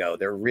Old Gringo.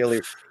 They're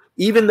really,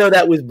 even though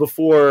that was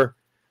before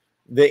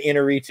the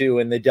Inarritu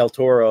and the Del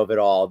Toro of it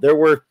all, there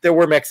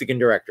were Mexican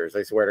directors,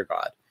 I swear to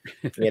God.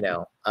 You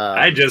know,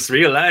 I just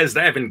realized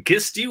I haven't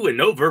kissed you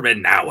in over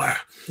an hour.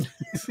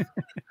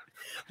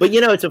 But you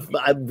know,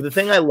 the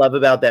thing I love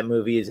about that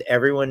movie is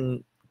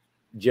everyone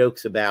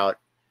jokes about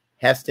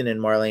Heston and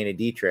Marlene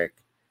Dietrich,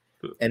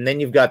 and then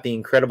you've got the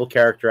incredible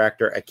character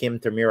actor Akim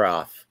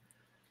Tamirov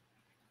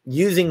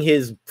using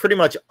his pretty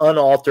much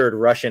unaltered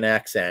Russian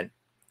accent,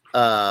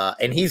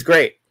 and he's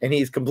great, and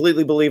he's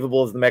completely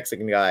believable as the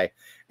Mexican guy.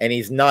 And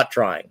he's not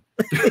trying.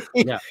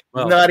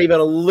 Not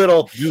even a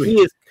little.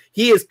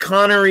 He is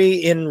Connery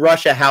in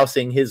Russia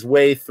housing his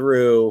way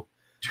through.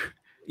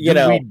 You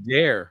know,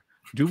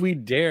 do we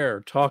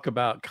dare talk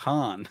about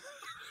Khan?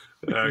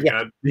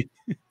 God.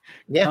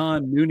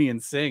 Khan,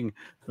 Noonien Singh.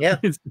 Yeah.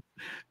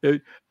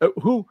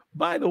 Who,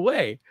 by the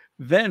way,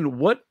 then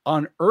what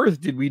on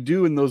earth did we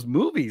do in those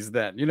movies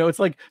then? You know, it's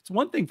like, it's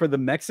one thing for the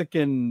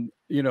Mexican,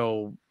 you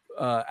know,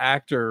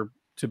 actor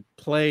to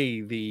play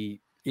the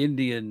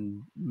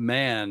Indian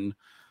man,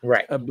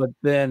 right? But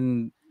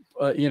then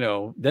you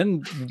know,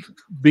 then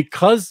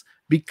because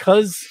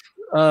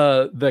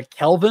the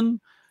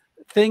Kelvin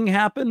thing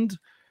happened,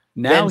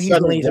 now he's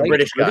suddenly a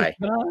British guy.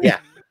 Yeah.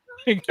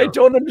 I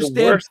don't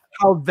understand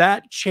how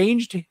that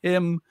changed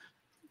him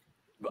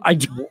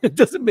It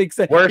doesn't make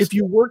sense. Worst. If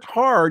you worked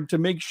hard to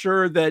make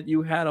sure that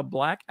you had a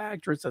black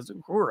actress as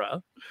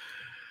Uhura,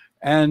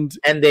 and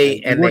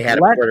they had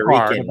a Puerto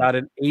Rican about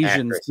an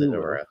Asian actress as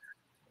sewer, Uhura.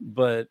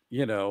 but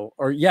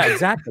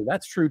exactly,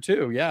 that's true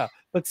too. Yeah,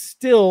 but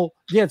still,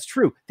 yeah, it's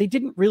true. They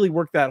didn't really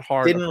work that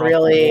hard.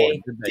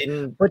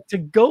 Didn't. But to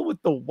go with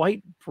the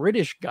white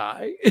British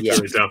guy, Yeah,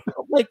 really tough.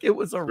 Like it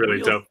was a Really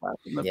real tough. slap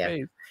in the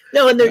face.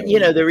 No, and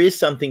there is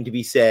something to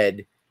be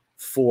said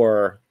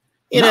for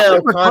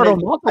Ricardo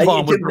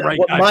Montalban was the right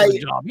guy for the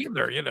job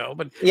either,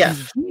 but yeah,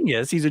 he's a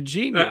genius. He's a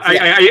genius.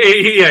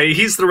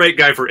 He's the right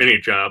guy for any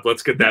job.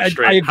 Let's get that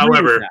straight.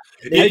 However,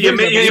 you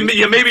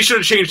maybe should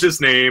have changed his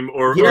name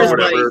or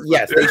whatever.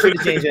 Yes, they should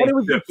have changed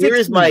it.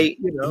 Here's my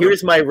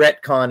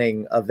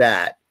retconning of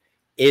that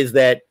is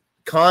that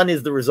Khan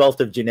is the result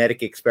of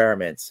genetic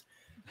experiments,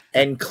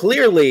 and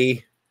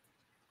clearly,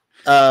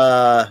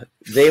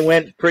 they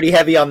went pretty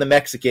heavy on the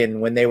Mexican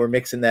when they were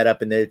mixing that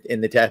up in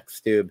the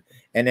test tube.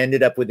 And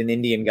ended up with an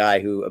Indian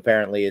guy who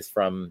apparently is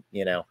from,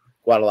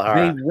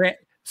 Guadalajara.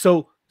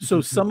 So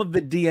some of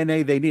the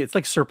DNA they need, it's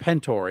like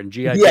Serpentor and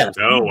G.I. Yeah.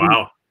 Oh,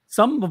 wow.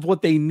 Some of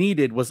what they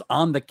needed was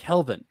on the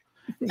Kelvin.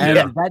 And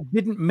that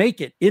didn't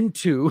make it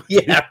into.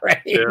 Yeah, right.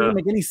 It didn't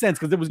make any sense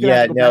because it was.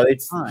 That's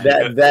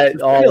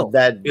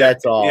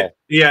all.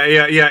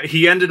 Yeah.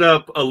 He ended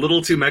up a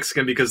little too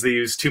Mexican because they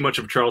used too much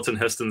of Charlton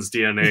Heston's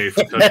DNA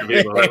for Touch of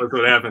Evil. That was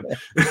what happened.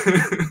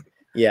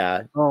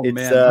 Yeah. Oh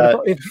man.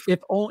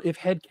 If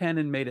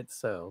headcanon made it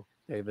so,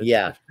 David.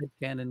 Yeah.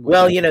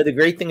 Well, the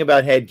great thing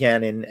about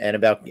headcanon and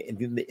about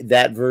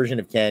that version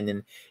of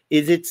canon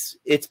is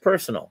it's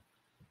personal.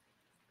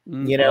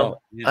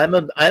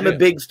 I'm a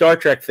big Star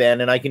Trek fan,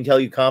 and I can tell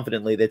you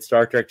confidently that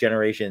Star Trek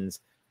Generations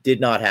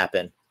did not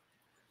happen.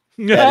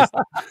 That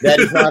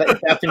is not.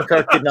 Captain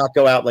Kirk did not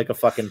go out like a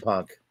fucking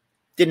punk.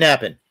 Didn't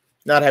happen.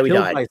 Not how he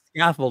died. By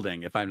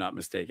scaffolding, if I'm not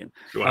mistaken.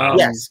 Wow.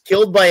 Yes,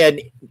 killed by an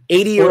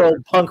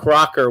 80-year-old punk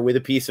rocker with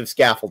a piece of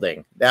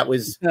scaffolding. That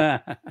was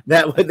that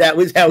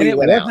was how he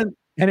went out.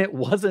 And it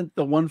wasn't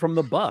the one from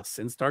the bus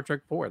in Star Trek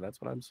 4. That's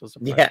what I'm so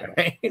surprised. Yeah.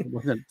 Right? It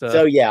wasn't,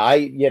 so yeah,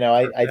 I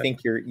think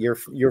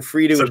you're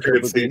free to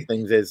interpret these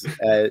things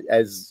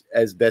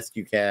as best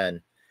you can.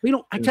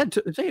 I tend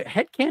to say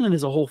headcanon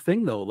is a whole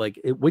thing though. Like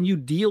when you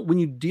deal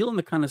in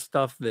the kind of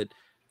stuff that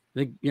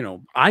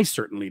I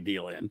certainly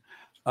deal in.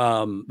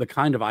 The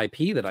kind of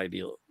IP that I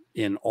deal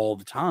in all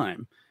the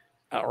time,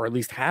 or at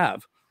least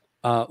have,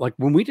 like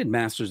when we did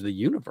Masters of the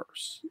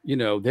Universe,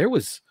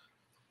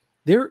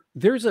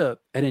 there's an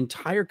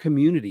entire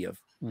community of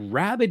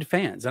rabid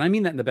fans, and I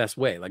mean that in the best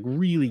way, like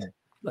really,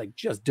 like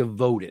just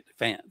devoted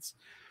fans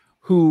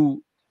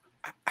who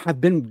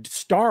have been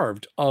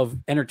starved of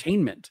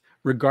entertainment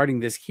regarding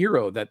this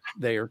hero that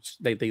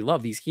they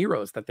love, these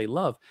heroes that they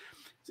love.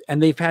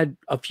 And they've had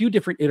a few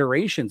different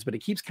iterations, but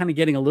it keeps kind of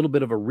getting a little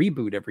bit of a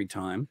reboot every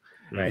time.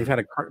 Right. They've had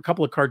a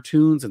couple of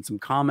cartoons and some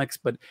comics,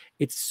 but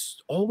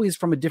it's always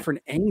from a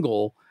different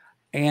angle.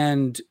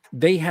 And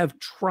they have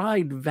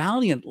tried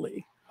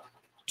valiantly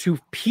to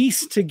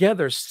piece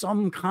together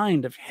some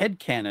kind of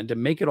headcanon to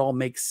make it all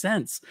make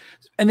sense.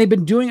 And they've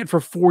been doing it for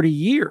 40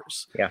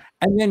 years. Yeah.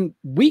 And then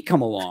we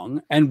come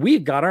along and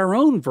we've got our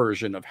own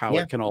version of how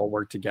it can all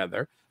work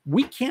together.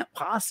 We can't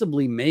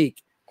possibly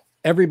make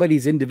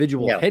everybody's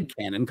individual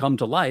headcanon come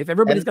to life.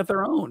 Everybody's got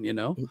their own,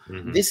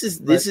 Mm-hmm. This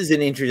is an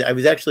interesting. I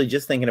was actually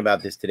just thinking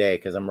about this today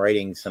because I'm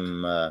writing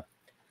some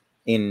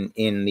in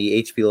the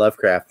H.P.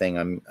 Lovecraft thing.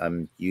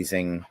 I'm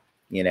using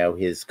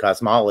his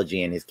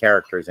cosmology and his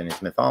characters and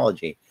his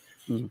mythology,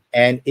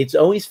 and it's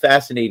always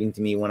fascinating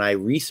to me when I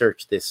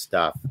research this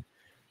stuff.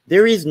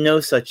 There is no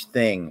such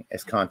thing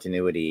as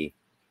continuity.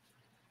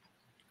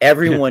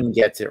 Everyone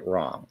gets it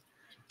wrong.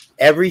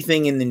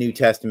 Everything in the New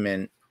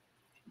Testament,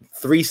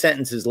 3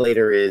 sentences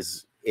later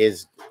is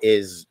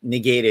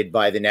negated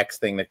by the next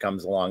thing that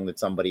comes along that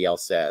somebody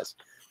else says.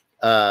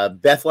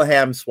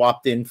 Bethlehem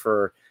swapped in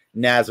for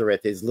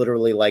Nazareth is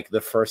literally like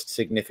the first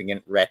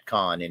significant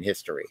retcon in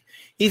history.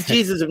 He's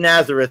Jesus of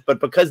Nazareth, but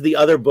because the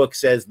other book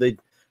says the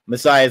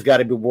Messiah's got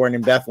to be born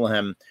in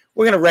Bethlehem,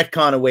 we're going to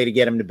retcon a way to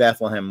get him to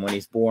Bethlehem when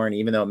he's born,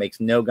 even though it makes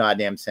no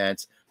goddamn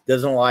sense.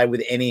 Doesn't line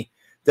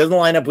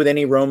up with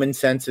any Roman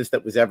census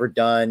that was ever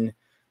done.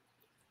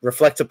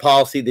 Reflects a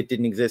policy that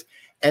didn't exist.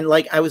 And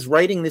like I was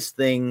writing this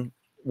thing,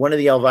 one of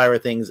the Elvira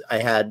things, I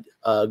had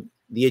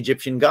the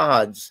Egyptian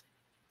gods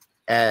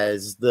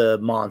as the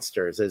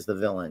monsters, as the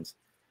villains.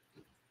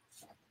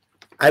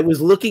 I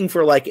was looking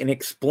for like an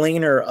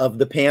explainer of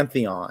the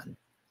pantheon,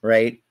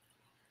 right?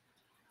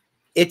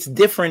 It's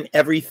different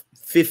every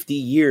 50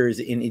 years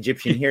in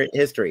Egyptian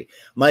history.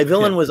 My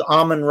villain was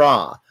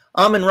Amun-Ra.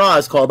 Amun-Ra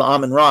is called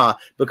Amun-Ra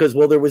because,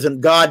 well, there was a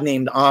god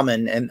named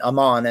Amun and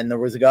Amon, and there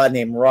was a god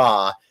named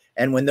Ra.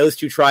 And when those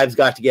two tribes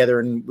got together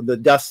and the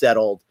dust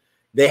settled,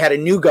 they had a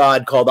new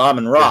god called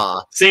Amun-Ra.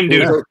 Yeah. Same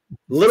dude.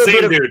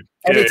 Same dude.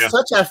 And it's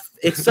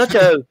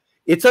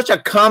such a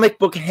comic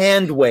book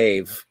hand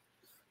wave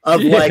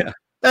of like,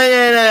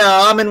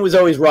 no, Amun was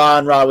always Ra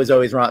and Ra was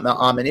always Ra. No,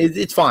 Amun,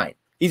 it's fine.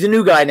 He's a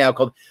new guy now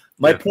called.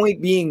 My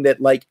point being that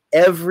like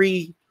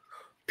every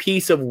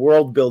piece of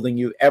world building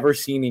you've ever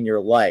seen in your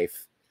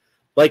life.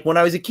 Like when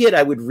I was a kid,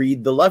 I would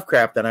read the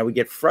Lovecraft and I would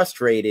get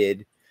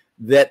frustrated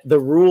that the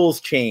rules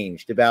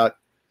changed about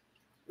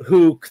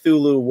who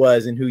Cthulhu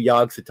was and who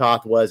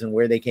Yog-Sothoth was and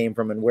where they came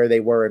from and where they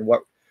were and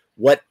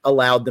what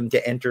allowed them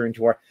to enter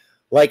into our,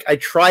 like, I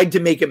tried to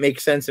make it make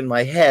sense in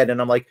my head.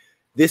 And I'm like,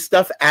 this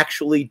stuff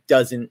actually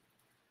doesn't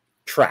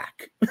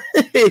track.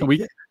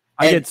 I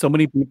get so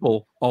many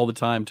people all the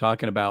time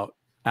talking about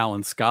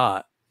Alan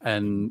Scott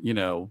and, you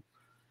know,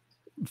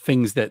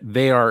 things that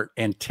they are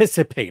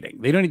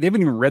anticipating. They haven't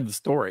even read the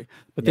story,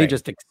 but they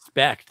just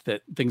expect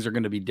that things are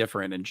going to be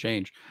different and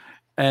change.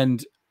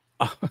 And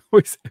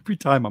every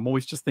time I'm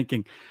always just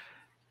thinking,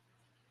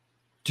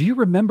 do you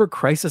remember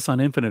Crisis on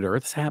Infinite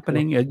Earths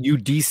happening? You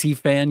DC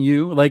fan,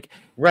 you like,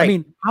 I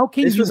mean, how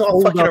can this you was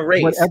all fucking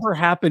erased. Whatever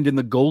happened in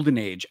the Golden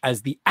Age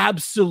as the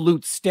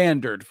absolute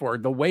standard for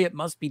the way it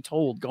must be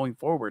told going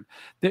forward?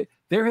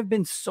 There have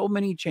been so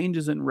many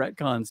changes and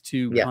retcons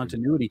to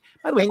continuity.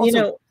 By the way, and, also,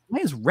 you know, why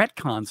is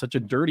retcon such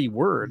a dirty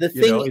word? The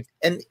thing,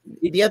 and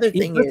the other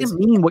thing it doesn't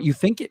mean what you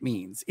think it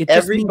means. It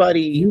just means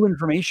new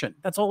information.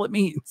 That's all it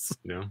means.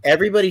 Yeah.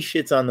 Everybody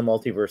shits on the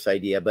multiverse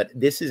idea, but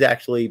this is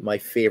actually my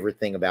favorite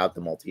thing about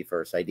the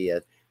multiverse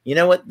idea. You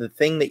know what? The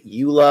thing that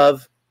you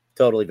love,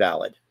 totally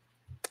valid.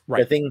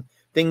 Right. The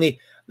thing that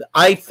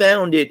I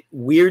found it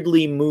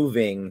weirdly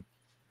moving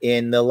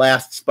in the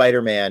last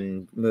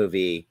Spider-Man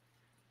movie.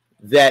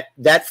 That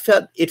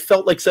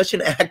felt like such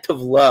an act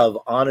of love,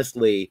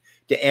 honestly,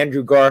 to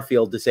Andrew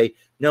Garfield to say,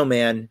 no,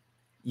 man,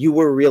 you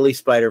were really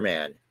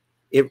Spider-Man.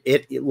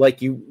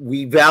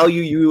 We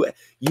value you.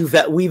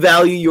 We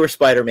value your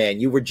Spider-Man.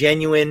 You were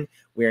genuine.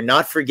 We are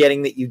not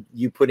forgetting that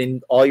you put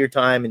in all your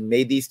time and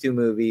made these 2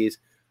 movies.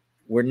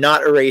 We're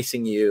not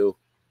erasing you.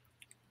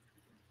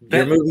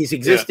 Your movies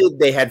existed.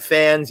 They had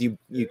fans. You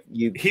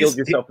killed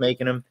yourself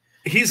making them.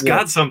 He's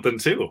got something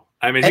too.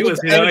 I mean,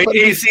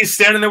 he's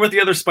standing there with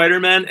the other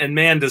Spider-Man, and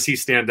man, does he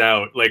stand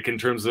out! Like in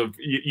terms of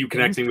you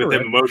connecting with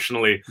him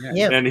emotionally.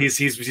 Yeah. And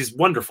he's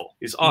wonderful.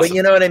 He's awesome. But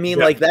you know what I mean?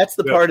 Yeah. Like that's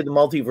the part of the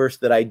multiverse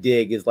that I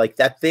dig is like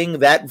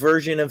that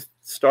version of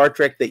Star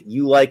Trek that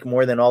you like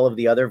more than all of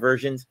the other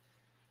versions.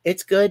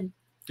 It's good.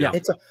 Yeah,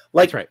 it's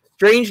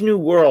Strange New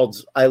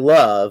Worlds. I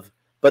love,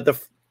 but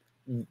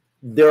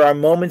there are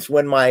moments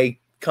when my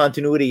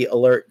continuity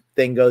alert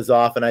thing goes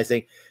off and I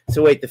say,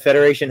 so wait, the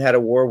Federation had a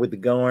war with the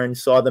Gorn,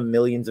 saw them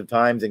millions of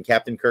times, and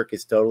Captain Kirk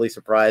is totally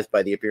surprised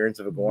by the appearance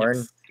of a Gorn.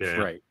 Yes. Yeah.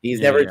 Right.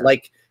 He's never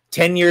like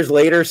 10 years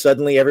later,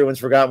 suddenly everyone's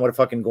forgotten what a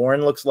fucking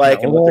Gorn looks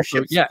like and what their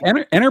ships. Yeah,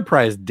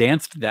 Enterprise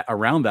danced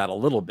around that a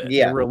little bit.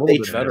 Yeah,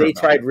 they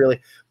tried really.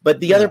 But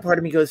the other part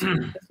of me goes,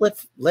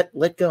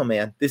 let go,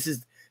 man. This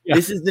is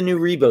the new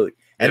reboot.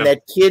 And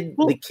that kid,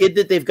 the kid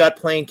that they've got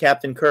playing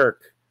Captain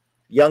Kirk,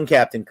 young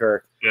Captain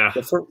Kirk. Yeah.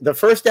 The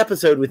first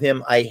episode with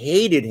him, I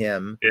hated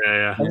him.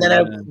 Yeah. And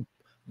then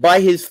by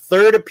his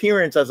 3rd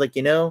appearance, I was like,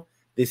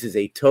 this is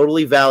a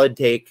totally valid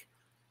take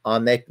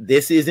on that.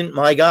 This isn't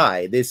my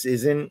guy. This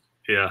isn't.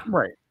 Yeah.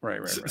 Right.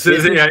 So,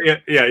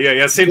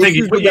 yeah. Same thing.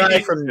 He's the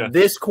guy from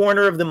this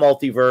corner of the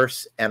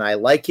multiverse, and I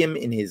like him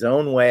in his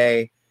own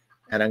way.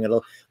 And I'm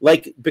gonna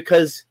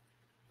because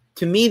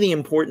to me the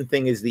important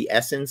thing is the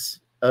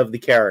essence of the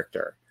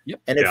character.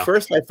 Yep. And at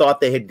first I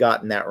thought they had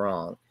gotten that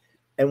wrong.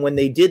 And when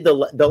they did the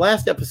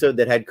last episode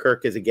that had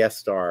Kirk as a guest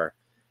star,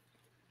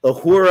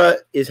 Uhura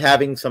is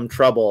having some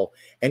trouble,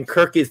 and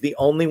Kirk is the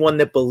only one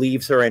that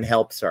believes her and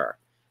helps her.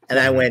 And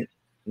I went,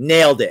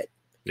 nailed it.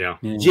 Yeah.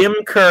 Jim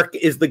Kirk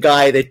is the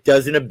guy that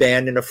doesn't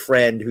abandon a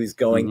friend who's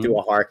going through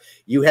a hard.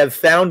 You have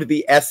found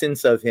the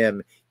essence of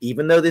him,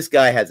 even though this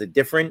guy has a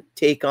different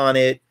take on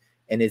it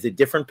and is a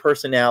different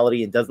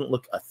personality and doesn't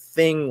look a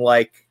thing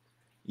like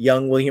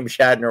young William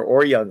Shatner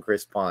or young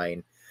Chris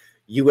Pine.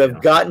 You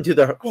have gotten to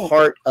the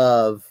heart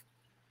of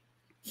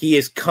he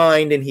is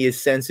kind and he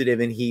is sensitive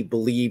and he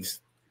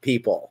believes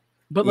people.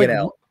 But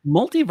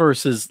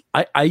multiverses,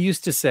 I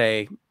used to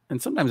say,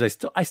 and sometimes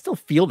I still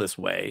feel this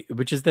way,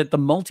 which is that the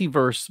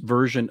multiverse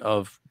version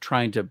of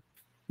trying to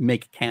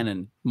make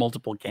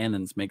multiple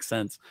canons make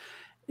sense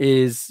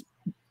it's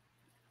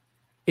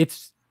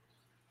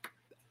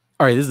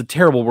all right, this is a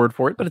terrible word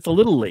for it, but it's a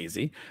little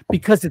lazy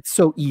because it's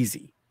so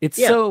easy. It's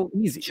so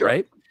easy,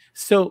 right?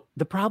 So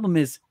the problem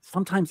is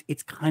sometimes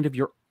it's kind of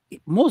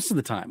most of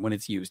the time when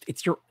it's used,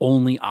 it's your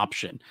only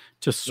option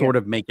to sort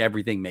of make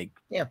everything make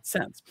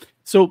sense.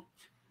 So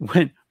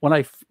what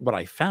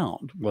I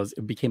found was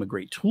it became a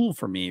great tool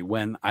for me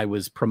when I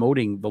was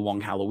promoting the Long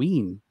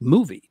Halloween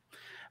movie,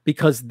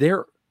 because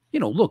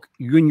look,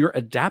 when you're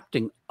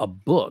adapting a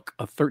book,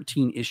 a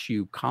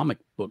 13-issue comic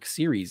book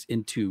series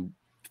into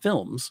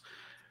films,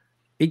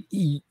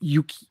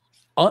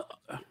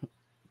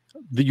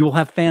 you'll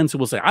have fans who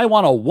will say, I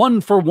want a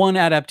 1-for-1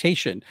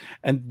 adaptation,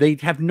 and they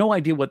have no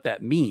idea what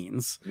that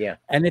means. Yeah.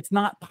 And it's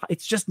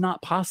just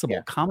not possible.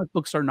 Yeah. Comic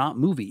books are not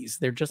movies.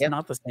 They're just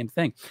not the same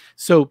thing.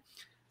 So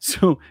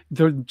some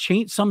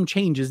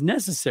change is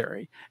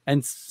necessary.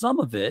 And some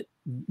of it,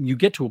 you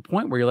get to a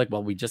point where you're like,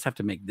 well, we just have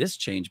to make this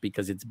change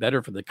because it's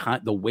better for the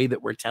way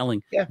that we're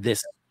telling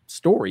this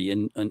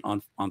story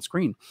on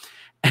screen.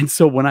 And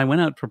so when I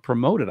went out to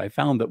promote it, I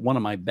found that one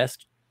of my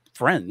best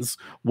friends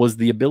was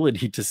the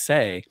ability to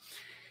say,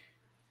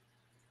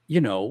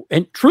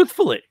 and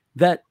truthfully,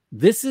 that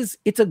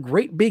it's a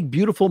great big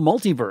beautiful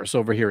multiverse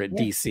over here at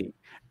DC,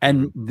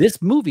 and this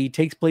movie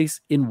takes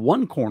place in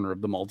one corner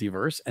of the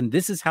multiverse, and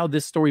this is how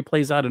this story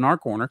plays out in our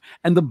corner,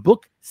 and the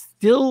book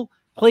still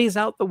plays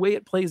out the way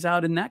it plays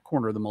out in that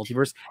corner of the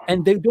multiverse,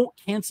 and they don't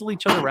cancel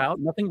each other out.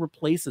 Nothing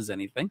replaces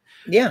anything.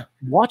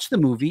 Watch the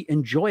movie,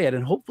 enjoy it,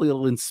 and hopefully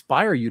it'll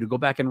inspire you to go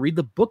back and read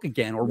the book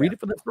again, or read it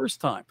for the first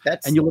time.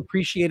 And you'll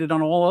appreciate it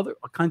on all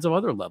kinds of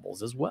other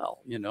levels as well.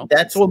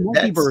 So a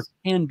multiverse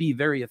can be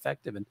very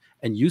effective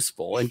and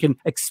useful, and can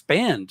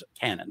expand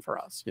canon for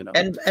us.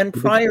 And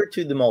prior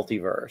to the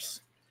multiverse,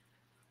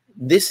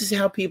 this is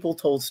how people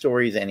told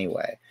stories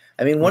anyway.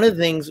 I mean, one of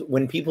the things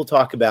when people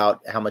talk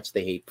about how much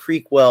they hate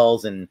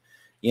prequels and,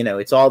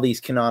 it's all these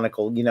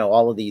canonical,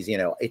 all of these,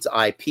 it's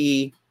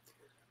IP.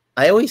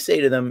 I always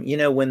say to them,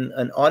 when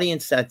an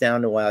audience sat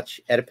down to watch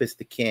Oedipus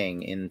the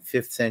King in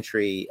 5th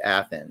century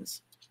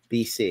Athens,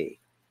 BC,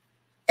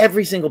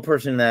 every single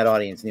person in that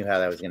audience knew how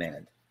that was going to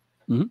end.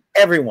 Mm-hmm.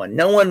 Everyone.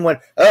 No one went,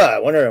 I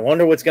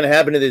wonder what's going to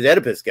happen to this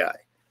Oedipus guy.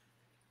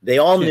 They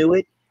all knew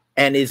it.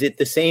 And is it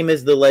the same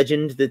as the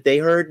legend that they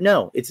heard?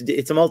 No, it's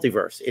a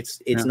multiverse.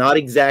 It's not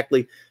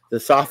exactly, the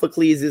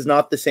Sophocles is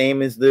not the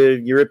same as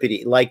the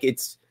Euripides. Like,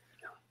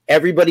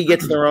 everybody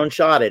gets their own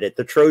shot at it.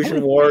 The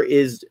Trojan War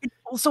is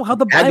also how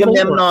the Bible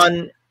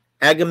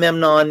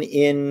Agamemnon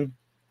in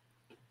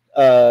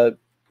the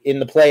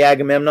play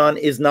Agamemnon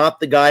is not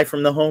the guy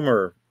from the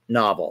Homer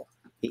novel.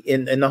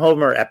 In the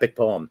Homer epic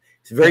poem,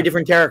 it's a very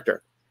different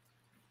character.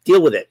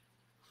 Deal with it.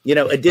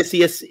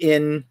 Odysseus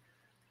in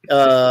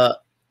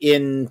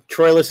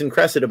Troilus and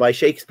Cressida by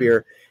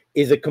Shakespeare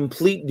is a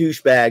complete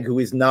douchebag who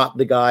is not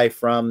the guy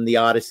from the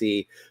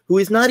Odyssey, who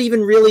is not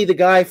even really the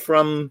guy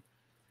from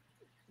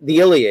the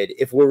Iliad,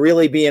 if we're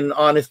really being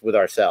honest with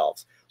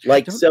ourselves.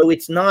 So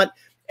it's not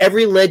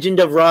every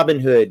legend of Robin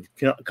Hood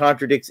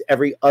contradicts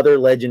every other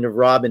legend of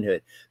Robin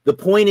Hood. The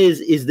point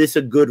is this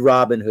a good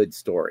Robin Hood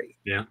story?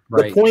 Yeah.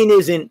 The point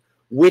isn't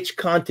which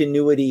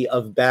continuity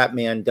of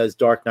Batman does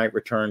Dark Knight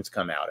Returns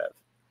come out of.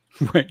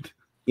 Right.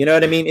 You know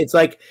what I mean? It's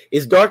like,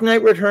 is Dark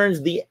Knight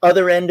Returns the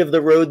other end of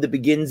the road that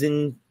begins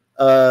in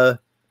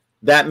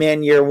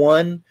Batman Year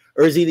One?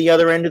 Or is he the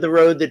other end of the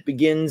road that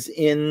begins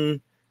in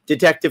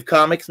Detective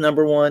Comics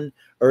 #1?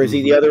 Or is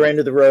he the other end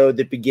of the road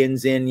that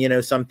begins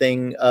in,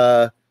 something,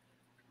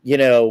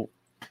 Neil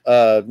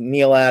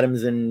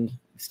Adams and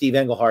Steve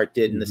Englehart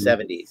did in the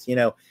 70s?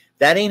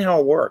 That ain't how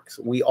it works.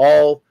 We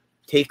all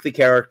take the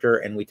character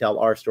and we tell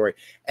our story.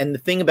 And the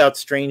thing about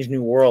Strange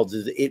New Worlds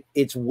is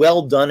it's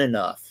well done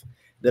enough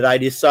that I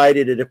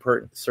decided at a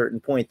certain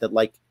point that,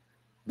 like,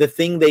 the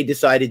thing they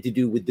decided to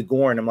do with the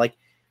Gorn, I'm like,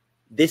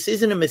 this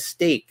isn't a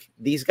mistake.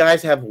 These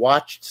guys have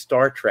watched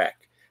Star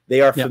Trek.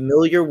 They are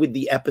familiar with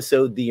the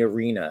episode The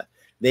Arena.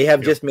 They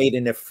have just made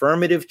an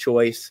affirmative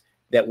choice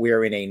that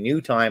we're in a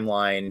new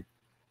timeline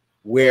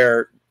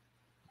where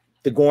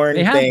the Gorn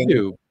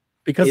thing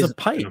because of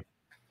Pike.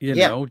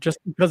 Just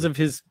because of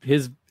his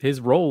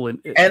role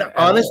in it. And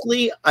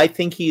honestly, I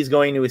think he's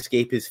going to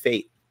escape his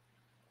fate.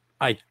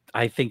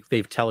 I think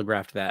they've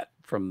telegraphed that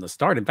from the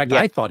start. In fact,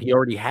 I thought he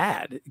already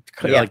had,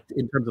 like,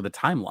 in terms of the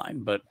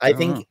timeline. But I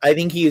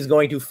think he is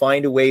going to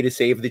find a way to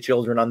save the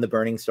children on the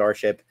burning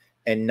starship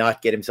and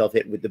not get himself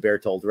hit with the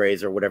Bertold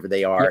rays or whatever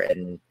they are.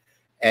 And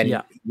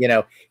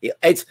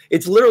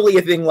it's literally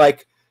a thing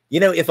like,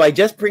 if I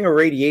just bring a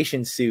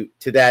radiation suit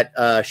to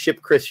that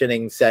ship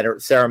christening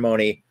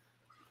ceremony,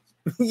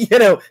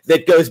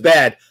 that goes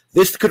bad,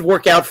 this could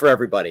work out for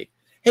everybody.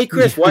 Hey,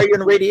 Chris, why are you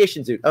in a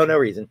radiation suit? Oh, no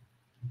reason.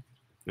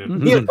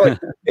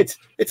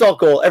 It's all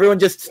cool. Everyone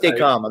just stay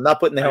calm. I'm not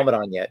putting the helmet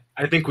on yet.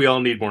 I think we all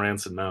need more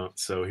Anson Mount,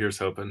 so here's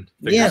hoping.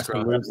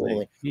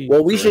 Absolutely.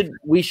 Well, we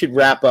should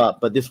wrap up,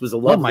 but this was a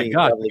lovely. Oh my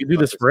God, we could do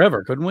this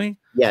forever, couldn't we?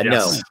 Yeah,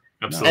 no,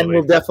 absolutely. And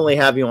we'll definitely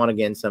have you on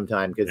again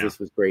sometime because this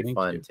was great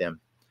fun, Tim.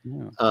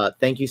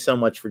 Thank you so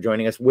much for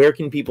joining us. Where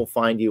can people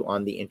find you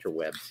on the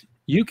interwebs?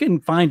 You can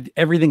find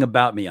everything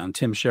about me on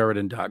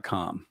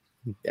timsheridan.com.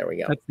 There we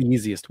go. That's the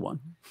easiest one.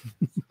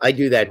 I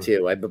do that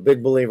too. I'm a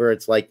big believer.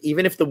 It's like,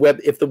 even if the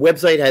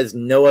website has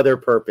no other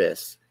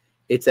purpose,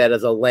 it's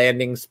as a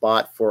landing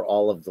spot for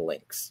all of the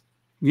links.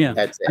 Yeah.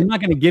 That's it. I'm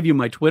not going to give you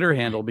my Twitter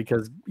handle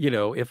because,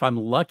 if I'm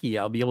lucky,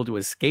 I'll be able to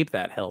escape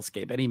that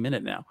hellscape any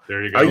minute now.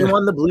 There you go. Are you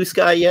on the Blue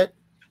Sky yet?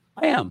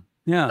 I am.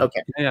 Yeah.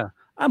 Okay. Yeah.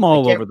 I'm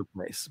all over the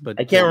place, but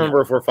I can't remember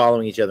if we're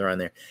following each other on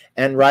there.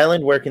 And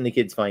Ryland, where can the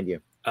kids find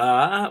you?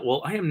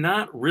 Well, I am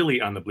not really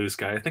on the Blue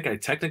Sky. I think I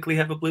technically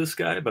have a Blue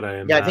Sky, but I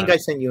am. Yeah, I think I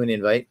sent you an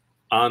invite.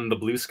 On the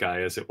Blue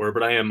Sky, as it were.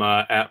 But I am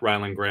at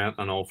Ryland Grant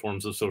on all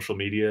forms of social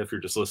media. If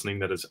you're just listening,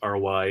 that is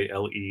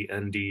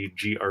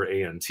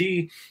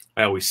RYLENDGRANT.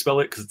 I always spell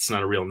it because it's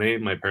not a real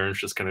name. My parents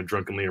just kind of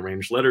drunkenly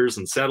arranged letters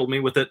and saddled me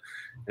with it,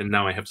 and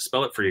now I have to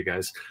spell it for you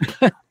guys.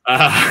 But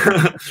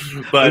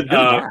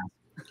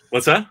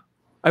what's that?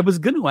 I was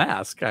going to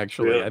ask,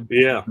 actually. I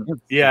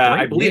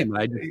believe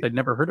I'd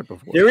never heard it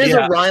before. There is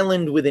a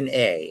Ryland with an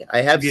A.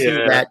 I have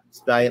seen that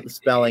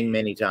spelling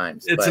many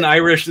times. It's an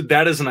Irish.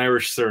 That is an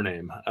Irish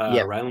surname.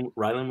 Yeah.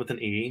 Ryland with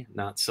an E,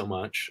 not so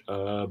much.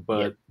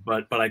 But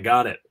I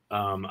got it.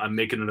 I'm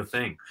making it a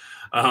thing.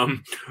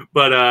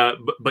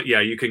 But yeah,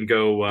 you can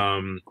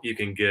go. You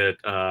can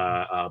get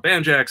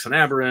Banjax and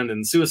Aberrant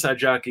and Suicide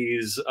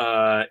Jockeys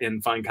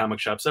in fine comic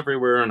shops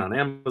everywhere and on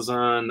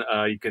Amazon.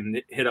 You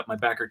can hit up my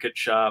backer kit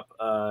shop.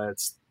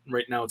 It's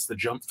right now. It's the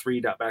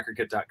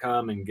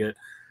jump3.backerkit.com and get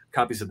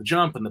copies of the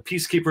Jump and the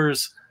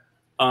Peacekeepers.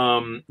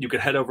 You could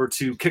head over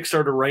to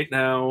Kickstarter right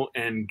now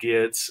and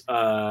get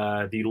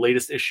the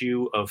latest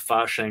issue of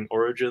Fa Shang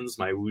Origins,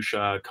 my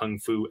wuxia kung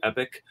fu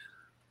epic.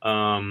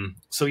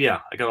 So yeah,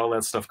 I got all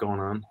that stuff going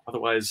on.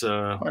 Otherwise,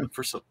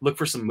 look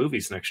for some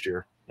movies next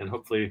year and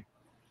hopefully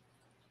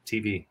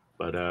TV.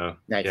 But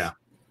nice. Yeah,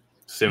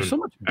 soon. You're so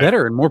much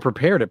better and more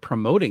prepared at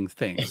promoting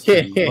things.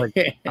 I'm like,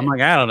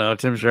 I don't know,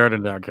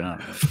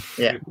 TimSheridan.com.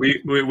 Yeah,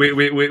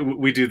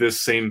 we do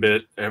this same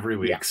bit every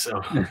week. Yeah.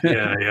 So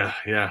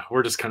yeah.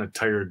 We're just kind of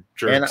tired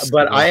jerks.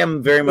 But I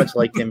am very much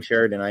like Tim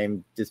Sheridan. I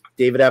am just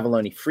David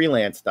Avalone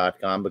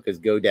freelance.com because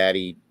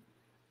GoDaddy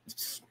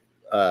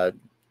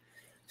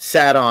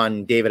sat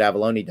on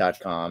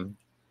davidavalone.com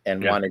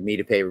and wanted me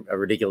to pay a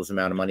ridiculous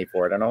amount of money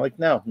for it. And I'm like,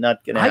 no,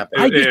 not going to happen.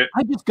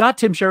 I just got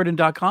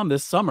TimSheridan.com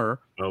this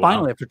summer,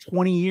 finally, after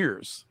 20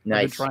 years. Nice.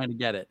 I've been trying to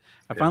get it.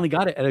 I finally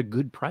got it at a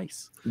good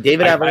price.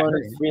 David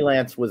Avalone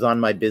freelance was on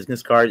my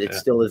business card. It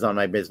still is on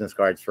my business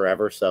cards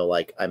forever. So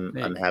like,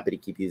 I'm happy to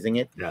keep using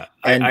it. Yeah.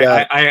 And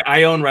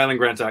I own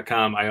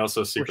RylandGrant.com. I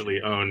also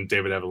secretly own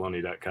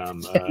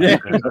DavidAvalone.com.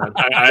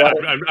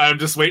 I'm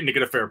just waiting to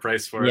get a fair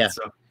price for it.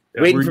 So.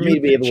 Yeah. Waiting for me to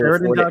be able to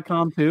afford it.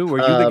 Sheridan.com too. Were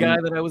you the guy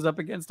that I was up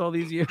against all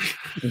these years?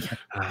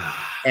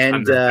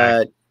 And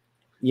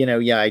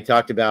I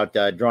talked about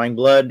Drawing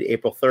Blood,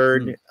 April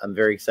 3rd. I'm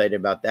very excited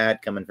about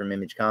that, coming from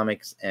Image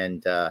Comics,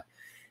 and the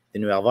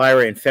new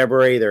Elvira in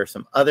February. There's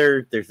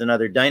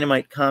another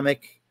Dynamite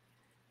comic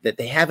that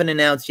they haven't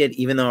announced yet,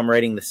 even though I'm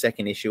writing the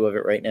second issue of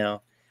it right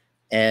now.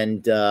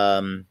 And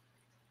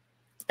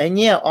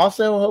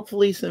also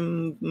hopefully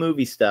some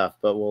movie stuff,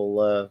 but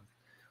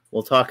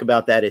we'll talk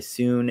about that as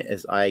soon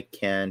as I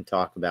can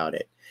talk about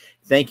it.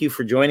 Thank you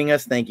for joining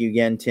us. Thank you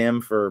again,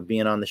 Tim, for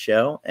being on the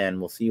show, and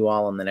we'll see you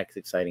all on the next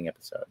exciting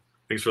episode.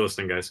 Thanks for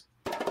listening, guys.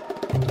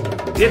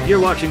 If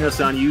you're watching us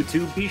on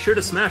YouTube, be sure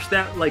to smash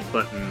that like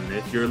button.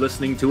 If you're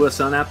listening to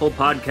us on Apple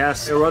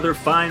Podcasts or other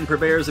fine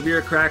purveyors of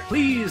ear crack,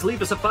 please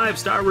leave us a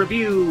 5-star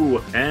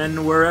review.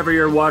 And wherever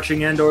you're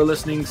watching and or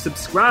listening,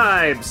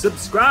 subscribe.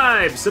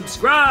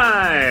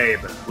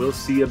 We'll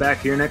see you back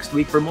here next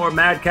week for more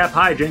Madcap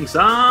hijinks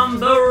on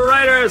the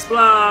Writer's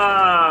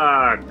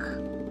Block.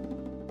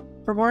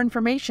 For more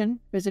information,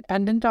 visit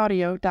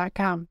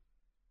pendantaudio.com.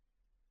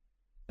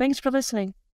 Thanks for listening.